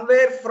is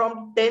somewhere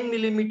from 10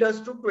 millimeters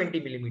to 20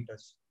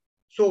 millimeters.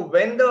 So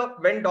when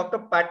Dr.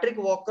 Patrick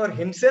Walker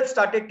himself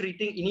started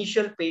treating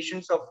initial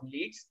patients of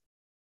leads,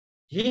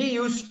 he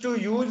used to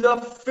use a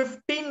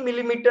 15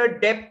 millimeter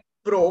depth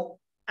probe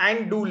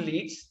and do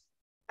leads.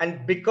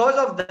 And because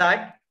of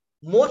that,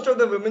 most of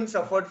the women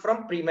suffered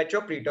from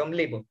premature preterm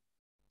labor.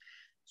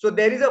 So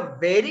there is a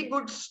very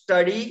good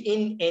study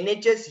in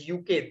NHS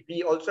UK.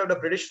 We also have the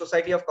British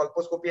Society of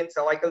Colposcopy and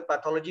Cervical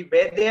Pathology,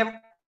 where they have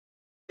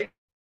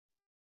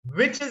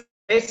which is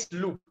best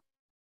loop,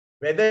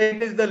 whether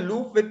it is the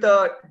loop with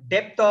a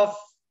depth of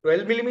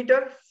 12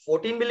 millimeter,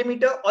 14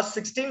 millimeter, or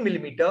 16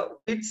 millimeter,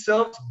 which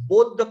serves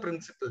both the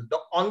principle, the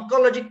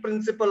oncologic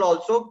principle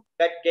also,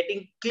 that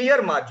getting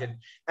clear margin.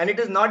 And it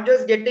is not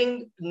just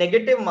getting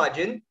negative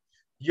margin,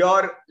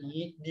 your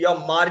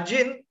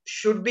margin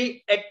should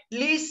be at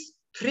least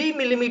 3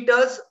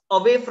 millimeters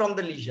away from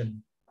the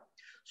lesion.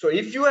 So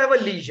if you have a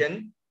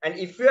lesion and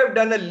if you have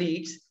done a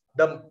leads,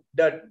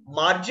 the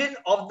margin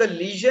of the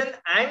lesion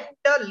and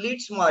the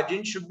leads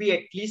margin should be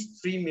at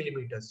least 3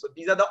 millimeters. So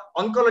these are the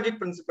oncologic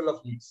principle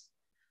of leads.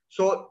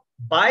 So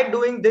by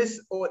doing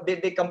this,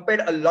 they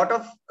compared a lot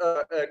of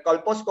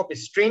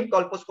colposcopists, trained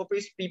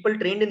colposcopists, people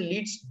trained in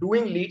leads,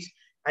 doing leads,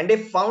 and they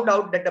found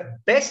out that the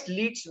best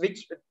leads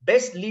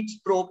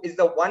probe is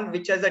the one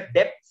which has a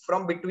depth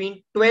from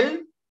between 12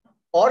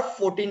 or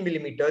 14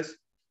 millimeters.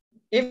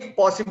 If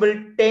possible,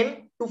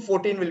 10 to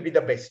 14 will be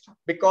the best,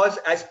 because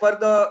as per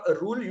the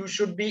rule, you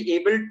should be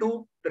able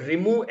to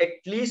remove at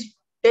least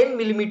 10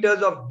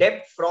 millimeters of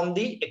depth from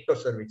the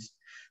ectocervix.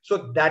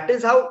 So that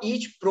is how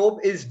each probe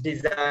is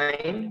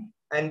designed,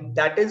 and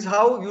that is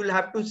how you'll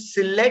have to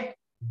select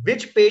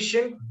which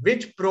patient,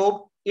 which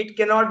probe. It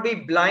cannot be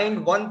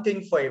blind one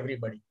thing for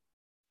everybody.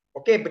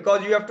 Okay,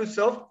 because you have to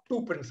serve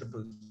two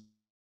principles.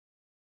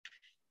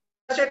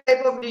 Such a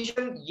type of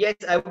lesion, yes,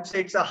 I would say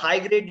it's a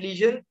high-grade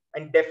lesion,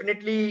 and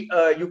definitely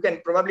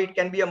it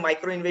can be a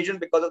micro-invasion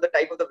because of the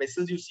type of the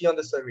vessels you see on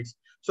the cervix.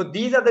 So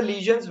these are the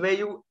lesions where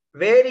you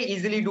very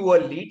easily do a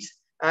leads,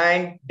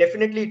 and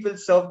definitely it will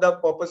serve the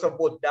purpose of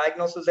both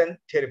diagnosis and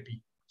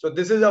therapy. So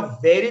this is a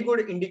very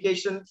good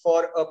indication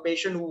for a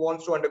patient who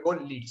wants to undergo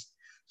leads.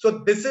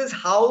 So this is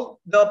how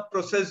the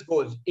process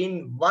goes.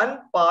 In one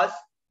pass,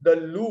 the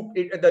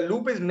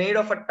loop is made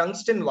of a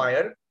tungsten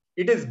wire.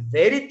 It is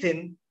very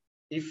thin.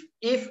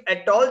 If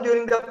at all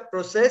during the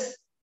process,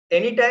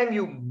 anytime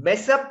you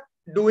mess up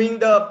doing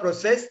the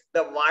process,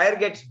 the wire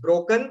gets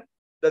broken,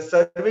 the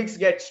cervix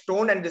gets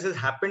torn, and this has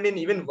happened in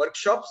even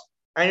workshops,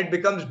 and it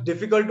becomes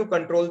difficult to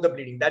control the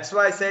bleeding. That's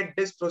why I said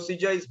this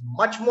procedure is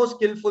much more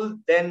skillful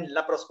than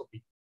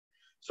laparoscopy.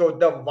 So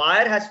the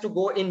wire has to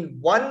go in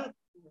one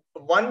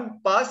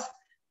pass,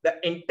 the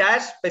entire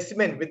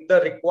specimen with the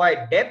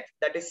required depth,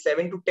 that is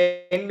 7 to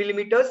 10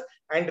 millimeters,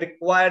 and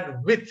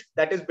required width,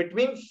 that is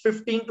between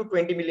 15 to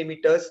 20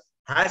 millimeters,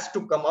 has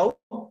to come out,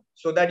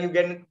 so that you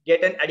can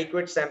get an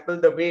adequate sample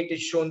the way it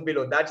is shown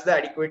below. That's the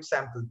adequate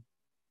sample.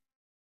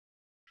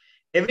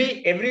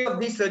 Every of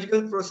these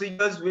surgical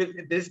procedures,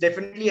 this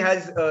definitely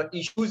has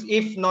issues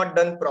if not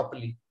done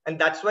properly, and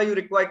that's why you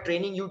require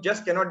training. You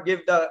just cannot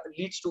give the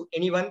leads to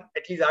anyone.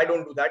 At least I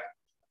don't do that.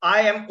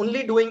 I am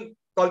only doing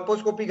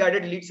colposcopy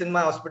guided leads in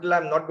my hospital.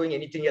 I'm not doing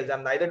anything else.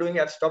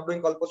 I've stopped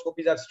doing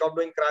colposcopies. I've stopped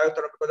doing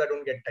cryotherapy because I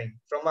don't get time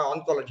from my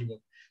oncology work.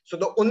 So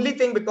the only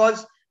thing,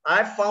 because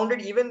I've found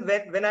it even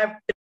when I've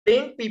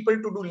trained people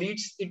to do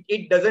leads,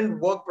 it doesn't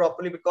work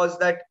properly, because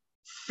that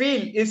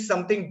feel is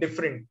something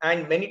different.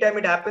 And many times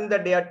it happens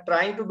that they are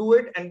trying to do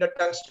it and the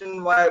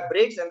tungsten wire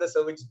breaks and the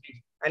cervix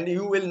bleeds, and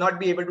you will not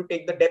be able to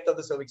take the depth of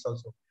the cervix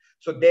also.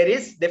 So there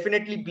is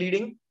definitely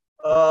bleeding.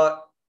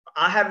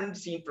 I haven't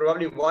seen,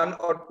 probably 1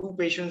 or 2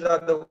 patients are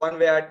the one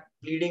where I had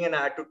bleeding and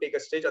I had to take a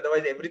stitch.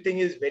 Otherwise, everything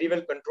is very well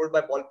controlled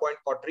by ballpoint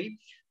cautery.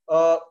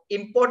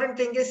 Important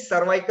thing is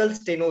cervical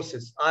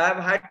stenosis. I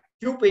have had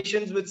few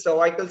patients with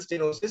cervical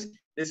stenosis.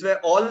 These were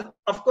all,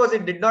 of course,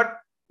 it did not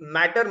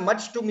matter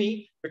much to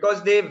me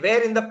because they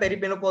were in the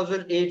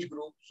perimenopausal age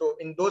group. So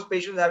in those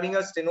patients, having a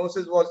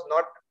stenosis was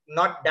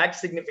not that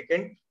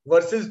significant,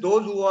 versus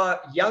those who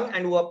are young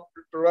and who are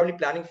probably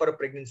planning for a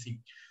pregnancy.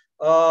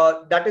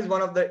 That is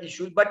one of the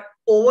issues. But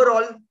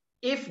overall,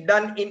 if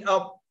done in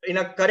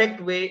a correct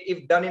way,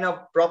 if done in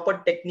a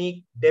proper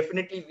technique,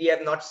 definitely we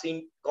have not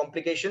seen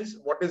complications.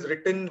 What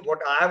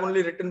I have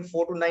only written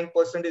 4 to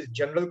 9% is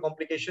general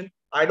complication.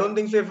 I don't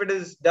think so. If it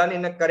is done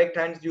in a correct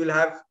hands, you will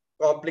have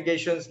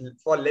complications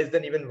for less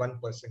than even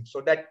 1%.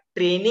 So that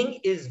training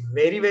is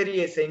very,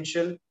 very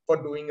essential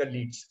for doing a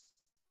leads.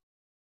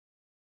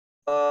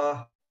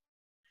 Can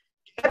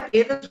I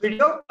play this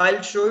video?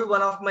 I'll show you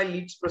one of my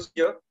leads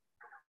procedure.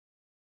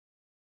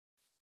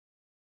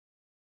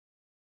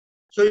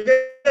 So you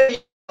can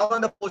see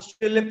on the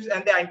posterior lips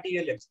and the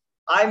anterior lips.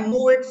 I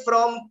move it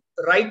from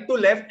right to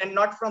left and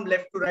not from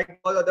left to right,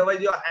 because otherwise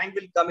your hand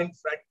will come in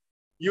front.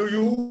 You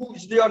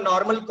use your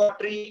normal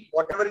cautery,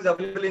 whatever is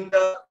available in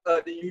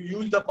you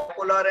use the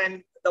bipolar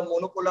and the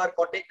monopolar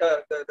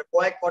the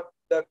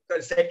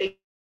coax setting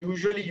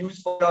usually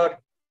use for your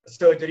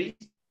surgery.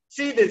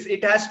 See this,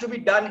 it has to be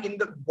done in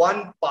the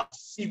one pass.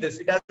 See this,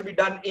 it has to be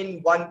done in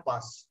one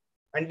pass.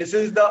 And this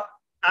is the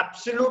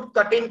absolute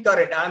cutting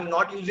current. I'm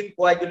not using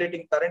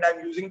coagulating current,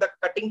 I'm using the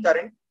cutting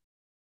current.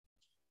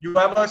 You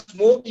have a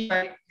smoke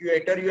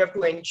evacuator, you have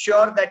to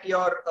ensure that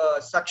your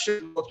suction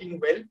is working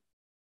well.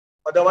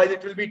 Otherwise,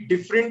 it will be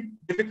difficult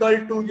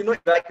to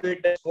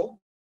evacuate the smoke.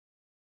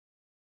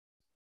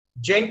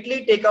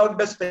 Gently take out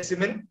the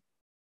specimen.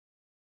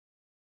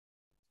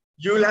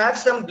 You will have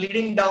some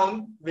bleeding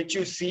down, which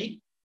you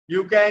see.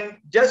 You can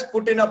just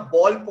put in a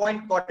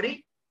ballpoint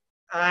cautery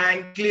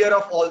and clear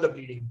off all the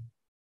bleeding.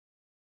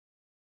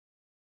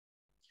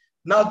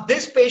 Now,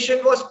 this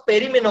patient was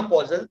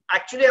perimenopausal.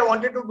 Actually, I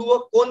wanted to do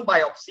a cone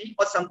biopsy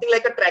or something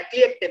like a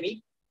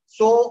tracheectomy.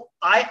 So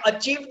I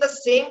achieved the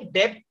same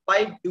depth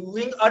by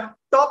doing a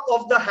top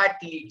of the hat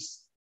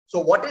leads. So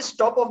what is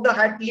top of the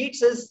hat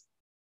leads is,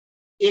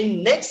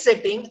 in next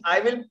setting, I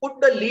will put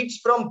the leads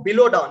from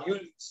below down. You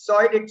saw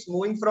it, it's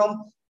moving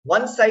from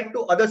one side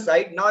to other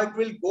side. Now it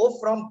will go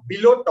from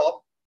below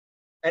top.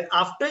 And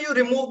after you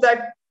remove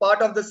that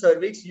part of the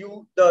cervix,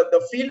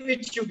 the feel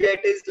which you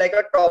get is like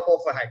a top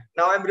of a hat.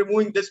 Now I'm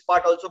removing this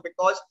part also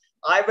because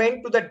I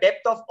went to the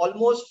depth of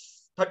almost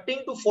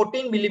 13 to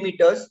 14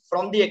 millimeters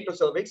from the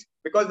ectocervix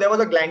because there was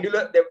a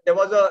glandular, there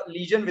was a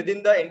lesion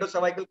within the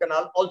endocervical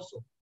canal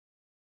also.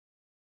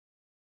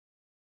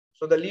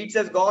 So the leads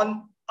has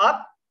gone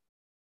up.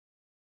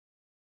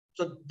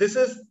 So this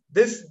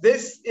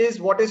is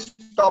what is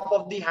top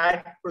of the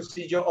hat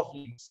procedure of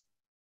leads.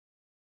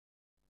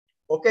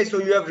 Okay, so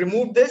you have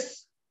removed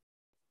this.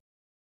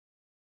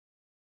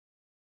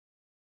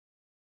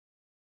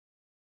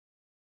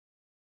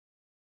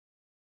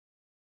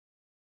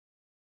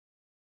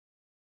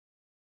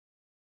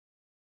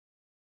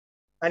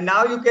 And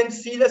now you can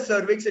see the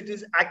cervix. It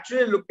is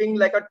actually looking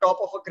like a top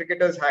of a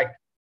cricketer's hat.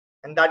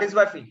 And that is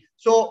why free.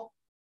 So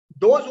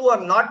those who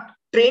are not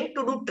trained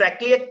to do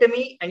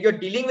tracheectomy and you're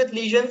dealing with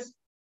lesions,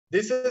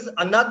 this is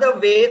another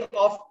way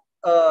of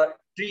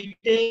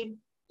treating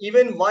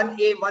even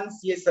 1A,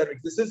 1CA cervix.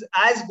 This is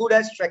as good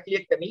as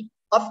tracheectomy.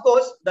 Of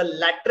course, the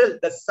lateral,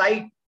 the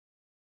side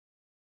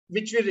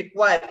which we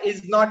require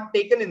is not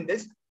taken in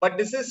this, but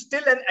this is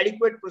still an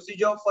adequate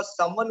procedure for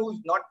someone who is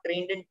not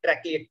trained in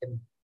tracheectomy.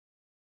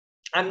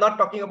 I'm not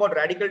talking about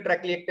radical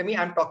tracheectomy.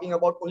 I'm talking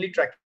about only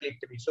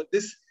tracheectomy. So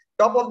this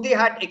top of the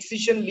hat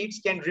excision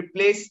leads can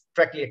replace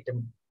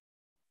tracheectomy,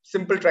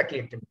 simple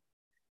tracheectomy.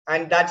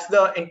 And that's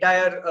the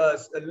entire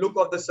look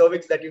of the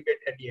cervix that you get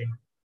at the end.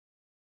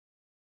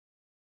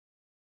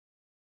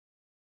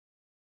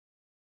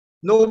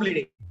 No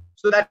bleeding.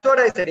 So that's what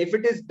I said. If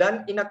it is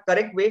done in a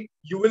correct way,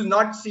 you will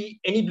not see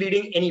any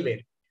bleeding anywhere.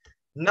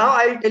 Now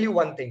I'll tell you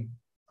one thing.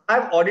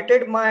 I've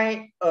audited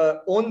my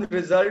own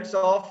results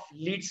of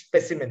lead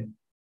specimen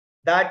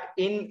that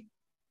in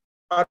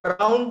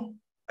around,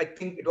 I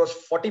think it was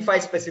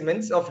 45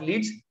 specimens of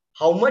leads,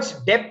 how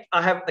much depth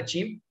I have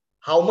achieved,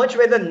 how much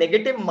were the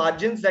negative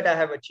margins that I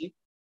have achieved,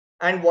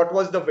 and what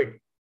was the width.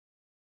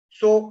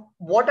 So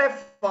what I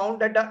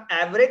found that the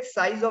average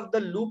size of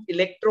the loop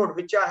electrode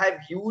which I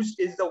have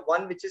used is the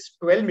one which is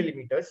 12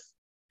 millimeters.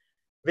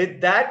 With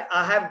that,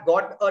 I have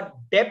got a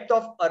depth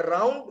of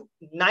around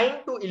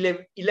 9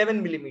 to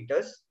 11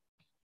 millimeters.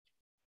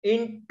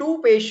 In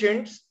 2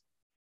 patients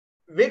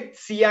with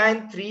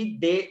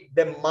CIN3,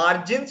 the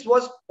margins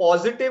was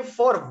positive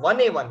for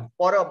 1A1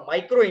 for a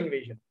micro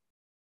invasion.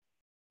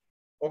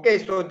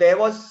 Okay, so there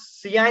was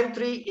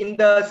CIN3 in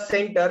the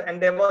center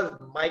and there was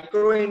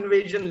micro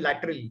invasion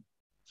laterally.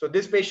 So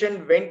this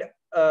patient went,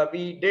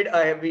 we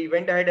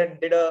went ahead and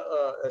did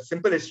a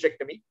simple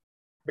hysterectomy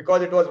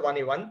because it was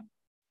 1A1.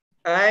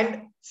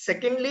 And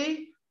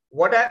secondly,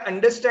 what I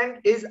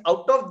understand is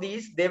out of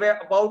these, there were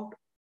about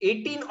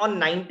 18 or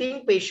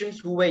 19 patients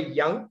who were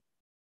young.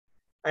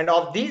 And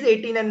of these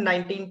 18 and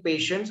 19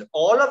 patients,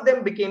 all of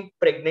them became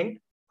pregnant.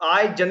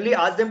 I generally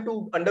ask them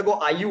to undergo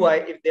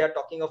IUI if they are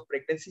talking of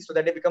pregnancy so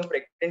that they become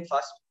pregnant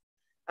fast.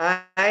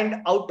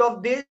 And out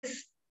of this,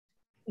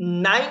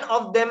 9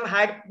 of them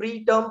had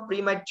preterm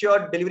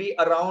premature delivery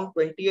around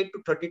 28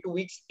 to 32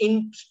 weeks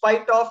in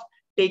spite of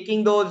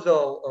taking those,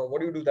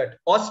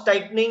 os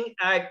tightening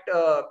at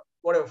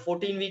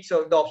 14 weeks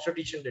of the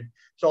obstetrician did.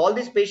 So all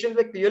these patients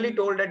were clearly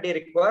told that they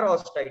require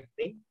os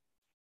tightening.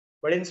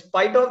 But in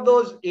spite of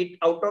those,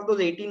 out of those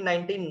 18,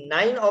 19,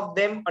 9 of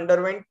them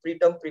underwent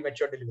preterm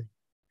premature delivery.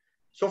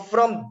 So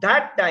from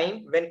that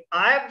time, when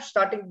I have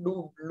started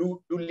to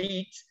do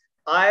leads,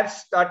 I have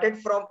started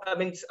from,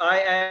 I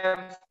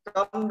have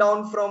come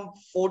down from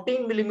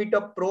 14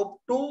 millimeter probe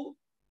to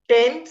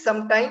 10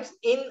 sometimes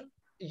in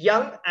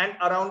young and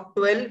around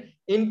 12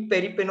 in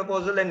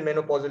perimenopausal and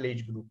menopausal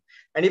age group.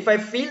 And if I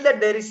feel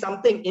that there is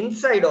something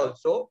inside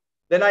also,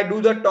 then I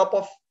do the top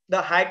of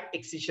the hat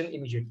excision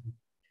immediately.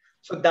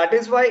 So that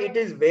is why it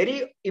is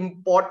very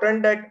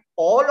important that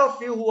all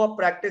of you who are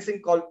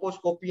practicing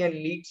colposcopy and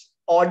leads,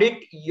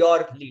 audit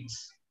your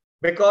leads.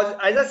 Because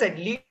as I said,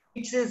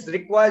 leads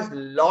requires a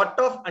lot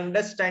of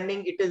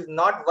understanding. It is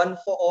not one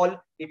for all.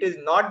 It is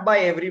not by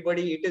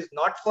everybody. It is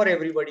not for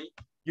everybody.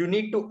 You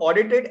need to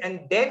audit it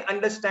and then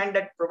understand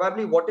that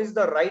probably what is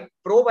the right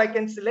probe I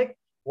can select,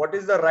 what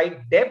is the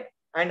right depth,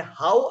 and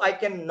how I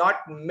can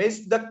not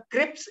miss the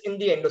crypts in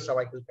the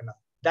endocervical canal.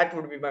 That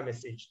would be my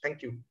message.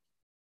 Thank you.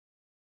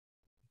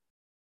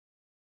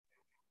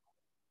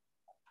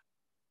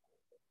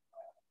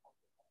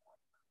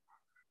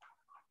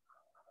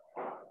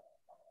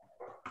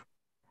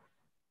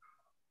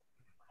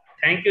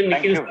 Thank you,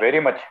 Nikhil. Thank you very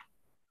much.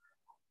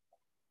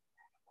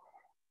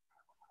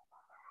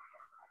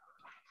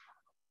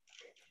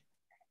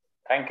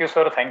 Thank you,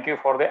 sir. Thank you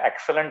for the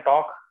excellent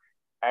talk.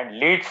 And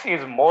leads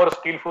is more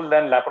skillful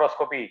than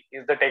laparoscopy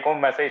is the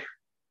take-home message,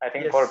 I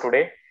think, Yes. for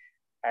today.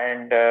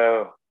 And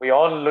we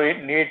all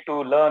need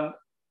to learn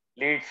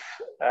leads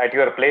at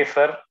your place,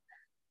 sir.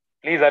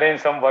 Please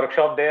arrange some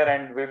workshop there,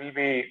 and we will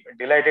be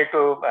delighted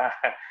to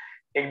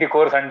take the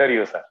course under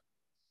you, sir.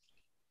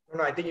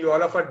 No, I think you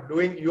all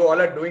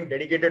are doing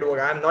dedicated work.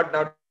 I am not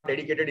now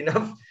dedicated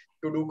enough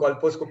to do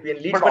colposcopy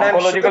and leads, but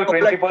oncological I'm sure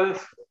principles,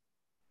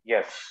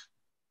 yes.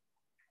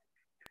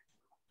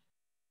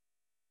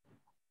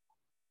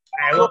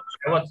 I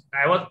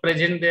was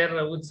present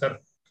there with sir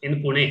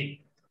in Pune.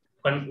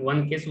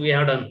 One case we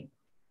have done.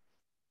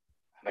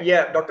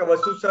 Yeah, Dr.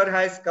 Vasu sir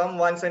has come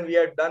once and we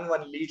have done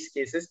one leads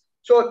cases.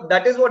 So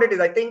that is what it is.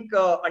 I think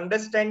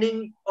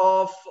understanding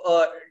of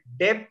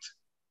depth,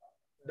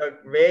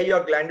 where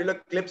your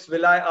glandular clips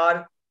villi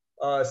are,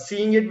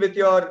 seeing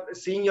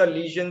your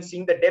lesion,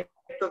 seeing the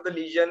depth of the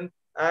lesion.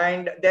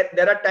 And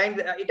there are times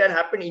it had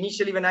happened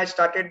initially when I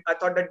started, I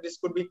thought that this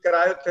could be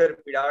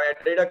cryotherapy. I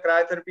did a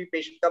cryotherapy,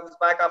 patient comes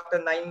back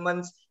after 9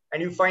 months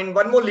and you find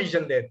one more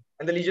lesion there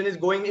and the lesion is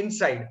going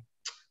inside.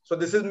 So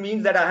this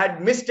means that I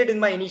had missed it in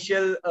my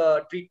initial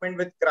treatment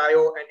with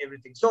cryo and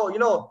everything. So,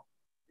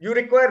 you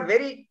require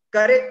very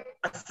correct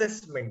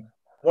assessment.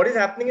 What is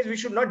happening is we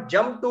should not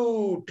jump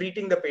to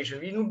treating the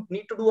patient. We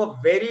need to do a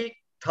very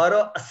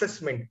thorough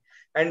assessment.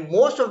 And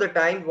most of the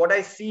time, what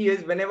I see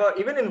is whenever,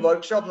 even in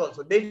workshops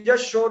also, they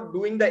just show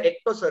doing the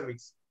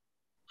ectocervix.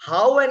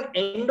 How an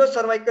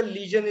endocervical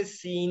lesion is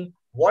seen,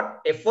 what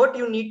effort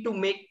you need to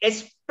make,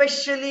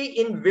 especially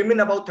in women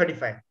above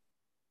 35.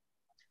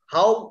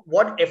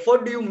 What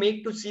effort do you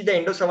make to see the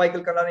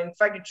endocervical canal? In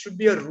fact, it should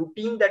be a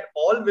routine that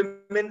all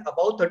women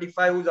above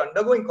 35 who's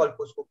undergoing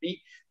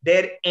colposcopy,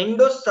 their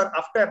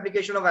after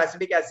application of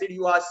acetic acid,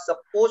 you are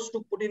supposed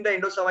to put in the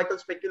endocervical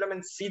speculum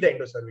and see the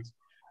endocervix.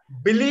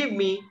 Believe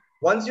me,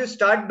 once you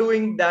start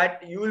doing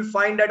that, you will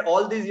find that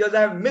all these years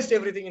I have missed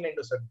everything in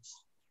endocervix.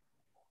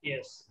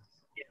 Yes.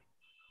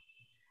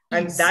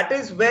 And that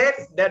is where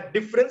that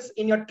difference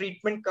in your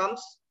treatment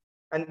comes.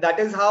 And that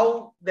is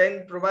how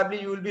then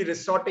probably you will be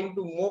resorting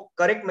to more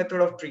correct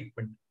method of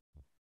treatment.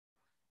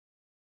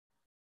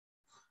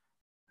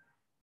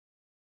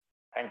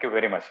 Thank you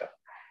very much, sir.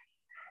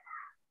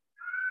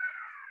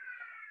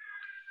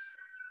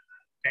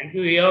 Thank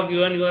you. You have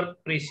given your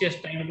precious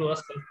time to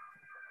us.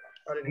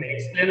 And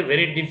explain a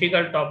very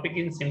difficult topic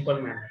in simple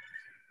manner.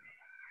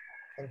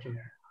 Thank you.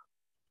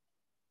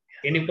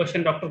 Any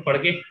question, Dr.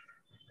 Padge?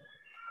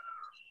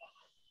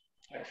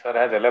 Sir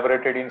has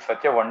elaborated in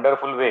such a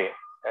wonderful way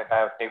that I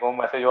have take home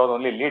message was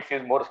only leads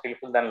is more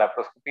skillful than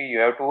laparoscopy. You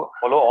have to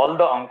follow all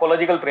the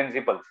oncological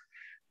principles.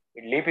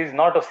 LEAP is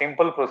not a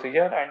simple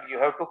procedure, and you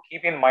have to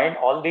keep in mind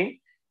all the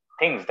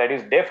things, that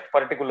is depth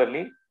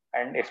particularly,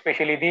 and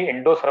especially the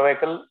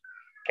endocervical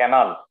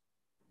canal,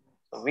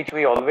 which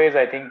we always,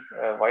 I think,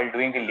 while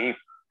doing the LEAP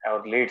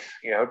or leads,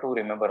 you have to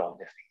remember all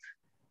these things.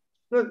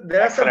 No,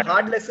 there are some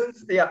hard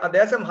lessons. Yeah,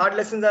 there are some hard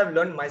lessons I've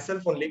learned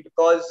myself only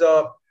because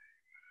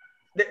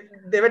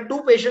there were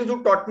two patients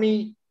who taught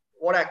me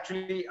what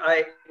actually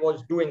I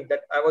was doing, that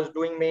I was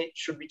doing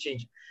should be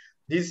changed.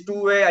 These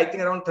two were, I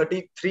think, around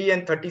 33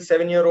 and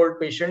 37-year-old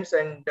patients,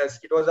 and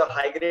it was a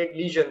high-grade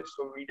lesion.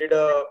 So we did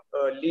a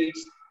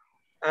leads,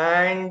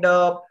 and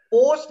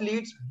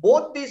post-leads,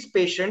 both these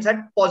patients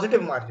had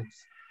positive margins.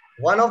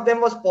 One of them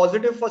was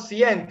positive for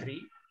CIN3,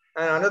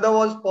 and another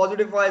was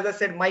positive for, as I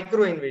said,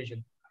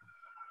 micro-invasion.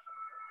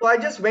 So I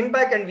just went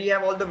back, and we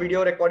have all the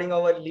video recording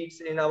our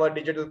leads in our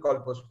digital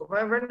colposcope.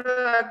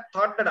 I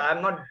thought that I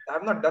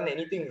have not done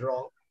anything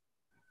wrong.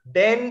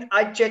 Then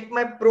I checked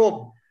my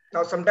probe.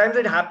 Now, sometimes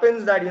it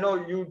happens that,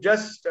 you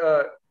just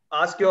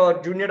ask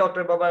your junior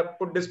doctor, Baba,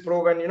 put this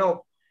probe and,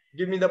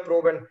 give me the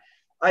probe. And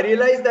I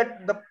realized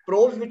that the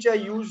probes which I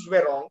used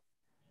were wrong.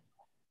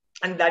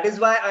 And that is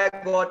why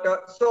I got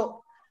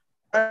so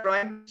what I'm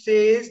trying to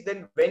say is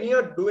then when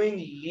you're doing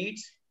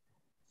leads,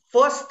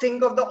 first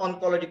think of the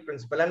oncologic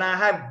principle. And I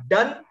have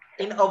done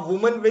in a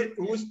woman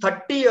who's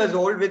 30 years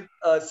old with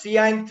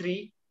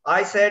CIN3.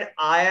 I said,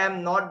 I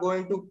am not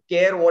going to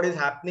care what is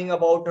happening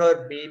about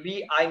her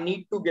baby. I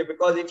need to give,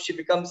 because if she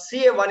becomes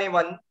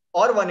CA1A1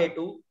 or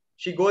 1A2,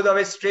 she goes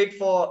away straight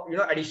for,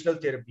 additional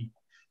therapy.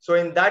 So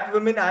in that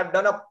woman, I have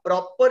done a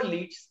proper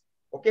leads.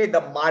 Okay,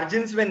 the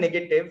margins were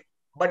negative,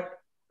 but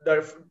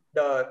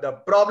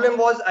the problem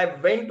was I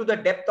went to the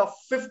depth of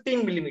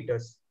 15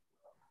 millimeters.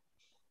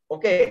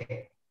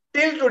 Okay,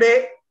 till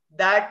today,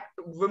 that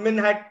women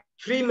had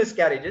 3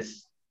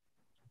 miscarriages.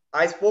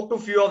 I spoke to a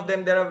few of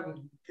them.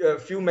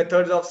 few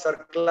methods of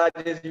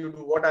cerclages. You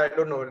do what I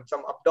don't know,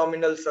 some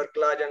abdominal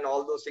cerclage and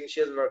all those things. She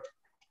has worked.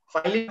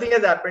 Finally, nothing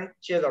has happened.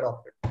 She has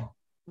adopted.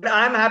 But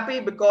I am happy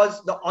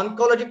because the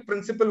oncologic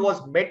principle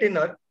was met in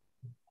her.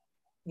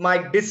 My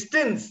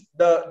distance,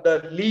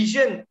 the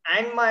lesion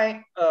and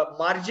my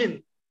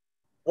margin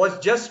was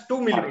just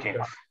 2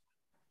 millimeters.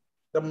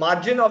 The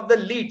margin of the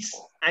leads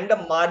and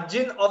the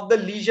margin of the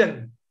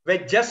lesion were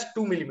just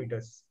 2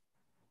 millimeters.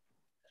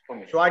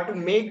 So I had to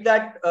make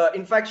that.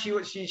 In fact,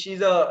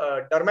 she's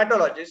a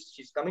dermatologist.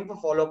 She's coming for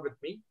follow-up with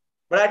me.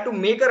 But I had to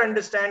make her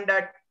understand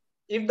that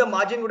if the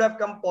margin would have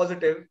come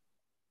positive,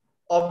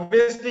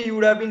 obviously you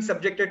would have been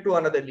subjected to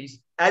another lease.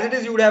 As it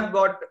is, you would have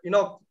got,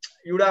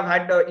 you would have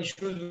had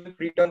issues with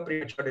preterm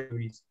premature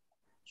deliveries.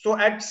 So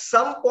at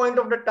some point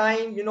of the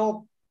time,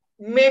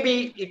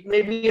 maybe it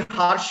may be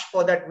harsh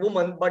for that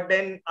woman, but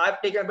then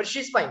I've taken, but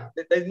she's fine.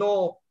 There's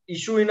no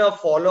issue in her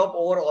follow-up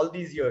over all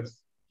these years.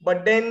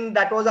 But then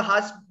that was a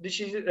harsh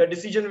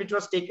decision which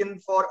was taken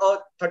for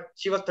her.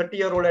 She was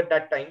 30-year-old at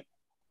that time,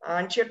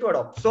 and she had to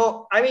adopt.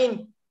 So, I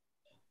mean,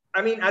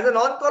 as an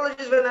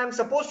oncologist, when I'm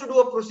supposed to do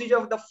a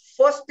procedure, the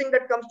first thing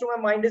that comes to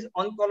my mind is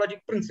oncologic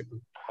principle.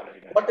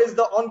 What is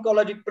the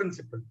oncologic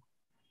principle?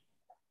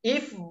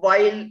 If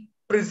while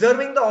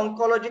preserving the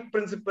oncologic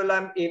principle,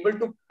 I'm able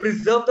to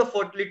preserve the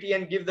fertility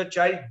and give the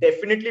child,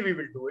 definitely we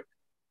will do it.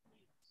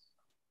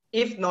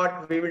 If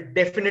not, we will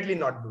definitely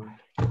not do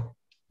it.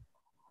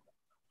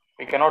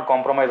 We cannot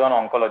compromise on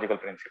oncological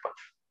principles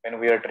when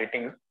we are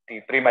treating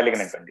the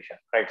pre-malignant condition,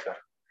 right, sir?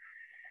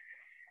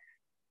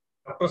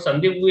 Dr.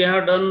 Sandeep, we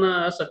have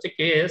done such a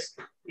case.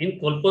 In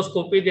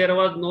colposcopy, there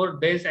was no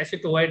dense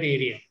acid white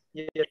area.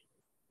 Yes.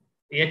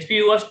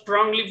 HPV was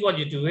strongly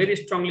positive, very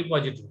strongly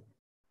positive.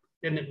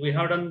 Then we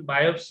have done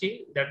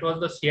biopsy, that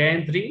was the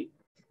CIN3,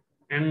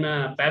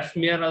 and pap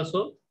smear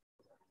also,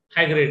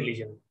 high-grade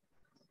lesion.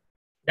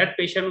 That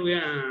patient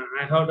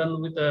I have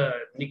done with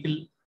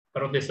nickel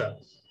peroxide.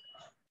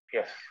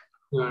 Yes.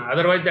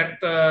 Otherwise,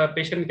 that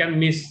patient can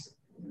miss.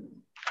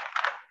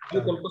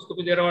 In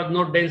colposcopy, there was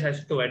no dense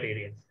acid white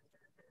area.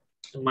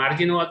 The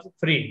margin was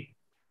free.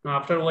 Now,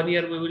 after 1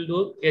 year, we will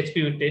do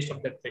HPV test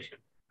of that patient.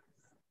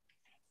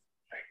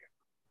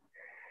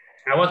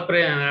 I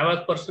was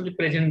personally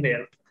present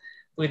there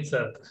with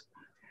sir.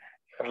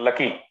 You're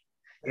lucky.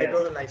 That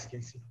was a nice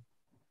case.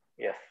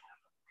 Yes.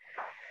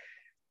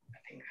 I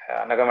think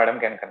Anaga madam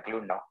can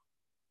conclude now.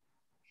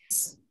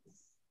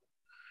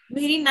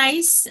 Very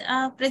nice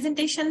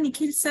presentation,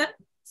 Nikhil sir.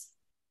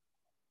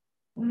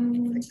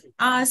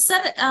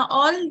 Sir,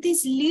 all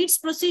these leads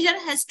procedure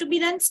has to be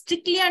done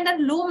strictly under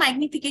low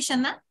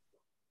magnification, na?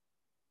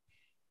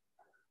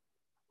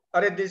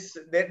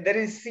 There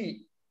is,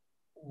 see,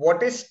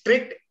 what is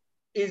strict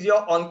is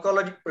your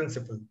oncologic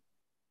principle.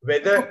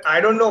 Whether, I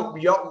don't know,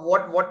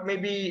 what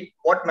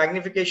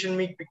magnification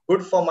may be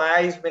good for my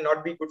eyes may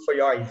not be good for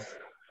your eyes.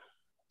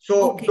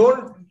 So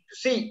don't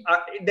see,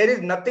 there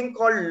is nothing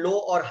called low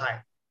or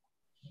high.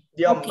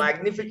 Your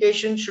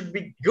magnification should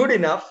be good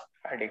enough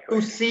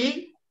to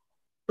see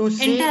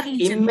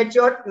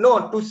immature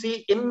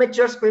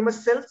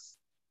squamous cells,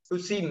 to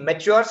see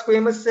mature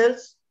squamous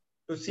cells,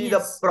 to see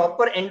the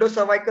proper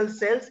endocervical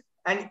cells,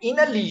 and in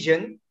a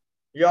lesion,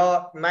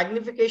 your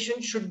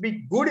magnification should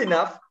be good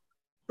enough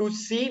to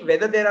see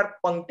whether there are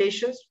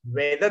punctations,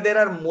 whether there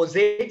are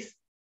mosaics.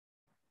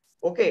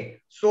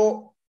 Okay,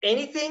 so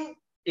anything,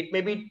 it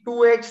may be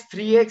 2x,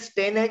 3x,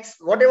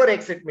 10x, whatever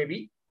x it may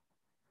be,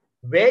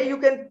 where you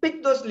can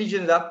pick those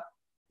lesions up,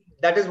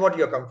 that is what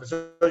you're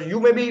comfortable. So you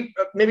may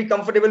be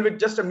comfortable with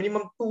just a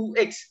minimum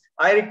 2x.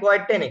 I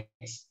require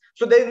 10x.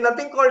 So there is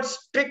nothing called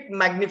strict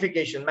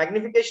magnification.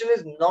 Magnification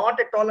is not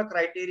at all a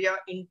criteria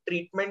in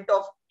treatment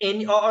of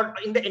any or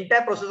in the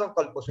entire process of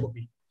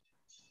colposcopy.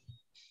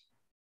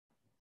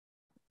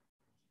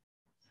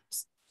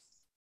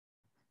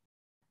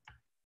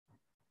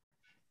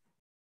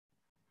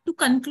 To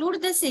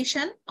conclude the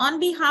session, on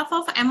behalf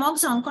of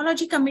AMOG's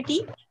Oncology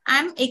Committee, I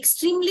am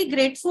extremely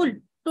grateful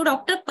to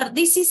Dr.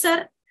 Pardesi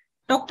sir,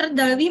 Dr.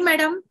 Dalvi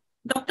madam,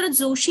 Dr.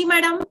 Joshi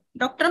madam,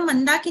 Dr.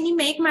 Mandakini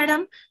Meg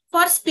madam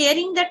for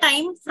sparing the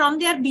time from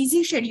their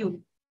busy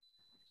schedule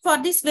for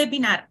this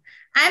webinar.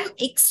 I am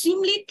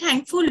extremely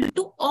thankful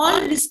to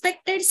all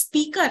respected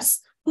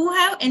speakers who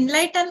have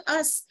enlightened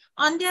us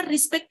on their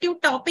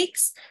respective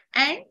topics,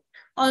 and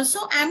also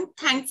I am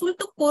thankful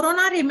to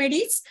Corona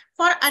Remedies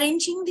for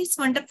arranging this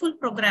wonderful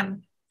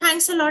program.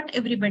 Thanks a lot,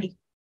 everybody.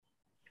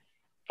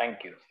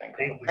 Thank you.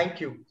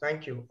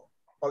 Thank you.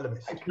 All the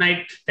best. Good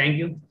night. Thank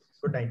you.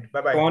 Good night.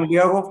 Bye-bye. On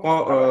behalf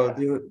of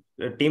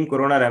the team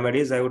Corona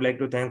Remedies, I would like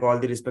to thank all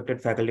the respected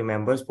faculty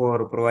members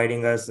for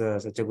providing us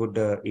such a good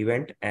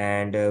event.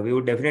 And we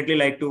would definitely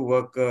like to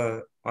work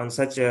on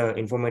such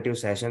informative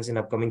sessions in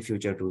upcoming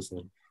future too,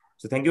 sir.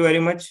 So thank you very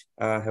much.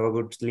 Have a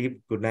good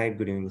sleep. Good night.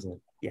 Good evening, sir.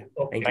 Yeah.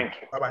 Okay. Thank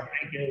you. Bye-bye.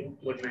 Thank you.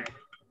 Good night.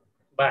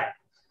 Bye.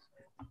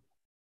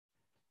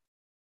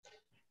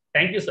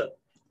 Thank you, sir.